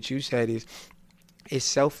back to what you said is, it's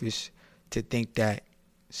selfish to think that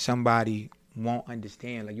somebody won't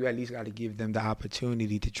understand. Like, you at least got to give them the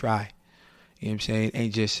opportunity to try. You know what I'm saying?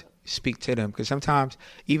 And just speak to them. Because sometimes,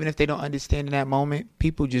 even if they don't understand in that moment,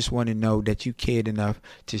 people just want to know that you cared enough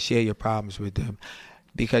to share your problems with them.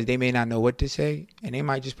 Because they may not know what to say, and they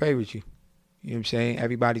might just pray with you. You know what I'm saying?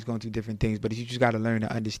 Everybody's going through different things. But you just got to learn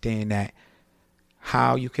to understand that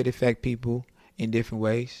how you could affect people in different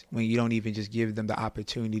ways when you don't even just give them the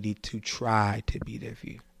opportunity to try to be there for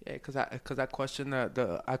you. Yeah, because I question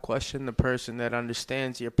I question the person that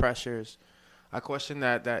understands your pressures. I question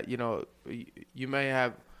that you know, you may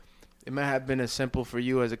have, it may have been as simple for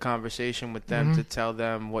you as a conversation with them to tell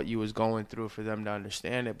them what you was going through for them to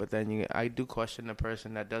understand it. But then I do question the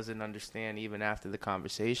person that doesn't understand even after the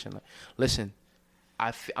conversation. Like, listen,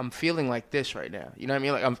 I'm feeling like this right now. You know what I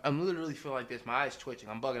mean? Like, I'm literally feeling like this. My eyes twitching.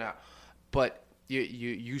 I'm bugging out. But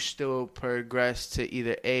you still progress to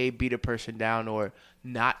either A, beat a person down, or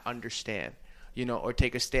not understand, you know, or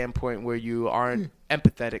take a standpoint where you aren't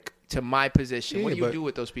empathetic to my position. Yeah, what do you do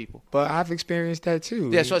with those people? But I've experienced that too.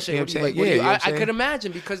 Yeah, so I'm saying, I could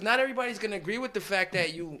imagine, because not everybody's going to agree with the fact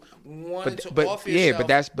that you wanted to offer yourself.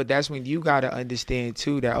 Yeah, but that's when you got to understand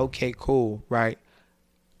too that, okay, cool, right?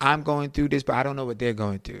 I'm going through this, but I don't know what they're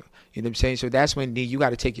going through. You know what I'm saying? So that's when you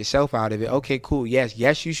got to take yourself out of it. Okay, cool.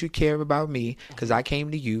 Yes, you should care about me because I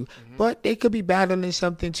came to you. But they could be battling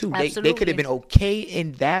something too. They could have been okay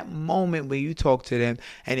in that moment when you talk to them,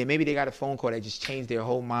 and then maybe they got a phone call that just changed their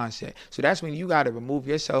whole mindset. So that's when you got to remove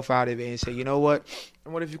yourself out of it and say, you know what?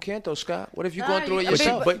 And what if you can't though, Scott? What if you're going through it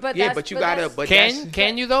yourself?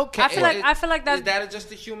 Can you though? I feel like that's... Is that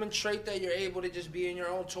just a human trait that you're able to just be in your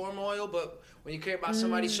own turmoil, but when you care about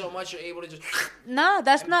somebody so much, you're able to just... No,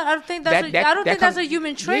 that's not. I don't think that's a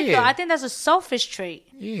human trait, though. I think that's a selfish trait.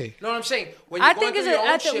 Yeah. You know what I'm saying? When you're going through your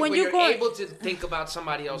own shit, when you're able to think about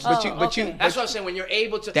somebody else. That's what I'm saying. When you're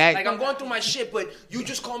able to... Like, I'm going through my shit, but you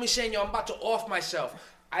just call me saying, yo, I'm about to off myself.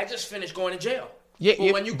 I just finished going to jail. Yeah,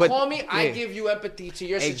 but when you call me, I give you empathy to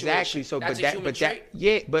your situation. Exactly. So, that's a human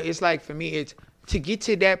trait. But it's like, for me, it's to get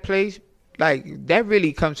to that place. Like, that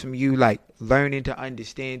really comes from you, like, learning to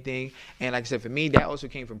understand things. And like I said, for me, that also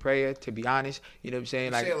came from prayer, to be honest. You know what I'm saying?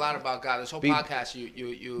 You like, say a lot about God. This whole podcast,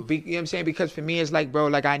 you know what I'm saying? Because for me, it's like, bro,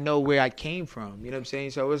 like, I know where I came from. You know what I'm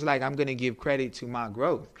saying? So it's like, I'm going to give credit to my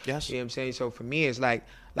growth. Yes. You know what I'm saying? So for me, it's like,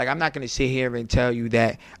 like, I'm not going to sit here and tell you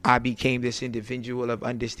that I became this individual of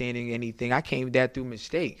understanding anything. I came that through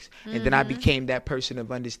mistakes. And then I became that person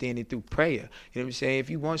of understanding through prayer. You know what I'm saying? If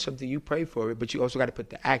you want something, you pray for it, but you also got to put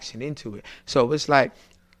the action into it. So it's like,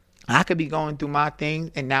 I could be going through my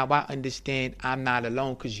thing, and now I understand I'm not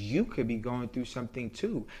alone, because you could be going through something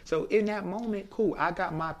too. So in that moment, cool, I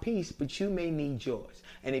got my peace, but you may need yours.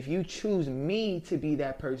 And if you choose me to be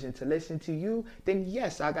that person to listen to you, then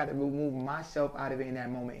yes, I got to remove myself out of it in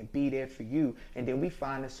that moment and be there for you. And then we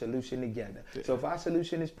find a solution together. Yeah. So if our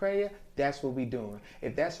solution is prayer, that's what we doing.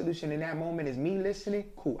 If that solution in that moment is me listening,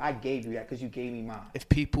 cool, I gave you that because you gave me mine. If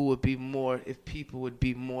people would be more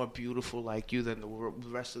beautiful like you, then the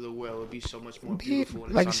rest of the world would be so much more beautiful.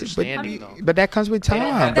 And like it's understanding, but that comes with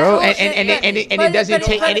time, bro. And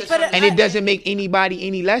it doesn't make anybody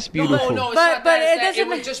any less beautiful. No, it's not that. It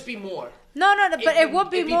would just be more. No, but it would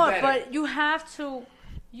be more. Better. But you have to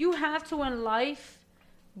in life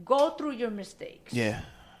go through your mistakes. Yeah.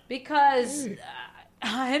 Because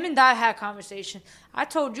him and I had a conversation. I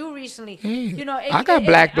told you recently. You know, I got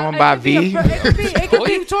blacked on by V. What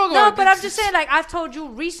are you talking about? No, but I'm just saying. Like I've told you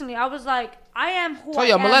recently. I was like, I am who I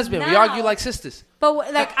am. I'm a lesbian. Now. We argue like sisters.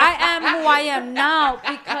 But like I am who I am now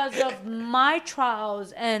because of my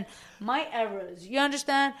trials and my errors. You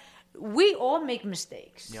understand? We all make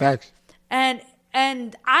mistakes. Facts. And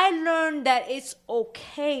I learned that it's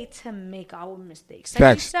okay to make our mistakes. Like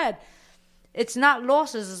Facts. you said, it's not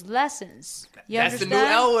losses, it's lessons. You That's understand? the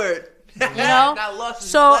new L word. You know? Not losses,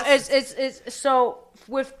 so lessons. it's so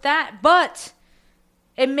with that, but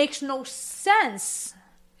it makes no sense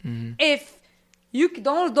if you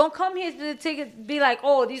don't come here to take it, be like,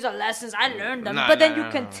 oh, these are lessons, I learned them. But then you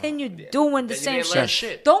continue doing the same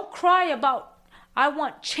shit. Don't cry about, I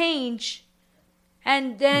want change.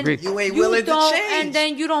 And then you ain't willing to change. And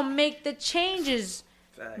then you don't make the changes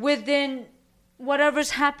within whatever's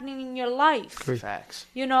happening in your life. Facts.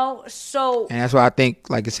 You know, so. And that's why I think,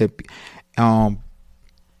 like I said,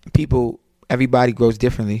 everybody grows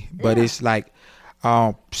differently, but it's like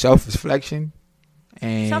self-reflection.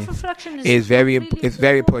 And self-reflection is very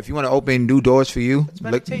important. If you want to open new doors for you, it's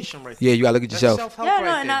meditation, right there. Yeah, you gotta look at yourself. Self-help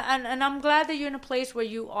and I'm glad that you're in a place where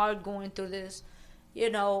you are going through this. You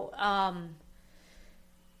know,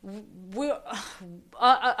 we're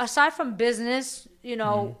aside from business, you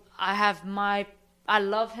know, I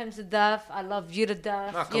love him to death. I love you to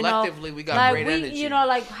death. No, collectively, we got great energy. You know,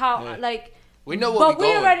 like how, like we know what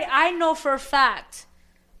we're going. I know for a fact,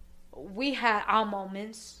 we had our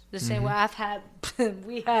moments. The same way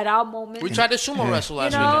we had our moments. We tried to sumo wrestle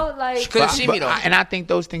last weekend. You know, like she couldn't see me though. And I think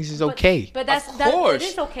those things is okay. But that's of course. It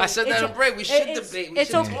is okay. I said that on break. We should debate.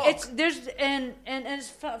 It's okay. It's there's and it's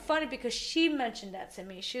funny because she mentioned that to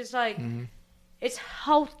me. She's like, it's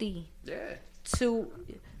healthy. To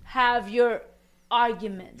have your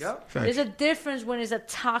arguments. Yep. There's a difference when it's a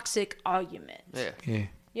toxic argument. Yeah.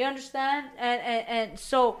 You understand? And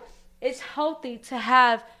so it's healthy to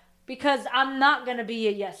have. Because I'm not going to be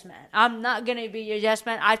your yes man. I'm not going to be your yes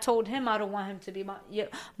man. I told him I don't want him to be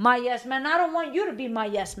my yes man. I don't want you to be my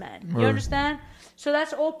yes man. You understand? So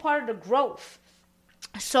that's all part of the growth.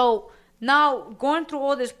 So now going through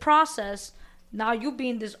all this process, now you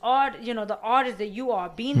being this the artist that you are,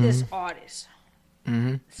 being this artist.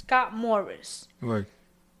 Scott Morris. Right.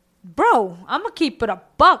 Bro, I'm going to keep it a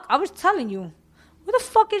buck. I was telling you, where the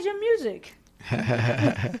fuck is your music?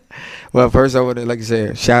 Well, first I would like I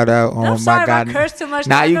said, shout out on sorry my God. I curse too much.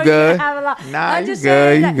 Nah, you good. Nah, you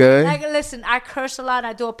good. You good. Like, listen, I curse a lot.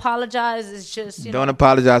 I do apologize. It's just don't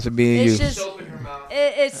apologize for being you. Just,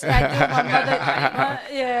 it's I do my mother.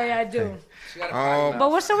 Yeah, I do.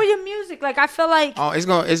 But what's up with your music? Like I feel like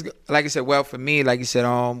it's like I said. Well, for me, like you said,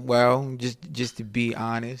 just to be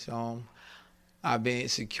honest, I've been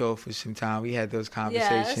insecure for some time. We had those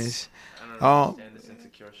conversations. I don't understand this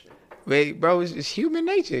insecure shit. Wait, bro, it's human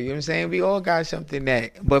nature. You know what I'm saying? We all got something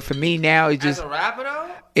that. But for me now, it's just. As a rapper, though?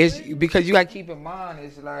 It's because you got to keep in mind,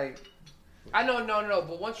 it's like. I know, no.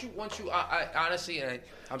 But once you, I honestly,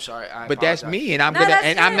 I'm sorry. But that's me, and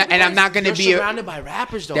I'm not gonna be surrounded by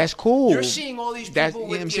rappers, though. That's cool. You're seeing all these people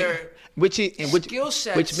with your skill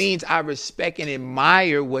sets, which means I respect and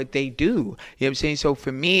admire what they do. You know what I'm saying? So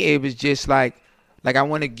for me, it was just like I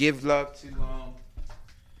want to give love to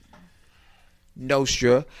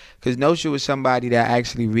Nostra, because Nostra was somebody that I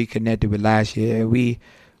actually reconnected with last year. We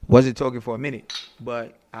wasn't talking for a minute,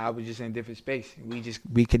 but I was just in a different space. We just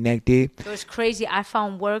reconnected. It was crazy. I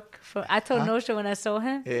found work I told Nostra when I saw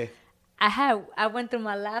him. Yeah. I went through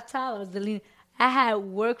my laptop. I was deleting. I had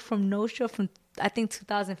work from Nostra from I think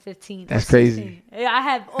 2015. That's crazy. Yeah, I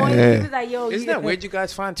have all. He was like, yo. Isn't that weird? You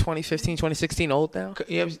guys find 2015, 2016 old now?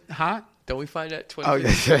 Huh? Don't we find that 20? Oh,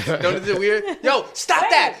 yes. Don't is it weird? Yo, stop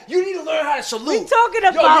that. You need to learn how to salute. We talking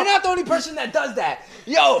about. Yo, you're not the only person that does that.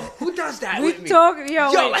 Yo, who does that We with me? talking. Yo,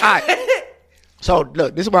 Yo, wait. like, All right. So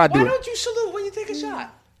look, this is what I do. why don't you salute when you take a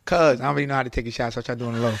shot? Cause I don't really know how to take a shot, so I try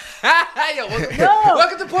doing it low. Yo, No.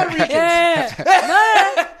 welcome to Puerto Ricans. Yeah.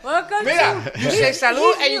 No. Welcome Mira, to. you say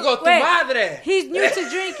salud and you go tu madre. He's new to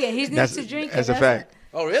drinking. He's new to drinking. That's a fact.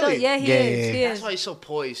 Oh, So, really? yeah, he Yeah, is. yeah, He That's is. why he's so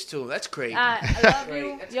poised, too. That's great. I love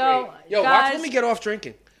you. That's Yo, great. Yo, guys, watch when we get off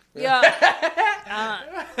drinking. Yo,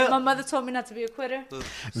 my mother told me not to be a quitter.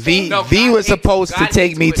 V No, V God was hates- supposed God to take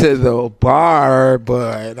hates me Twitter. to the bar,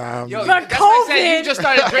 but Yo, But that's what I said. COVID. You just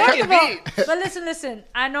started drinking me. But listen.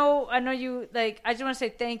 I know you. Like, I just want to say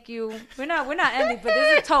thank you. We're not ending, but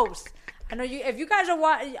this is a toast. I know you. If you guys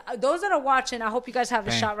are those that are watching, I hope you guys have a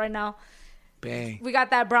Bang. shot right now. bang. We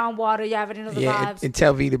got that brown water. You already know the Yeah, vibes. and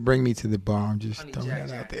tell V to bring me to the bar. I'm just Honey throwing Jack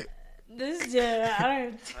that out there. This is I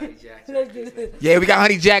don't. Honey Jack. Let's do this. Yeah, we got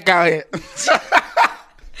Honey Jack out here.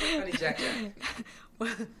 Honey Jack.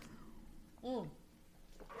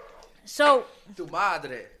 So Tu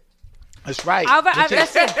madre. That's right.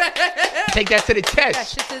 listen. Take that to the That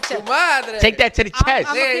chest. shit to the Tu chest. madre. Take that to the chest.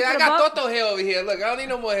 I'm- Yeah, keep I it got above. Toto hair over here. Look, I don't need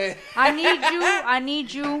no more hair. I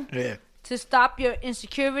need you Yeah. to stop your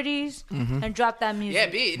insecurities and drop that music. Yeah,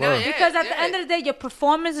 B. No, Word. yeah, Because at the yeah. end of the day, your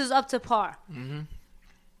performance is up to par.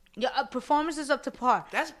 Your performance is up to par.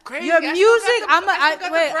 That's crazy. Your I still music, got the- I still got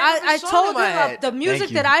the wait. verse of the I song told in my him head. the music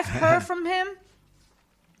you. that I've heard from him.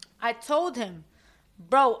 I told him,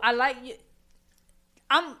 bro, I like you.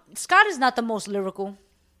 Scott is not the most lyrical.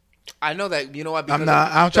 I know that. You know what? Because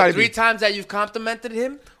not- I'm the trying to three be- times that you've complimented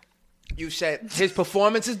him, you said his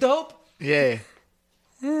performance is dope, Yeah.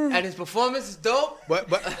 and his performance is dope. But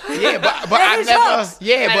yeah, but And I his never hooks.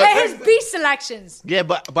 yeah, And but his beat selections. yeah,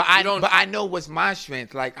 but don't- I know what's my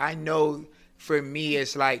strength. Like I know for me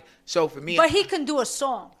it's like so for me But he can do a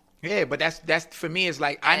song. yeah, but that's for me it's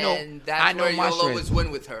like I know And that's I know where my you'll strength. always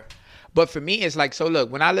win with her. But for me it's like so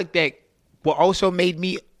look, when I looked at what also made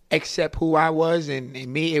me accept who I was and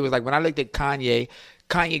me, it was like when I looked at Kanye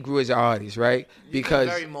grew as an artist, right? Because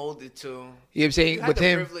You're very molded too. you know what I'm saying You had with the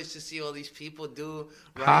him privilege to see all these people do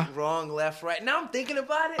right, Huh? wrong, left, right. Now I'm thinking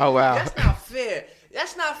about it. Oh, wow. That's not fair.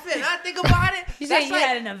 That's not fair. Now I think about it. You that's said you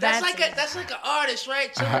had an advancement. that's like an artist,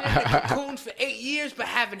 right? Chilling in the cocoon for 8 years, but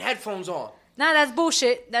having headphones on. Nah, that's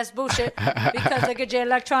bullshit. That's bullshit. Because I get your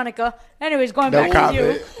electronica. Anyways, going no back to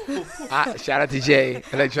you. comment. Shout out to Jay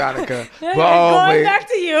Electronica. Anyways, But, going back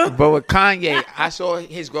to you. but with Kanye, I saw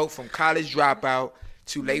his growth from college dropout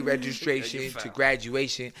to late registration to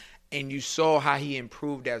graduation, and you saw how he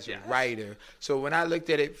improved as a writer. So when I looked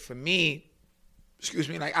at it for me,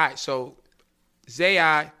 like, all right, so Zay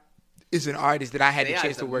is an artist that I had the Zay's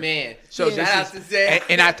chance to the work. man. So Shout this out is, to Zay.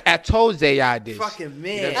 and I told Zay this. Fucking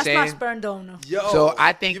man. You know what I'm That's saying? my sperm donor. Yo, So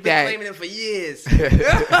I think you've been that- claiming him for years.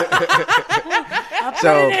 I'm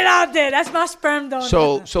So- putting it out there. That's my sperm donor.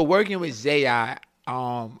 So working with Zay, I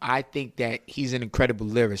think that he's an incredible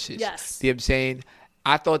lyricist. Yes. You know what I'm saying?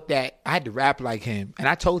 I thought that I had to rap like him. And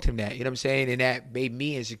I told him that, you know what I'm saying? And that made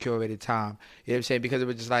me insecure at the time. You know what I'm saying? Because it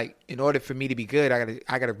was just like, in order for me to be good,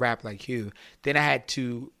 I gotta rap like you. Then I had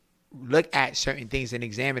to look at certain things and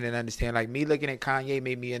examine and understand. Like me looking at Kanye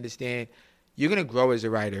made me understand you're going to grow as a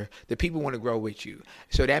writer. The people want to grow with you.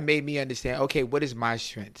 So that made me understand, okay, what is my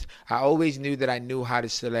strength? I always knew that I knew how to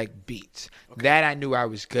select beats. Okay. That I knew I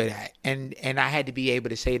was good at. And I had to be able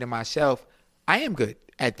to say to myself, I am good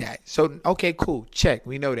at that. So, okay, cool. Check.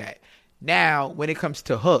 We know that. Now, when it comes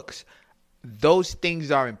to hooks, those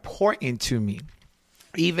things are important to me.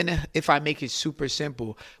 Even if I make it super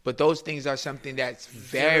simple, but those things are something that's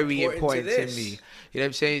very important to me. You know what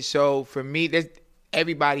I'm saying? So for me,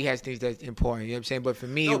 everybody has things that's important. You know what I'm saying? But for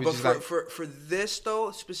me, No, it was but just for this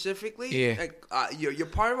though specifically, yeah, like, you're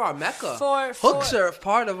part of our mecca. Hooks are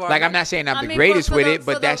part of our. Like I'm not saying I'm the greatest with it,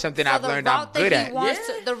 but that's something I've learned I'm good at.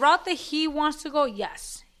 The route that he wants to go,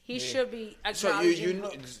 yes, he should be acknowledging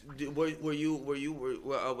hooks. Were you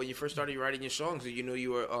when you first started writing your songs? You knew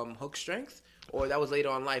you were hook strength, or that was later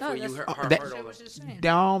on in life where you heard all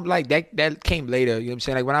that? Like that came later. You know what I'm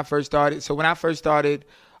saying? Like when I first started,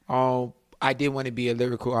 I did want to be a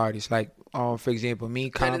lyrical artist. Like, for example, me,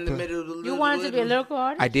 Compton. You wanted to be a lyrical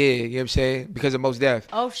artist? I did. You know what I'm saying? Because of Mos Def.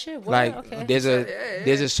 Oh shit! Like, okay.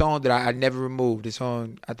 there's a song that I never removed. It's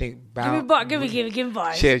on, I think. Give me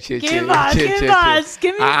bars. Chill. Give me bars.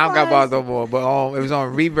 I don't got bars no more. But it was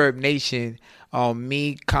on Reverb Nation.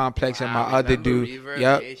 Me, Complex, and my other dude.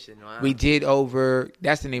 Yep. Wow. We did over.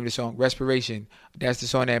 That's the name of the song, Respiration. That's the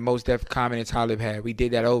song that Mos Def, Common, and Talib had. We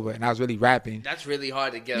did that over, and I was really rapping. That's really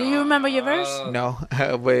hard to get. Do you remember your verse? No, but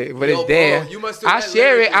it's there. I'll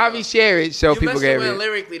share it. I'll reshare it so people get it. You must have went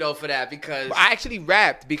lyrically though for that because I actually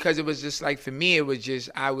rapped because it was just like for me it was just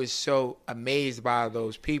I was so amazed by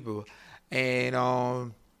those people, and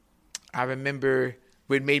I remember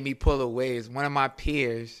what made me pull away is one of my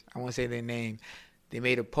peers. I won't say their name. They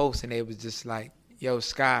made a post and they was just like, "Yo,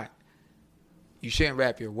 Scott, you shouldn't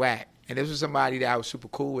rap. You're whack." And this was somebody that I was super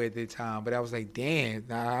cool with at the time. But I was like, damn,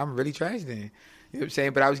 nah, I'm really trash then. You know what I'm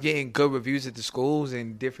saying? But I was getting good reviews at the schools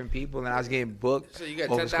and different people, and I was getting booked. So you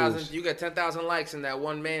got 10,000. You got 10,000 likes, and that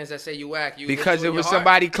one man's that say you whack. Because it was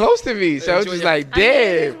somebody close to me. So it was just like, damn.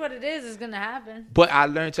 It is what it is. It's gonna happen. But I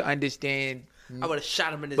learned to understand. I would have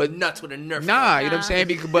shot him in his nuts with a Nerf. Nah, you know what I'm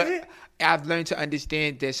saying? But I've learned to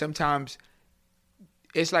understand that sometimes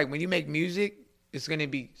it's like when you make music, it's gonna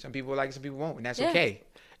be some people like it, some people won't, and that's okay.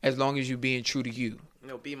 As long as you're being true to you. You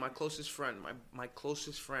know, being my closest friend, my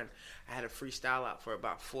closest friend, I had a freestyle out for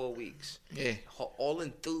about 4 weeks. Yeah. All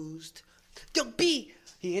enthused. Yo, B!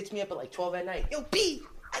 He hits me up at like 12 at night. Yo, B!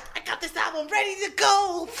 I got this album ready to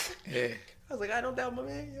go! Yeah. I was like, I don't doubt my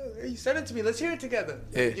man. Yo, you sent it to me. Let's hear it together.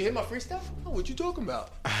 Yeah. You hear my freestyle? Oh, what you talking about?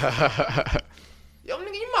 Yo,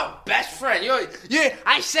 nigga, you my best friend. Yeah,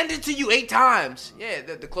 I sent it to you 8 times. Yeah,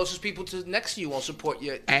 the closest people next to you won't support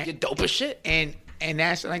your dope as shit. And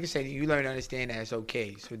that's, like I said, you learn to understand that it's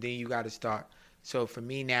okay. So then you got to start. So for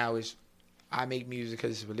me now is I make music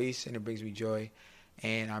because it's released and it brings me joy.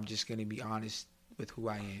 And I'm just going to be honest with who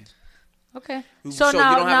I am. Okay. So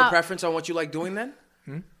now, you don't have a preference on what you like doing then?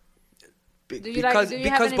 Because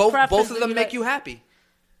both of them make you happy.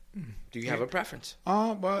 Do you have a preference?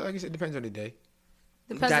 Well, like I said, it depends on the day.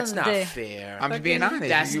 That's not fair. I'm just being honest.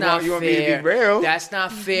 That's not fair. You want me to be real? That's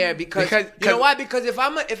not fair because you know why? Because if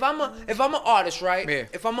I'm an artist, right? Yeah.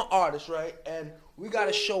 If I'm an artist, right, and we got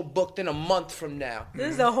a show booked in a month from now,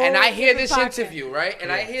 this is a whole and I hear this interview, right?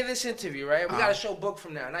 And I hear this interview, right? We got a show booked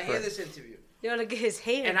from now, and I hear this interview. Yo, look at his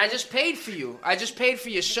hair. And I just paid for you. I just paid for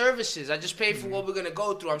your services. I just paid for what we're going to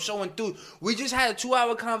go through. I'm so enthused. We just had a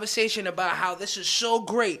 2-hour conversation about how this is so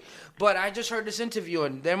great. But I just heard this interview,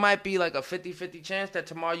 and there might be like a 50-50 chance that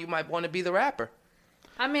tomorrow you might want to be the rapper.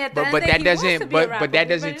 I mean, at the end that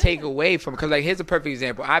doesn't take away from, because like here's a perfect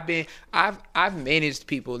example. I've managed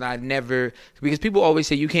people and I've never, because people always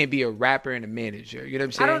say you can't be a rapper and a manager. You know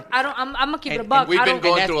what I'm saying? I'm gonna keep it a buck. We've been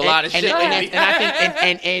going through a lot of shit.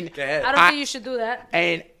 I don't think you should do that.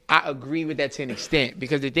 And I agree with that to an extent,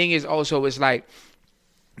 because the thing is also it's like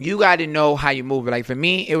you got to know how you move. Like for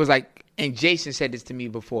me, it was like, and Jason said this to me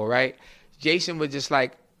before, right? Jason was just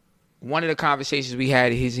like, one of the conversations we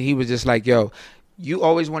had, he was just like, yo, you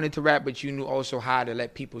always wanted to rap, but you knew also how to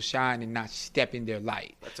let people shine and not step in their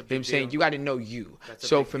light. That's a big you know what I'm saying? deal. You got to know you.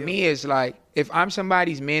 So for me, it's like, if I'm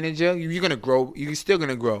somebody's manager, you're going to grow. You're still going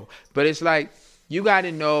to grow. But it's like, you got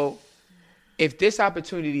to know, if this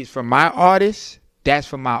opportunity is for my artist, that's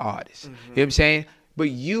for my artist. Mm-hmm. You know what I'm saying? But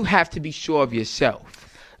you have to be sure of yourself.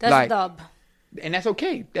 That's like, dub. And that's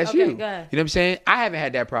okay. That's you. You know what I'm saying? I haven't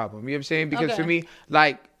had that problem. You know what I'm saying? Because for me,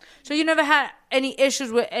 like... So you never had any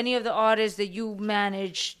issues with any of the artists that you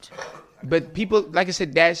managed? But people, like I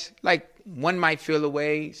said, that's like one might feel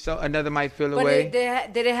away, so another might feel away.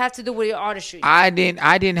 Did it have to do with your artistry? I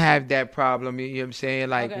didn't have that problem. You know what I'm saying?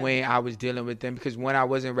 Like when I was dealing with them, because when I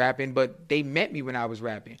wasn't rapping, but they met me when I was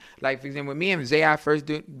rapping. Like for example, when me and Zay, I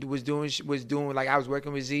first was doing like I was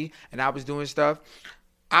working with Z and I was doing stuff.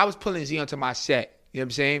 I was pulling Z onto my set. You know what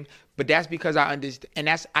I'm saying? But that's because I understood, and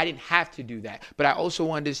I didn't have to do that. But I also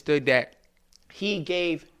understood that he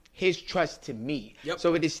gave his trust to me. Yep.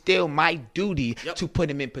 So it is still my duty to put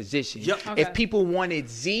him in position. Yep. Okay. If people wanted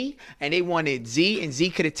Z, and they wanted Z, and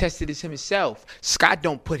Z could have tested this himself. Scott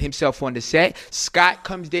don't put himself on the set. Scott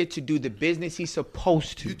comes there to do the business he's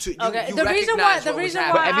supposed to. The reason why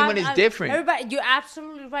but everyone is different. Everybody, you're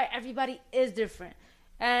absolutely right. Everybody is different.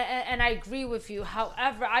 And I agree with you.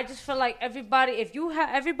 However, I just feel like everybody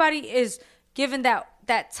is given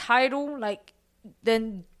that title, like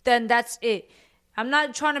then that's it. I'm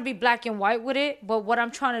not trying to be black and white with it, but what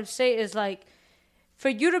I'm trying to say is like, for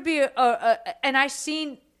you to be and I've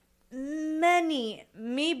seen many,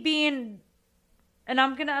 me being, and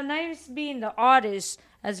I'm not even being the artist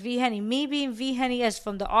as V-henny, me being V-henny as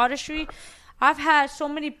from the artistry. I've had so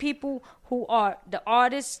many people who are the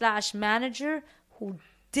artist / manager who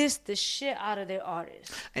diss the shit out of their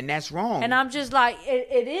artists. And that's wrong. And I'm just like,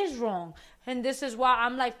 it is wrong. And this is why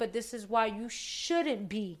I'm like, but this is why you shouldn't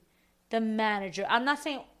be the manager. I'm not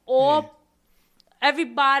saying all,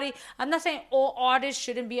 everybody. I'm not saying all artists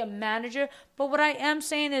shouldn't be a manager, but what I am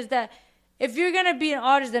saying is that if you're gonna be an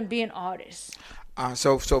artist, then be an artist.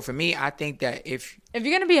 So for me, I think that if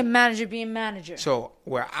you're gonna be a manager, be a manager. So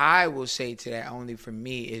where I will say to that only for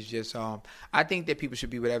me is just I think that people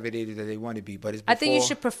should be whatever it is that they want to be, but it's before, I think you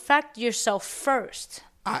should perfect yourself first.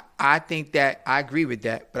 I think that I agree with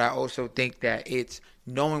that, but I also think that it's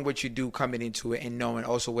knowing what you do coming into it and knowing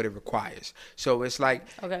also what it requires. So it's like,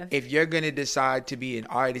 if you're going to decide to be an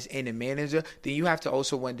artist and a manager, then you have to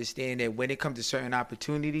also understand that when it comes to certain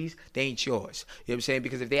opportunities, they ain't yours. You know what I'm saying?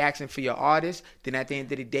 Because if they're asking for your artist, then at the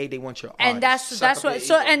end of the day, they want your and artist. That's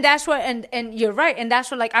what and you're right. And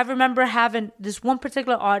that's what, like, I remember having this one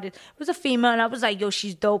particular artist. It was a female, and I was like, yo,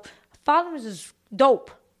 she's dope. Followers is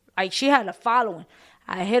dope. Like, she had a following.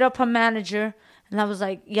 I hit up her manager, and I was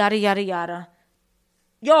like, yada, yada, yada.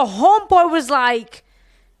 Yo, homeboy was like,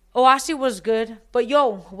 oh, I see what's good, but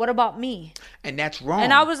yo, what about me? And that's wrong.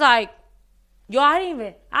 And I was like, yo, I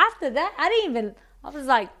was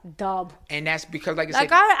like, dub. And that's because, like I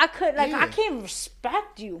said, I can't even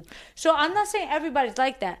respect you. So I'm not saying everybody's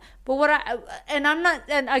like that, but I'm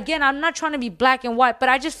not trying to be black and white, but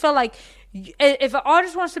I just feel like if an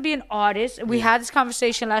artist wants to be an artist, we had this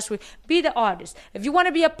conversation last week, be the artist. If you want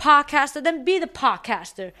to be a podcaster, then be the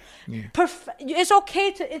podcaster. Yeah. It's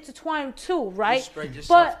okay to intertwine too, right?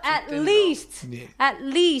 But at least,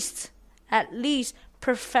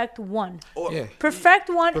 perfect one. Perfect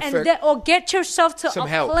one, and then or get yourself to some a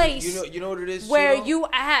help. place You know what it is, where you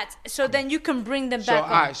at, so then you can bring them back. All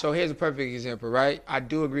right, so here's a perfect example, right? I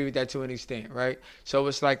do agree with that to an extent, right? So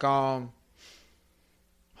it's like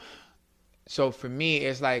So for me,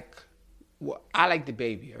 it's like, I like the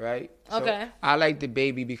baby, right? Okay. So I like the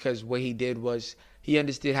baby because what he did was he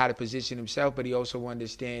understood how to position himself, but he also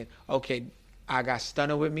understand, okay, I got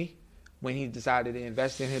Stunner with me when he decided to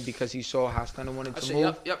invest in him because he saw how Stunner wanted to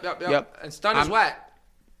move. Yep. And Stunner's whack.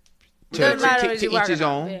 To each his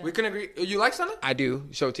own. Yeah. We can agree. You like Stunner? I do.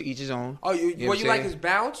 So to each his own. Oh, you like his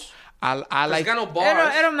bounce? I like. He's got no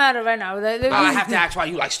bars. It don't matter right now. I have to ask why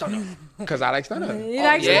you like Stunner. Because I like Stunner. You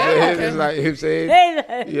like yeah, Stunner? It's like, you know what I'm saying?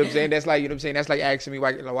 You know what I'm saying? That's like, you know what I'm saying? That's like asking me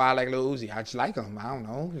why I like Lil Uzi. I just like him. I don't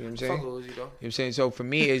know. You know what I'm saying? Fuck Lil Uzi, though. You know what I'm saying? So for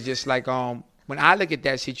me, it's just like, when I look at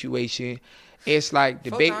that situation, it's like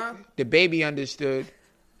the baby understood.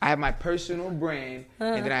 I have my personal brand,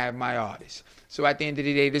 and then I have my artist. So at the end of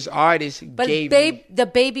the day, this artist gave me... the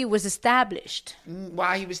baby was established.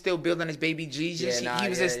 While he was still building his baby Jesus,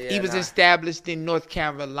 he was established in North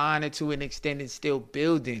Carolina to an extent and still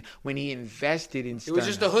building when he invested in Stunner. It was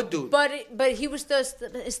just a hood dude. But he was still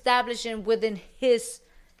establishing within his...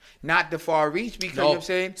 Not the far reach, because you know what I'm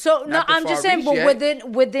saying? So, no, I'm just saying, but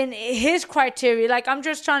within his criteria, like, I'm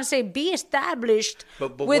just trying to say, be established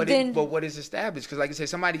within... But what is established? Because, like I said,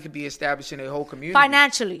 somebody could be established in a whole community.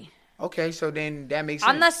 Financially. Okay, so then that makes sense.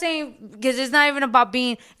 I'm not saying, because it's not even about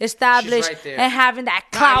being established and having that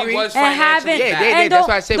clout and having. That's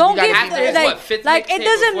why I said we got it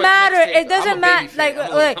doesn't matter. It doesn't matter.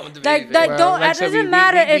 It doesn't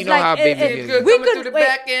matter if like we could through the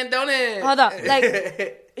back end, don't it? Hold up,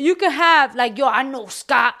 like you could have like, yo, I know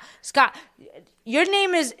Scott. Your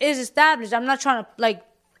name is established. I'm not trying to like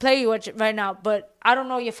play you right now, but I don't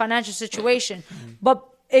know your financial situation, but.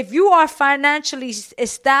 If you are financially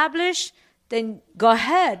established, then go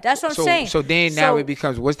ahead. That's what I'm saying. So then now it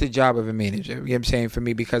becomes, what's the job of a manager? You know what I'm saying? For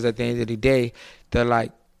me, because at the end of the day, they're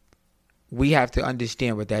like, we have to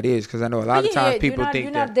understand what that is. Because I know a lot of times people think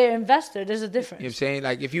you're not their investor. There's a difference. You know what I'm saying?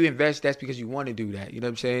 Like, if you invest, that's because you want to do that. You know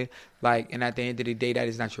what I'm saying? Like, and at the end of the day, that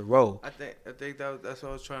is not your role. I think that's what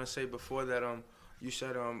I was trying to say before that. You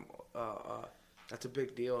said that's a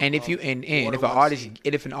big deal. And if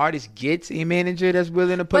if an artist gets a manager that's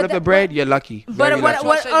willing to put up the bread, you're lucky. But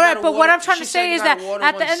what I'm trying to say is that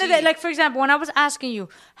at the end of the day, like for example, when I was asking you,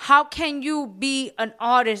 how can you be an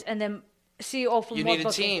artist and then CEO for you more need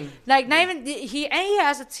a team. Like not even he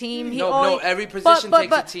has a team. Every position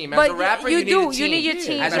takes a team. As a rapper, you need a team. You need your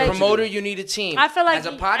team. As a promoter, you need a team. I feel like as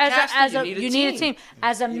a podcaster, you need a team.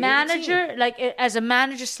 As a manager, like as a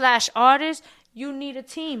manager / artist. You need a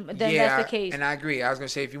team. Then that's the case. And I agree. I was gonna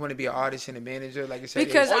say if you want to be an artist and a manager, like I said,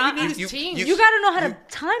 because you need a team. You gotta know how to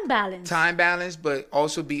time balance, but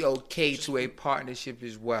also be okay to a partnership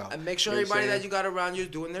as well. And make sure everybody that you got around you is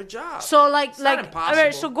doing their job. So like all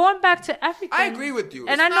right, so going back to everything, I agree with you.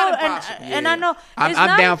 And I know,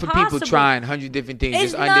 I'm down for people trying 100 different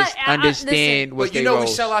things. Just understand what they roles. We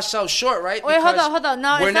sell ourselves short, right? Wait, hold on.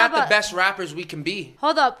 No, we're not the best rappers we can be.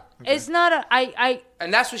 Hold up. Okay. It's not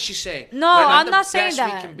and that's what she's saying. No, I'm not saying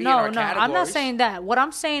that. No, I'm not saying that. What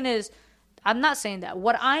I'm saying is, I'm not saying that.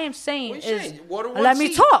 What I am saying is, Water let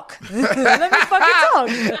me talk. Let me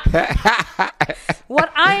fucking talk.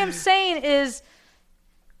 What I am saying is,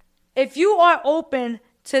 if you are open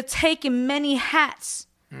to taking many hats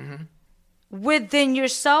within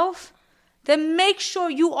yourself, then make sure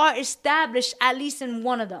you are established at least in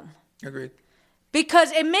one of them. Agreed.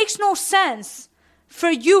 Because it makes no sense for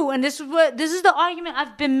you, and this is the argument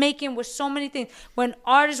I've been making with so many things. When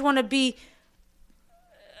artists want to be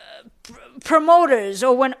promoters,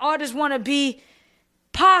 or when artists want to be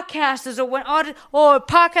podcasters, or when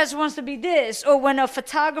podcast wants to be this, or when a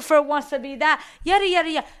photographer wants to be that, yada yada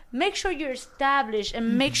yada. Make sure you're established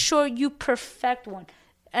and make sure you perfect one.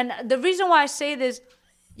 And the reason why I say this,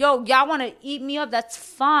 y'all want to eat me up, that's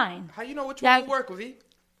fine. How you know which one will work, V?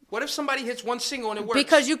 What if somebody hits one single and it works?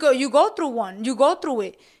 Because you go through one. You go through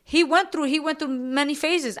it. He went through many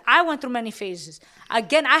phases. I went through many phases.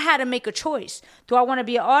 Again, I had to make a choice. Do I want to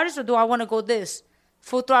be an artist, or do I want to go this?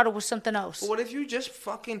 Full throttle with something else. But what if you just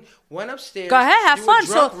fucking went upstairs? Go ahead, have fun.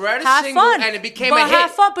 Have fun, and it became a hit.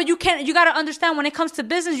 Have fun, but you gotta understand, when it comes to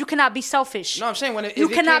business, you cannot be selfish. No, I'm saying you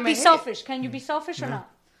cannot be selfish. Can you be selfish or not?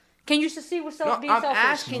 Can you succeed with being selfish? I'm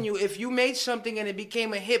asking you, if you made something and it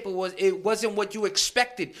became a hit, but it wasn't what you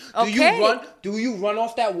expected. Okay. Do you run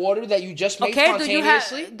off that water that you just made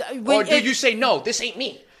spontaneously? Or do you say, no, this ain't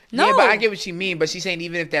me? No. Yeah, but I get what she mean. But she's saying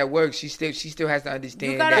even if that works, she still has to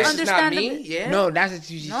understand. You gotta that understand. This is not me. Yeah. No, that's what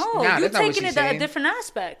you. You're taking it a different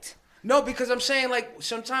aspect. No, because I'm saying, like,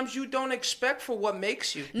 sometimes you don't expect for what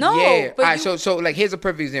makes you. No. Yeah. All right. So like, here's a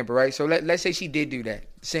perfect example, right? So let's say she did do that.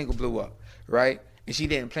 Single blew up, right? And she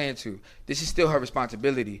didn't plan to. This is still her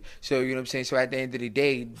responsibility. So, you know what I'm saying? So at the end of the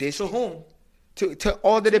day, this... To whom? To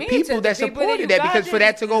all of the people that supported that. Because for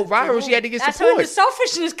that to go viral, she had to get support. That's where the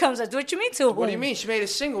selfishness comes. That's what you mean to whom? What do you mean? She made a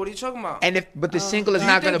single. What are you talking about? But the single is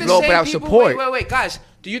not going to blow up without support. Wait, guys.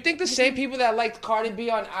 Do you think the same people that liked Cardi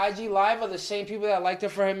B on IG Live are the same people that liked her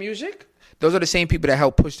for her music? Those are the same people that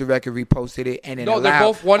helped push the record, reposted it, and then they're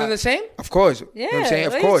both one and the same? Of course. Yeah. You know what I'm saying?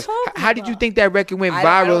 Of what course. Are you talking How did you think that record went I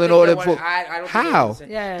viral don't in think order that for... one- I don't think How?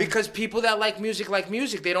 Yeah. Because people that like music.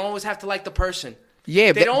 They don't always have to like the person.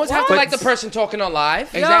 Yeah, They don't always have to like the person talking on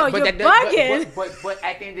live. Exactly. Yo, you're bugging. But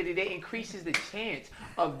at the end of the day, it increases the chance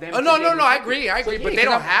of them... Oh, no, I agree. But they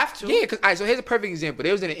don't have to. Yeah, because... All right, so here's a perfect example.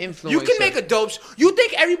 There was an influencer... You can make a dope... You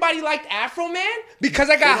think everybody liked Afro Man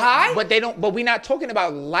because I got high? But they don't... But we're not talking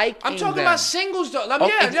about liking I'm talking them. about singles, though. Okay,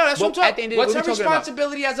 That's what I'm talking at the end of the What's day, her what we talking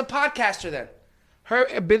responsibility as a podcaster, then? Her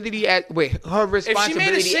ability as... Wait, her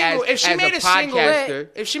responsibility if she made a single, podcaster...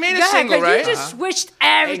 if she made a single, right? You just switched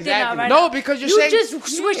everything up right No, now. because you're you saying... just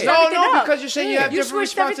switched everything up. No, because you're saying you have You different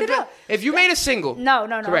switched everything responsibility. up. If you made a single... No.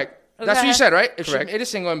 Correct. That's what you said, right? If Correct. she made a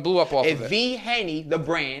single and blew up off of If it. V-henny, the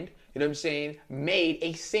brand... You know what I'm saying? Made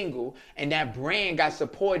a single, and that brand got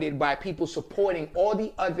supported by people supporting all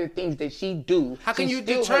the other things that she do. How can she you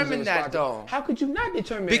still determine has a that, though? How could you not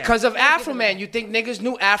determine Because that? of Afro Man. You think niggas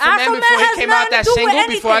knew Afro Man Afro Man before he has came out nothing that to do with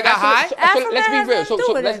single, before I got high? Afro let's Man be real. has nothing to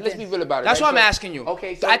do with Let's anything. be real about it. That's right? what I'm asking you.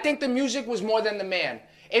 Okay, so I think the music was more than the man.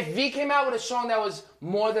 If V came out with a song that was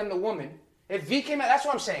more than the woman, if V came out, that's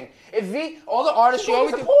what I'm saying. If V, all the artists, she's you gonna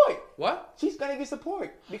always get support. What? She's gonna get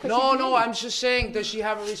support. Because No, I'm just saying, does she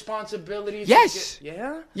have a responsibility? Yes.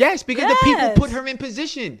 Yeah. Yes, because the people Yes. put her in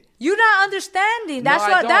position. You're not understanding. That's I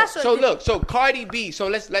what. don't. That's what. So look, so Cardi B. So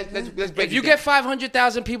let's break If it you down. get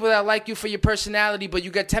 500,000 people that like you for your personality, but you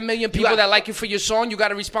get 10 million people that like you for your song, you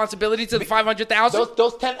got a responsibility to the 500,000?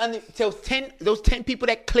 Those 10 people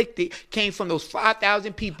that clicked it came from those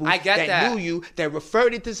 5,000 people I get that. knew you, that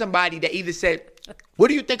referred it to somebody that either said, "What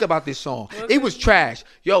do you think about this song? It was trash.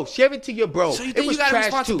 Yo, share it to your bro. So you It think was you got a trash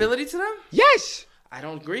responsibility too." to them? Yes. I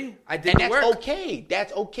don't agree. I did And the that's work. okay.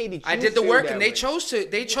 That's okay that you I did the feel work, that and they way. chose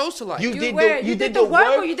to like. You it. did did the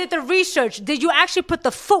work, or you did the research? Did you actually put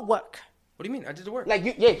the footwork? What do you mean? I did the work. Like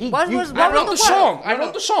I What wrote was the the song. work? I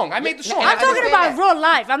wrote the song. I made the song. I'm I talking understand about that. real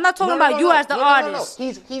life. I'm not talking about you as the artist.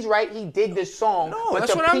 No. He's right. He did the song. No, but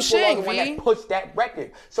that's the what I'm people saying, are the one V. that pushed that record.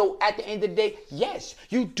 So at the end of the day, yes,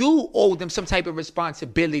 you do owe them some type of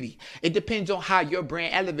responsibility. It depends on how your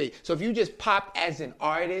brand elevates. So if you just pop as an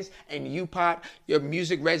artist and you pop, your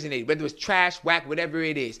music resonated, whether it's trash, whack, whatever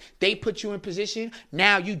it is, they put you in position.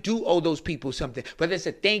 Now you do owe those people something, whether it's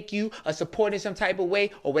a thank you, a support in some type of way,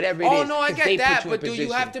 or whatever it is. Oh no, I 'cause they get that, put you in but do you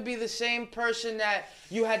position. have to be the same person that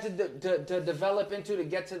you had to develop into to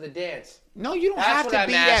get to the dance? No, you don't That's have what to I'm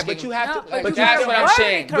be that, asking. but you have No, to. but But you you gotta have what I'm word it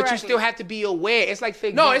saying. But you correctly. still have to be aware. It's like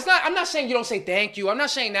fake. No, it's not. I'm not saying you don't say thank you. I'm not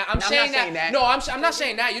saying that. I'm saying not saying that. No, I'm not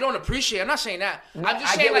saying that. You don't appreciate. I'm not saying that. No, I'm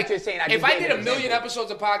just I saying get what like you're saying. I if just I gave did an a million example.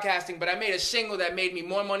 episodes of podcasting, but I made a single that made me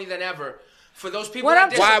more money than ever, For those people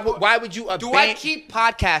why would you do I keep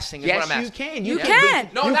podcasting? Is Yes, what I'm asking. you can. You can.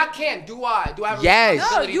 No, not can. Do I? Do I have a Yes.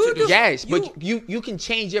 responsibility No, you to do. Yes, but you can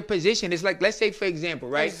change your position. It's like, let's say, for example,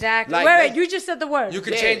 right? Exactly. Like, wait, you just said the word. You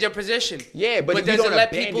can Yeah. change your position. Yeah, but if you does it don't let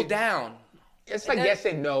abandon- people down? It's like yes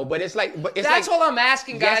and no, but it's like, but it's That's like, all I'm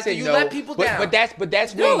asking, guys. yes Do and you no, let people down? But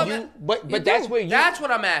that's No, where you, but that's where you. That's what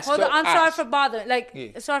I'm asking. Hold on, I'm sorry us. for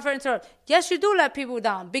bothering. Sorry for interrupting. Yes, you do let people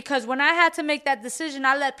down because when I had to make that decision,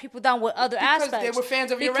 I let people down with other Because aspects. they were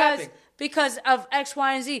fans of your rapping. Because of X,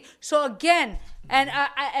 Y, and Z. So again, and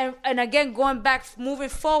again, going back, moving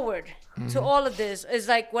forward to all of this is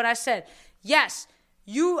like what I said. Yes,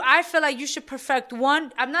 I feel like you should perfect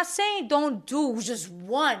one. I'm not saying don't do just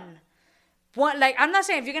one. Like I'm not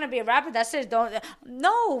saying if you're gonna be a rapper, that's it. Don't.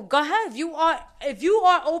 No, go ahead. If you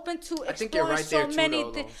are open to think you're exploring right so there too, many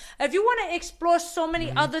though. things, if you want to explore so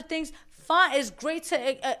many other things, fine. It's great to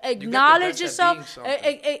best acknowledge at yourself. being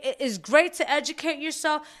something. It's great to educate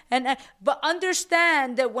yourself, but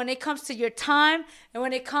understand that when it comes to your time and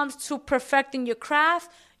when it comes to perfecting your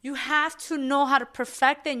craft, you have to know how to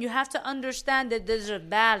perfect it, and you have to understand that there's a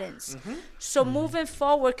balance. So moving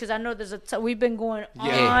forward, because I know we've been going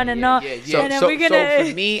on and on. So, and then so, we're gonna, so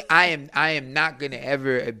for me, I am not gonna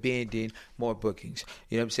ever abandon more bookings.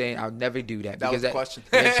 You know what I'm saying? I'll never do that. That was because the question.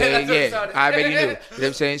 You know what I'm saying? That's what it Yeah, started. I already knew. You know what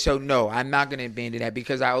I'm saying? So no, I'm not gonna abandon that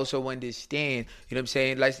because I also understand. You know what I'm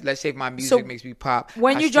saying? Let's say if my music makes me pop.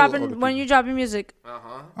 when I you still dropping order when you people. dropping music,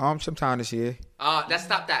 sometime this year. Let's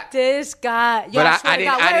stop that. this guy. Yo, But I swear to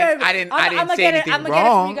God, I didn't say anything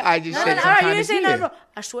wrong. I just said no, sometime you didn't this say year. nothing wrong.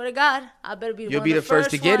 I swear to God, I better be. You'll be the first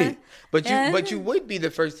to get one. it. But And- you would be the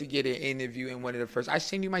first to get an interview and one of the first. I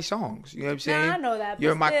send you my songs. You know what I'm saying? I know that, but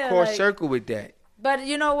You're in my still, core like- circle with that. But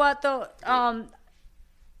you know what though?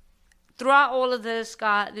 Throughout all of this,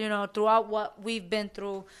 Scott, throughout what we've been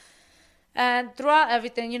through, and throughout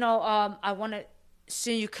everything, I want to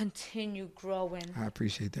see you continue growing I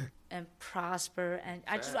appreciate that. and prosper, and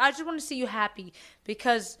I just want to see you happy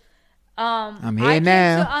because I'm here I came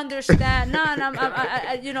now. to understand.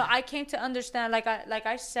 I came to understand. Like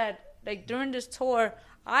I said, like during this tour,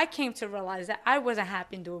 I came to realize that I wasn't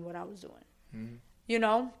happy doing what I was doing. You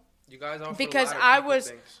know. You guys offer Because a lot of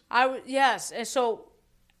things. yes, and so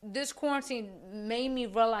this quarantine made me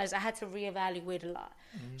realize I had to reevaluate a lot.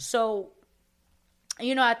 So,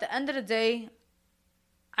 at the end of the day,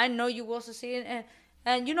 I know you will succeed,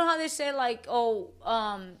 and you know how they say like,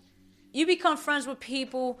 you become friends with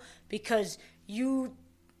people because you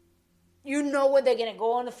know where they're gonna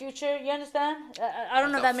go in the future. You understand? I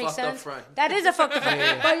don't know if that makes sense. Friend. That is a fucked up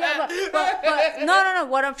friend. But no.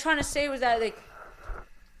 What I'm trying to say was that like,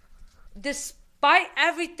 despite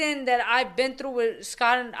everything that I've been through with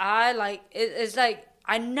Scott and I, like it's like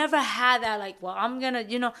I never had that like, well, I'm gonna,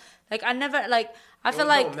 like I never like I feel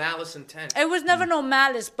like no malice intent. it was never no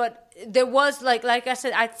malice, but there was like I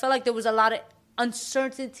said, I felt like there was a lot of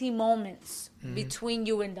uncertainty moments between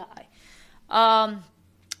you and I.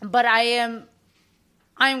 But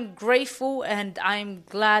I'm grateful and I'm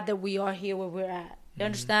glad that we are here where we're at. You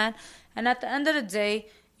understand? And at the end of the day,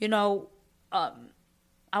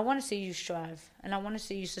 I want to see you strive and I want to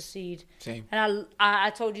see you succeed. Same. And I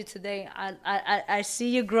told you today, I see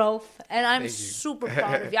your growth and I'm super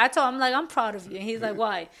proud of you. I told him, I'm proud of you. And he's like,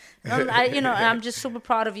 why? And I'm just super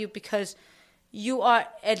proud of you because you are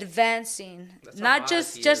advancing. That's Not how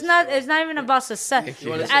just modesty is, not, so. it's not even about success.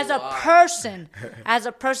 You. As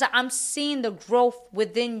a person, I'm seeing the growth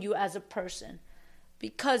within you as a person.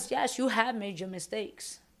 Because yes, you have made your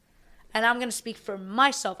mistakes. And I'm going to speak for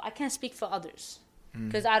myself. I can't speak for others.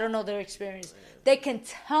 Because I don't know their experience. They can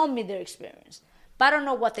tell me their experience. But I don't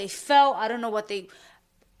know what they felt. I don't know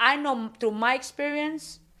I know through my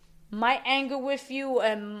experience, my anger with you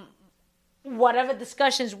and whatever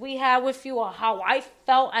discussions we had with you or how I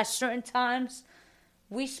felt at certain times,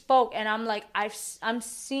 we spoke and I'm like, I'm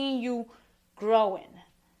seeing you growing.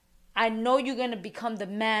 I know you're going to become the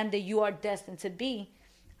man that you are destined to be.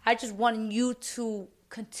 I just want you to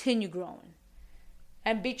continue growing.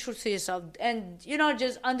 And be true to yourself. And,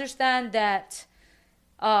 just understand that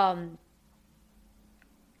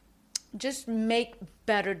just make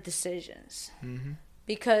better decisions.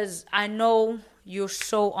 Because I know you're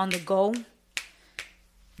so on the go.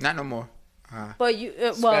 Not no more. But you,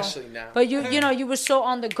 Especially now. But you were so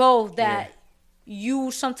on the go that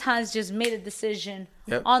you sometimes just made a decision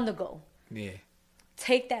on the go. Yeah.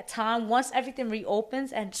 Take that time. Once everything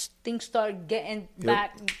reopens and things start getting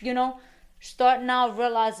back, start now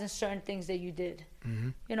realizing certain things that you did.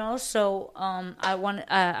 So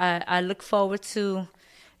I look forward to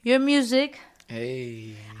your music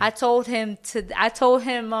Hey. I told him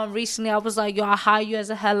recently. I was like, "Yo, I'll hire you as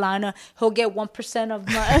a headliner. He'll get 1% of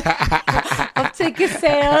my of ticket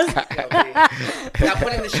sales." Stop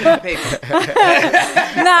putting the shit on paper.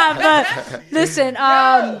 Nah, but listen.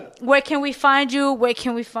 Where can we find you? Where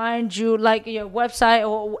can we find you? Like your website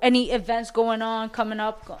or any events going on coming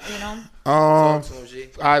up? You know.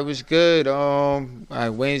 I was good.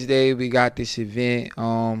 Wednesday we got this event.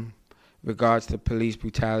 Regards to police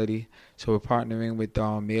brutality. So we're partnering with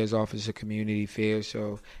Mayor's Office of Community Affairs.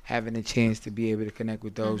 So having a chance to be able to connect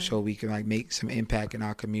with those so we can like make some impact in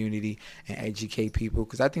our community and educate people.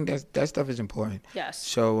 Because I think that stuff is important. Yes.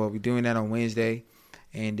 So we're doing that on Wednesday.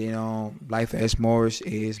 And then Life of S. Morris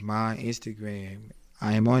is my Instagram.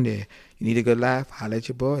 I am on there. You need a good laugh? Holla at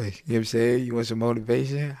your boy. You know what I'm saying? You want some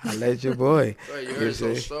motivation? Holla at your boy. Bro, you heard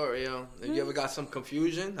some story, yo. If you ever got some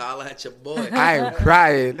confusion, holla at your boy. I am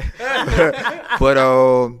crying. But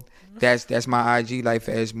that's my IG, Life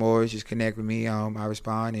as Morris. Just connect with me. I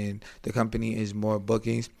respond, and the company is More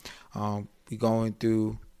Bookings. We got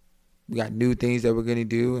new things that we're gonna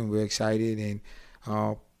do, and we're excited, and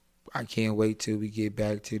I can't wait till we get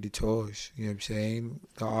back to the tours. You know what I'm saying?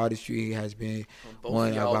 The Artistry has been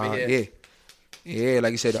one of our like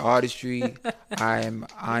I said, the Artistry. I am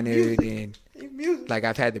honored and like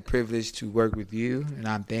I've had the privilege to work with you, and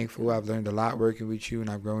I'm thankful. I've learned a lot working with you, and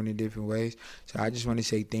I've grown in different ways. So I just want to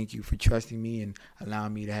say thank you for trusting me and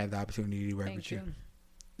allowing me to have the opportunity to work with you.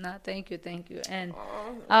 No, thank you. And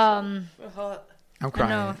I'm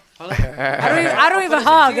crying. I don't even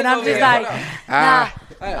hug, and I'm just like, nah.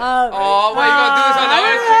 What you gonna do this on the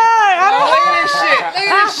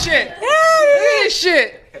Artistry? Look at this shit.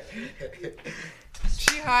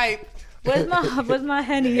 She hype. Where's my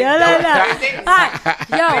henny? Baby, Yo, not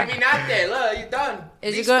there. Look, you done.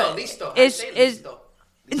 Is it Listo, good? listo. Is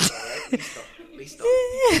Listo.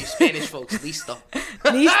 You Spanish folks, listo.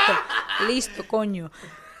 Listo, coño.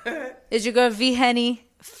 Is your girl V-henny?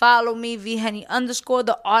 Follow me, V-henny _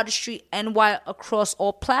 the Artistry NY across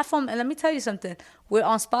all platforms. And let me tell you something. We're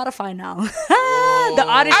on Spotify now. The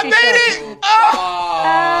Artistry I made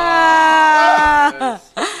it!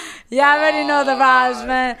 Y'all already know the vibes,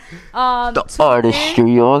 man. The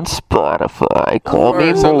Artistry on Spotify. Call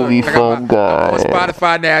me Movie Phone Guy. I'm on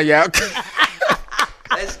Spotify now, y'all.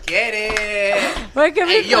 Let's get it.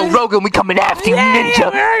 Hey, yo, Rogan, we coming after you,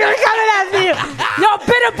 ninja. We're coming after you. Yo,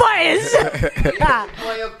 bitter buttons.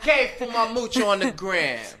 Boy, okay for my mucho on the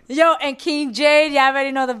gram. Yo, and King Jade, y'all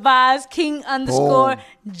already know the vibes. King _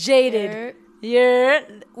 Jaded. Yeah,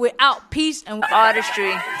 we're out. Peace and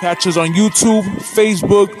Artistry. Catch us on YouTube,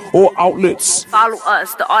 Facebook, or outlets. Follow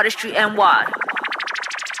us, the Artistry NY.